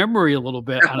my memory a little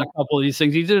bit on a couple of these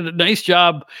things. You did a nice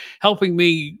job helping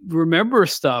me remember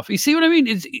stuff. You see what I mean?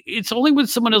 It's only when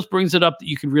someone else brings it up that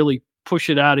you can really push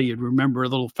it out of you and remember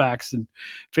little facts and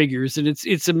figures. And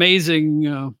it's amazing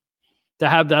to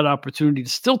have that opportunity to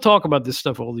still talk about this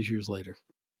stuff all these years later.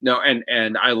 No,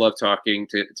 and I love talking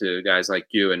to guys like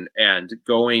you and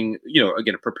going,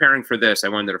 again, preparing for this, I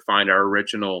wanted to find our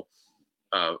original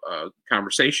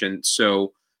conversation.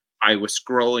 So I was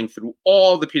scrolling through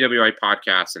all the PWI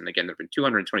podcasts, and again, there have been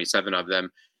 227 of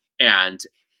them, and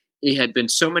it had been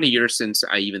so many years since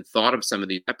I even thought of some of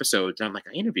these episodes. And I'm like,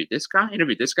 I interviewed this guy,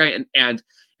 and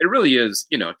it really is,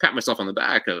 I pat myself on the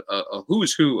back, a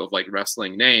who's who of like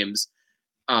wrestling names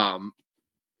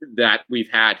that we've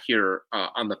had here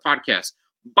on the podcast.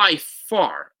 By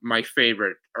far, my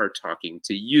favorite are talking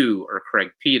to you or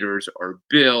Craig Peters or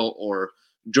Bill or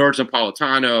George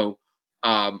Napolitano,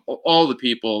 all the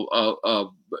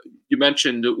people. You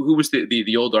mentioned who was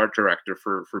the old art director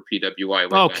for PWI.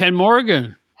 Oh, Ken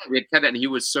Morgan. We had Ken, and he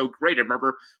was so great. I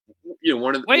remember,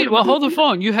 one of the. Wait, hold the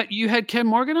phone. You had Ken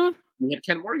Morgan on? We had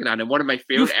Ken Morgan on, and one of my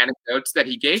favorite anecdotes that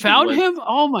he gave found me him.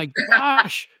 Oh my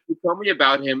gosh! He told me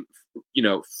about him,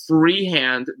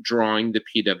 freehand drawing the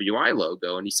PWI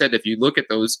logo, and he said if you look at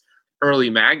those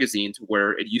early magazines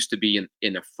where it used to be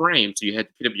in a frame, so you had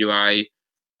the PWI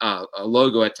a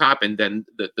logo at top, and then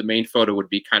the main photo would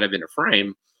be kind of in a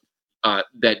frame.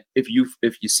 That if you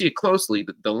see it closely,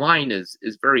 the line is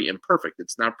very imperfect.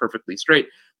 It's not perfectly straight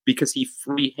because he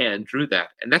freehand drew that,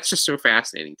 and that's just so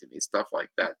fascinating to me. Stuff like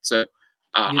that. So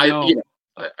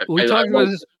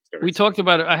we talked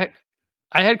about it.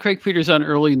 I had Craig Peters on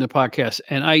early in the podcast,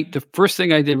 and the first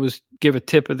thing I did was give a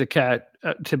tip of the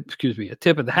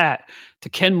hat to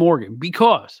Ken Morgan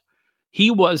because he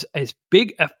was as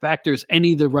big a factor as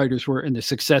any of the writers were in the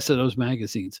success of those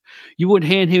magazines. You would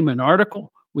hand him an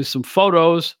article with some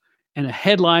photos and a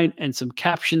headline and some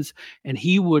captions, and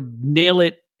he would nail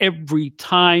it every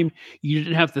time. You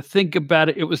didn't have to think about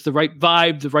it. It was the right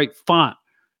vibe, the right font,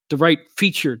 the right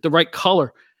feature, the right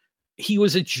color. He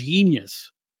was a genius.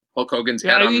 Hulk Hogan's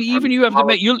head. You have to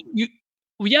make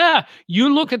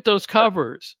you look at those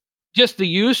covers, just the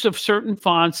use of certain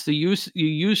fonts, the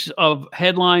use of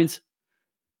headlines,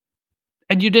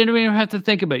 and you didn't even have to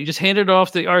think about it. You just handed it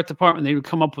off to the art department. They would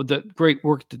come up with the great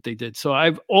work that they did. So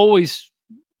I've always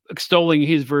extolling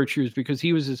his virtues because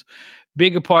he was as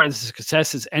big a part of the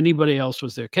success as anybody else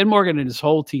was there. Ken Morgan and his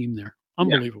whole team there.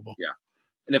 Unbelievable. Yeah.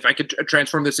 And if I could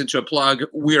transform this into a plug,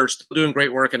 we are still doing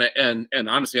great work. And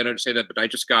honestly, I don't say that, but I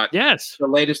just got the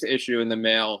latest issue in the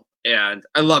mail, and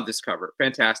I love this cover.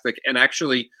 Fantastic. And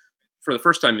actually, for the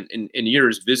first time in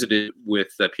years, visited with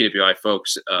PWI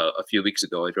folks a few weeks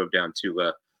ago. I drove down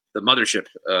to the mothership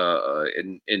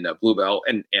in Bluebell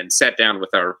and sat down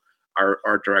with our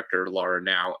art director, Laura,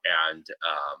 now, and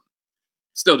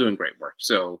still doing great work.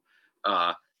 So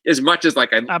as much as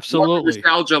like I absolutely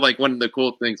nostalgia, like one of the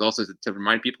cool things also is to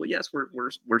remind people, yes,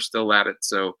 we're still at it.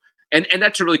 So and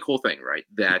that's a really cool thing, right?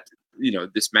 That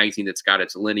this magazine that's got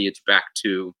its lineage back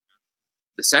to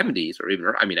the 70s or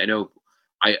even, I mean, I know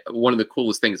one of the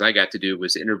coolest things I got to do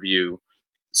was interview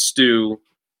Stu,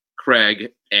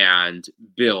 Craig, and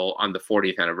Bill on the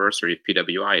 40th anniversary of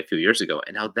PWI a few years ago.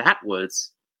 And now that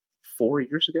was 4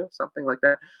 years ago, something like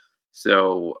that.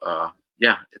 So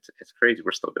it's crazy.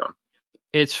 We're still going.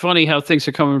 It's funny how things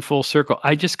are coming full circle.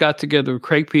 I just got together with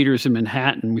Craig Peters in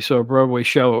Manhattan. We saw a Broadway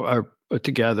show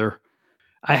together.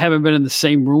 I haven't been in the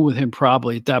same room with him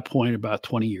probably at that point about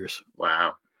 20 years.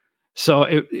 Wow.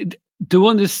 So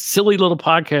doing this silly little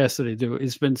podcast that I do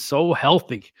has been so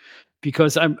healthy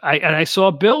because I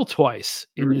saw Bill twice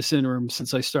in this interim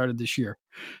since I started this year.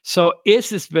 So it's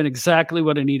just been exactly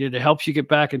what I needed. It helps you get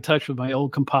back in touch with my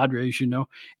old compadres, and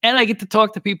I get to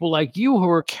talk to people like you who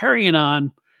are carrying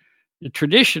on the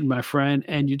tradition, my friend,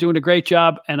 and you're doing a great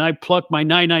job. And I plucked my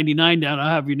 $9.99 down. I'll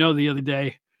have you know the other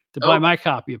day to buy my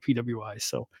copy of PWI.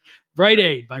 So Rite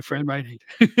Aid, my friend, Rite Aid.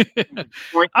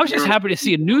 I was just happy to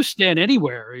see a newsstand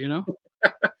anywhere,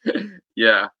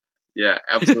 Yeah. Yeah,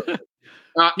 absolutely.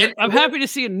 I'm happy to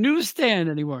see a newsstand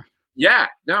anymore. Yeah,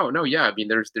 no, yeah. I mean,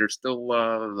 there's still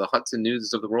the Hudson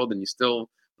News of the world, and you still,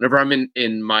 whenever I'm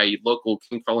in my local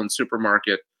King Cullen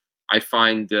supermarket, I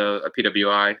find a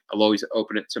PWI. I'll always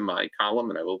open it to my column,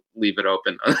 and I will leave it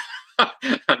open on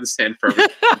the stand for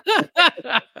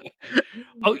everyone.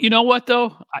 Oh, you know what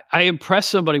though? I impressed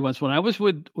somebody once when I was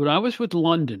with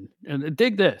London, and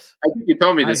dig this. I think you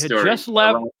told me this story.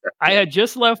 I had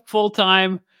just left full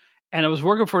time, and I was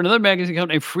working for another magazine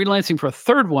company, freelancing for a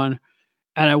third one.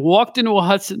 And I walked into a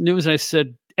Hudson News and I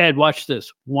said, Ed, watch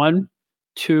this. 1,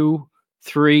 2,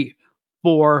 3,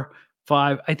 4,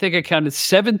 5. I think I counted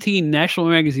 17 national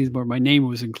magazines where my name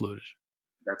was included.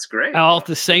 That's great. All at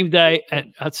the same day at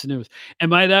Hudson News.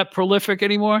 Am I that prolific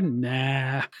anymore?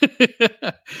 Nah.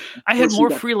 I had more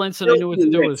freelance than I knew what to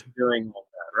do with. Doing all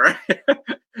that,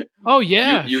 right? Oh,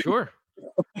 yeah, sure.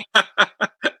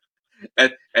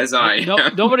 As I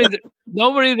nobody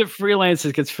that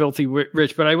freelances gets filthy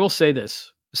rich, but I will say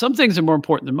this: some things are more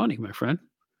important than money, my friend.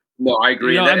 No, I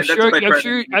agree. I'm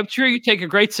sure you take a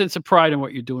great sense of pride in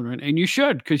what you're doing, and you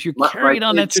should, because you carried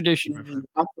on that tradition.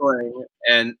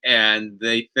 And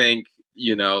they think,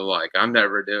 like, I'm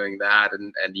never doing that,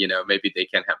 and maybe they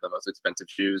can't have the most expensive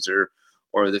shoes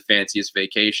or the fanciest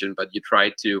vacation, but you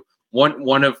try to.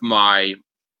 One of my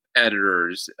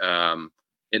editors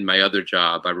in my other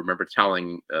job, I remember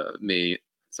telling me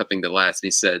something that last, and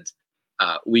he said,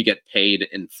 "We get paid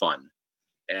in fun."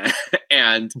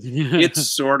 And it's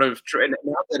sort of true.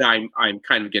 Now that I'm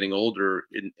kind of getting older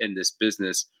in this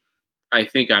business, I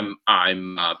think I'm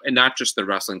and not just the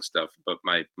wrestling stuff, but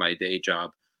my day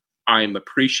job, I'm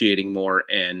appreciating more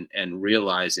and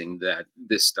realizing that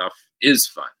this stuff is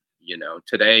fun.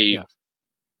 Today,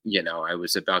 I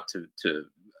was about to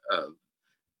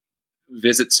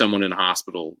visit someone in a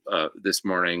hospital this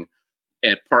morning,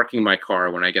 and parking my car.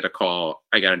 When I get a call,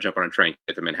 I got to jump on a train,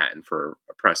 get to Manhattan for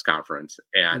a press conference.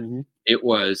 And it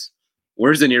was,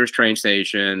 where's the nearest train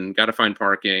station? Got to find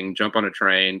parking, jump on a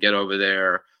train, get over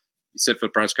there, sit for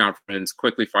the press conference,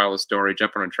 quickly file a story,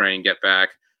 jump on a train, get back,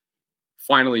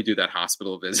 finally do that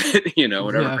hospital visit,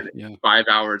 whatever, 5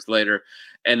 hours later.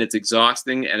 And it's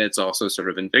exhausting, and it's also sort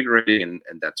of invigorating.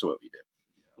 And that's what we do.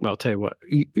 Well, I'll tell you what,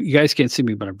 you guys can't see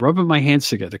me, but I'm rubbing my hands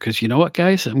together because you know what,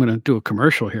 guys? I'm going to do a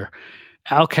commercial here.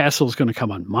 Al Castle is going to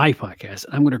come on my podcast,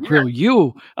 and I'm going to grill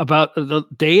you about the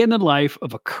day in the life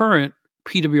of a current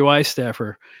PWI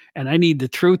staffer. And I need the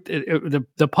truth.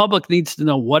 The public needs to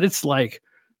know what it's like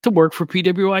to work for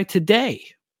PWI today.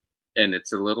 And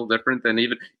it's a little different than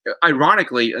even,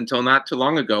 ironically, until not too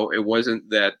long ago, it wasn't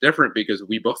that different because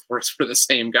we both worked for the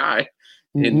same guy.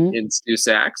 In Stu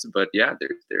Sachs, but yeah,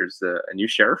 there's a new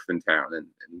sheriff in town, and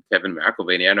Kevin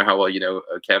McElvaney. I know how well you know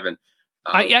Kevin.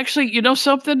 I actually,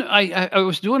 something. I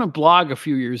was doing a blog a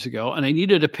few years ago, and I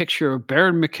needed a picture of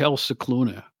Baron Mikhail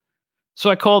Cicluna. So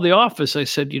I called the office. I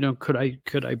said, could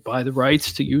I buy the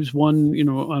rights to use one,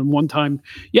 on one time?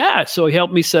 Yeah. So he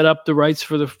helped me set up the rights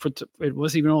for it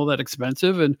wasn't even all that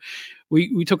expensive. And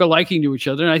we took a liking to each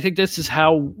other. And I think this is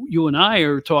how you and I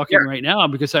are talking right now,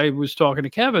 because I was talking to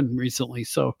Kevin recently.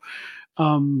 So,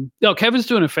 no, Kevin's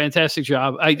doing a fantastic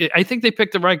job. I think they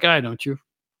picked the right guy, don't you?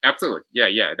 Absolutely.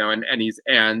 Yeah. No, and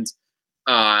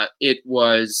it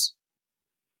was,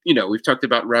 we've talked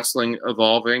about wrestling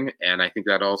evolving, and I think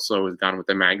that also has gone with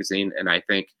the magazine. And I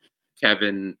think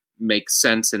Kevin makes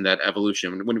sense in that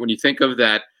evolution. When you think of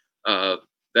that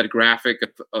graphic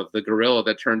of the gorilla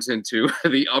that turns into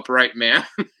the upright man,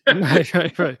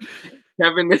 right.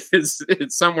 Kevin is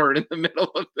somewhere in the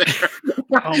middle of there.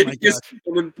 Oh my He's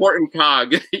an important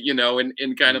cog,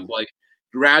 in kind of like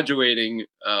graduating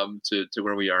to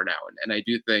where we are now. And I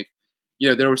do think,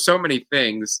 there were so many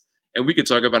things. And we could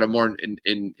talk about it more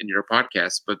in your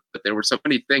podcast, but there were so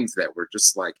many things that were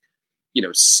just like,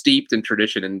 steeped in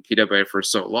tradition in PWI for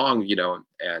so long,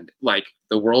 and like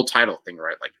the world title thing,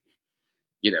 right? Like,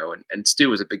 and Stu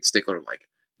was a big stickler, like,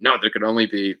 no, there could only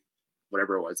be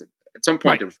whatever it was. At some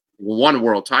point, there was one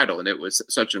world title, and it was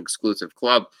such an exclusive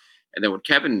club. And then when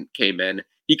Kevin came in,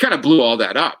 he kind of blew all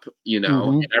that up, And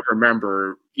I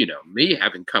remember, me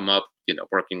having come up,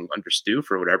 working under Stu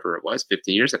for whatever it was,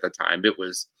 15 years at the time. It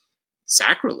was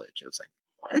sacrilege. It was like,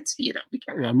 what? We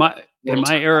can't. In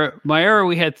my era,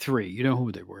 we had 3. You know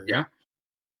who they were? Yeah.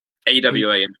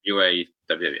 AWA, NWA,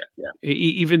 WWF. Yeah.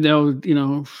 Even though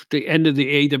the end of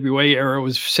the AWA era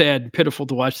was sad and pitiful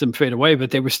to watch them fade away,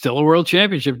 but they were still a world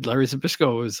championship. Larry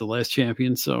Zbyszko was the last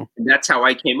champion. So and that's how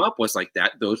I came up, was like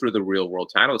that. Those were the real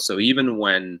world titles. So even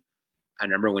when I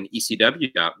remember when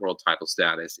ECW got world title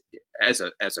status, as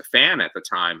a fan at the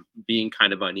time, being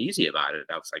kind of uneasy about it,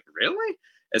 I was like, really?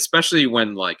 especially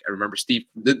when, like, I remember Steve.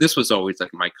 This was always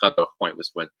like my cutoff point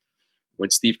was when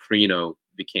Steve Carino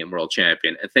became world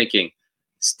champion, and thinking,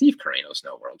 Steve Carino's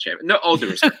no world champion. No, all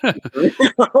due respect.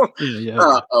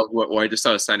 Well, I just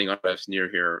saw signing autographs near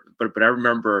here, but I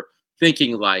remember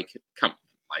thinking, like, come,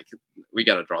 like, we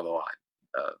got to draw the line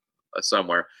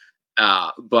somewhere.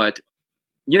 But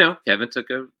Kevin took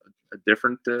a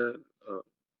different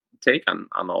take on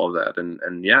all of that,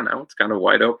 and yeah, now it's kind of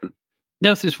wide open.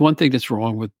 Now, if there's one thing that's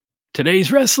wrong with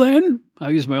today's wrestling,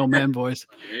 I'll use my old man voice.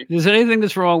 If there's anything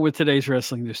that's wrong with today's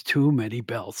wrestling, there's too many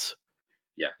belts.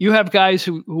 Yeah. You have guys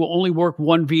who only work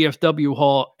one VFW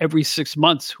hall every 6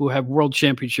 months who have world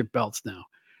championship belts now.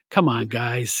 Come on,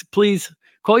 guys. Please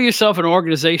call yourself an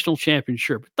organizational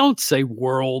championship. Don't say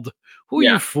world. Who are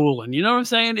you fooling? You know what I'm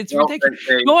saying? It's ridiculous.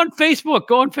 Go on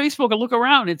Facebook and look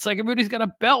around. It's like everybody's got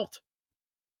a belt.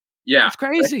 Yeah. It's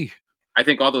crazy. I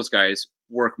think all those guys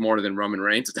work more than Roman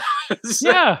Reigns does.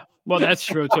 Yeah. Well, that's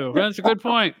true too. That's a good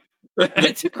point.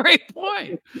 That's a great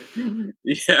point.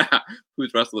 Yeah,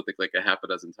 who's wrestled, I think, like a half a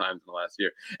dozen times in the last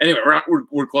year. Anyway,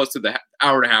 we're close to the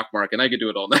hour and a half mark, and I could do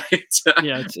it all night.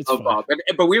 Yeah, it's fun.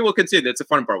 But we will continue. That's a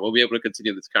fun part. We'll be able to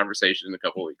continue this conversation in a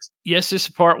couple of weeks. Yes, this is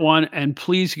part one, and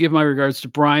please give my regards to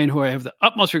Brian, who I have the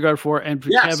utmost regard for, and for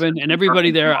Kevin and everybody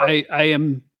there. I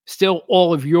am still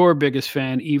all of your biggest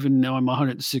fan, even though I'm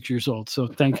 106 years old. So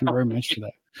thank you very much for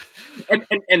that.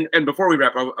 And before we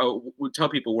wrap up, we'll tell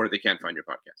people where they can find your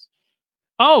podcast.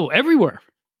 Oh, everywhere.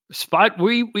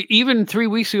 We even 3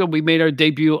 weeks ago, we made our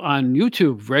debut on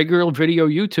YouTube, regular video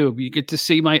YouTube. You get to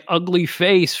see my ugly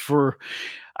face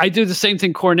I do the same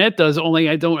thing Cornette does, only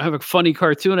I don't have a funny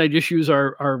cartoon. I just use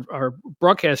our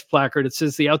broadcast placard. It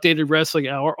says the Outdated Wrestling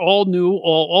Hour, all new,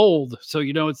 all old. So,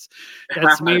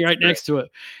 that's me right next to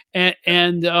it. And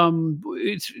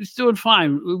it's doing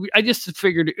fine. I just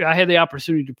figured I had the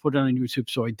opportunity to put it on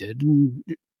YouTube, so I did. And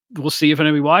we'll see if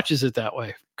anybody watches it that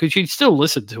way, because you'd still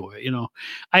listen to it.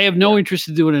 I have no interest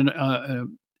in doing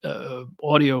an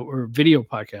audio or video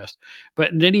podcast,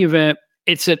 but in any event,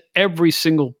 it's at every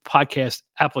single podcast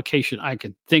application I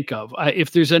can think of.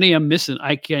 If there's any I'm missing,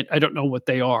 I don't know what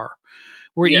they are.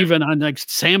 We're even on like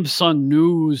Samsung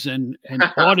News and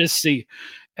Odyssey,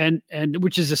 and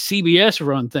which is a CBS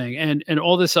run thing, and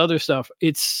all this other stuff.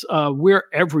 It's we're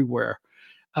everywhere.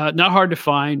 Not hard to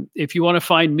find. If you want to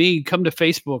find me, come to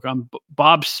Facebook. I'm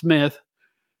Bob Smith,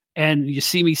 and you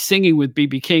see me singing with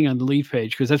BB King on the lead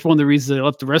page, because that's one of the reasons I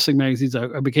left the wrestling magazines.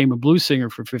 I became a blues singer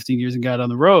for 15 years and got on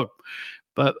the road.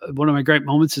 But one of my great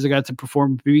moments is I got to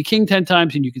perform with BB King 10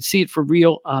 times, and you can see it for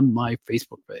real on my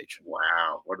Facebook page.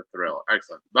 Wow, what a thrill.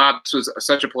 Excellent. Bob, this was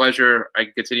such a pleasure. I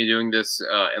can continue doing this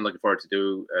and looking forward to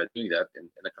doing that in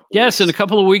a couple of weeks. Yes, in a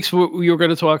couple of weeks, you're going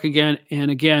to talk again. And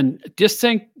again, just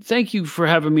thank you for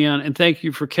having me on, and thank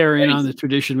you for carrying on the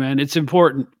tradition, man. It's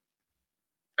important.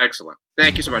 Excellent.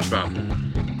 Thank you so much, Bob.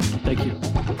 Thank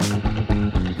you.